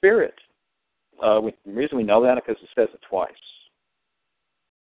is the Spirit. The reason we know that is because it says it twice.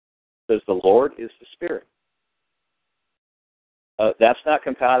 It says the Lord is the Spirit. That's not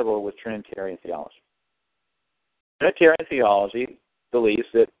compatible with Trinitarian theology. Trinitarian theology believes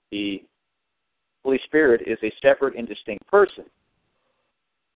that the Holy Spirit is a separate and distinct person.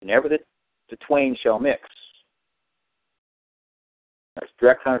 Never that the twain shall mix. That's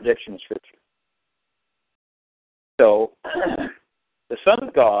direct contradiction in Scripture. So, the Son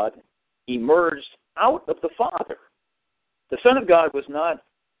of God emerged out of the Father. The Son of God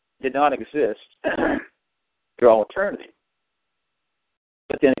did not exist through all eternity.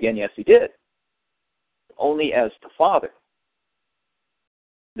 But then again, yes, he did. Only as the Father.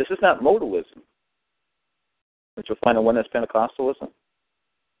 This is not modalism, which you'll find in Oneness Pentecostalism.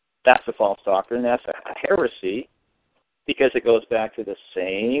 That's a false doctrine. That's a heresy because it goes back to the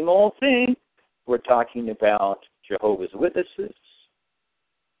same old thing. We're talking about Jehovah's Witnesses.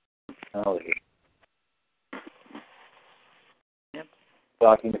 Yep.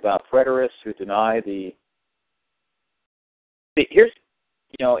 Talking about preterists who deny the... See, here's,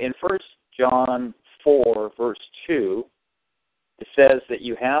 in 1 John 4, verse 2, it says that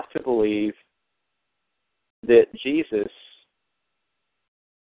you have to believe that Jesus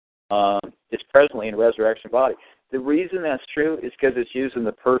is presently in a resurrection body. The reason that's true is because it's used in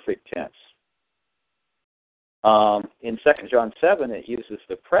the perfect tense. In 2 John 7, it uses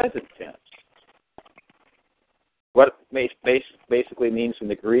the present tense. What it basically means in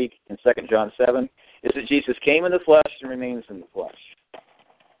the Greek in 2 John 7 is that Jesus came in the flesh and remains in the flesh.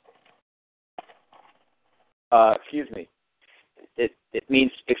 It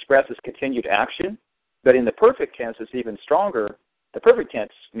means expresses continued action, but in the perfect tense, it's even stronger. The perfect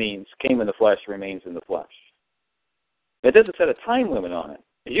tense means came in the flesh, remains in the flesh. It doesn't set a time limit on it.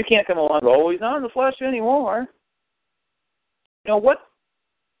 You can't come along and go, he's not in the flesh anymore. What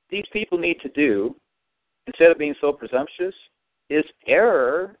these people need to do, instead of being so presumptuous, is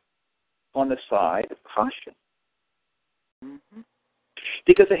err on the side of caution. Mm-hmm.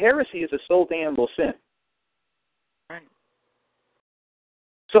 Because a heresy is a soul damnable sin. Right.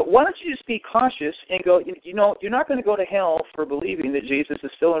 So why don't you just be cautious and go, you're not going to go to hell for believing that Jesus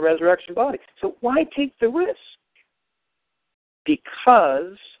is still in a resurrection body. So why take the risk?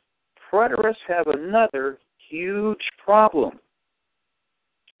 Because preterists have another huge problem.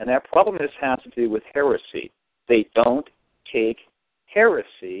 And that problem has to do with heresy. They don't take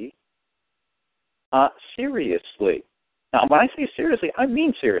heresy seriously. Now, when I say seriously, I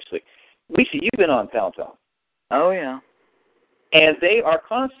mean seriously. Lisa, you've been on Peloton. Oh, yeah. And they are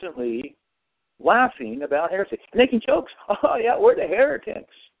constantly laughing about heresy, making jokes. Oh, yeah, we're the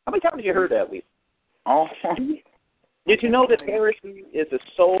heretics. How many times have you heard that, Lisa? Oh. Did you know that heresy is a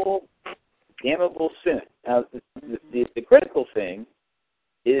soul damnable sin? Now, the critical thing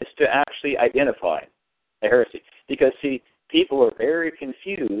is to actually identify a heresy. Because, see, people are very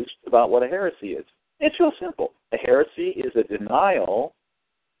confused about what a heresy is. It's real simple. A heresy is a denial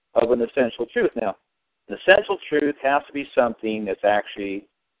of an essential truth. Now, an essential truth has to be something that's actually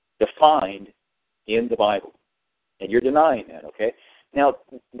defined in the Bible. And you're denying that, okay? Now,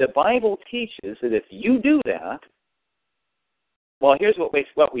 the Bible teaches that if you do that, well, here's what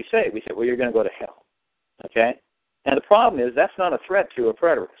we say. We say, well, you're going to go to hell, okay? And the problem is that's not a threat to a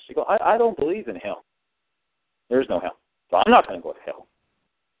preterist. You go, I don't believe in hell. There's no hell. So I'm not going to go to hell.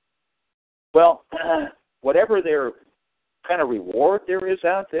 Well, whatever their kind of reward there is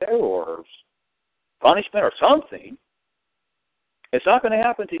out there or punishment or something, it's not going to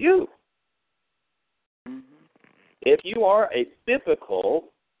happen to you. Mm-hmm. If you are a biblical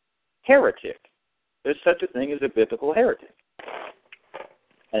heretic, there's such a thing as a biblical heretic.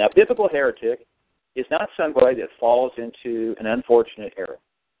 And a biblical heretic is not somebody that falls into an unfortunate error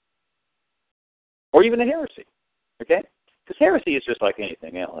or even a heresy, okay? Because heresy is just like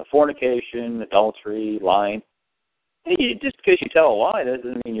anything else. Fornication, adultery, lying. Just because you tell a lie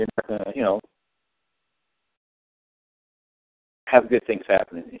doesn't mean you're not going to, have good things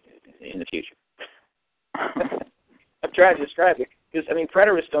happen in the future. I've tried to describe it because,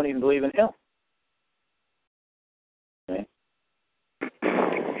 preterists don't even believe in hell. Okay?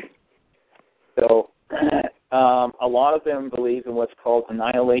 So, a lot of them believe in what's called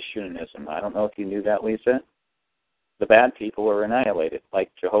annihilationism. I don't know if you knew that, Lisa. the bad people are annihilated,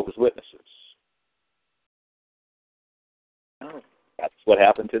 like Jehovah's Witnesses. Oh. That's what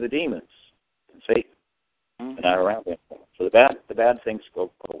happened to the demons and Satan. Mm-hmm. And not around them. So the bad things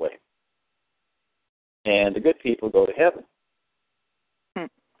go away. And the good people go to heaven.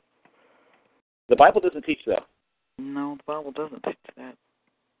 The Bible doesn't teach that. No, the Bible doesn't teach that.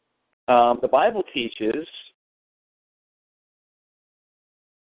 The Bible teaches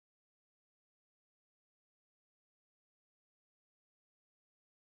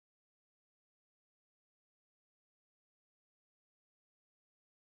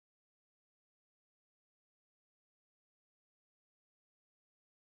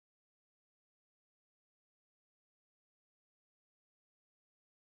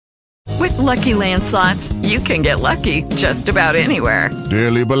With Lucky Land Slots, you can get lucky just about anywhere.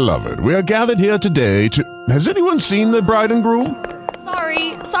 Dearly beloved, we are gathered here today to... Has anyone seen the bride and groom?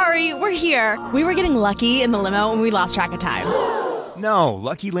 Sorry, we're here. We were getting lucky in the limo and we lost track of time. No,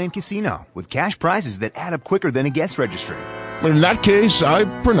 Lucky Land Casino, with cash prizes that add up quicker than a guest registry. In that case, I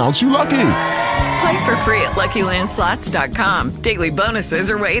pronounce you lucky. Play for free at LuckyLandSlots.com. Daily bonuses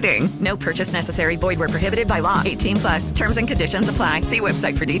are waiting. No purchase necessary. Void where prohibited by law. 18+. Terms and conditions apply. See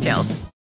website for details.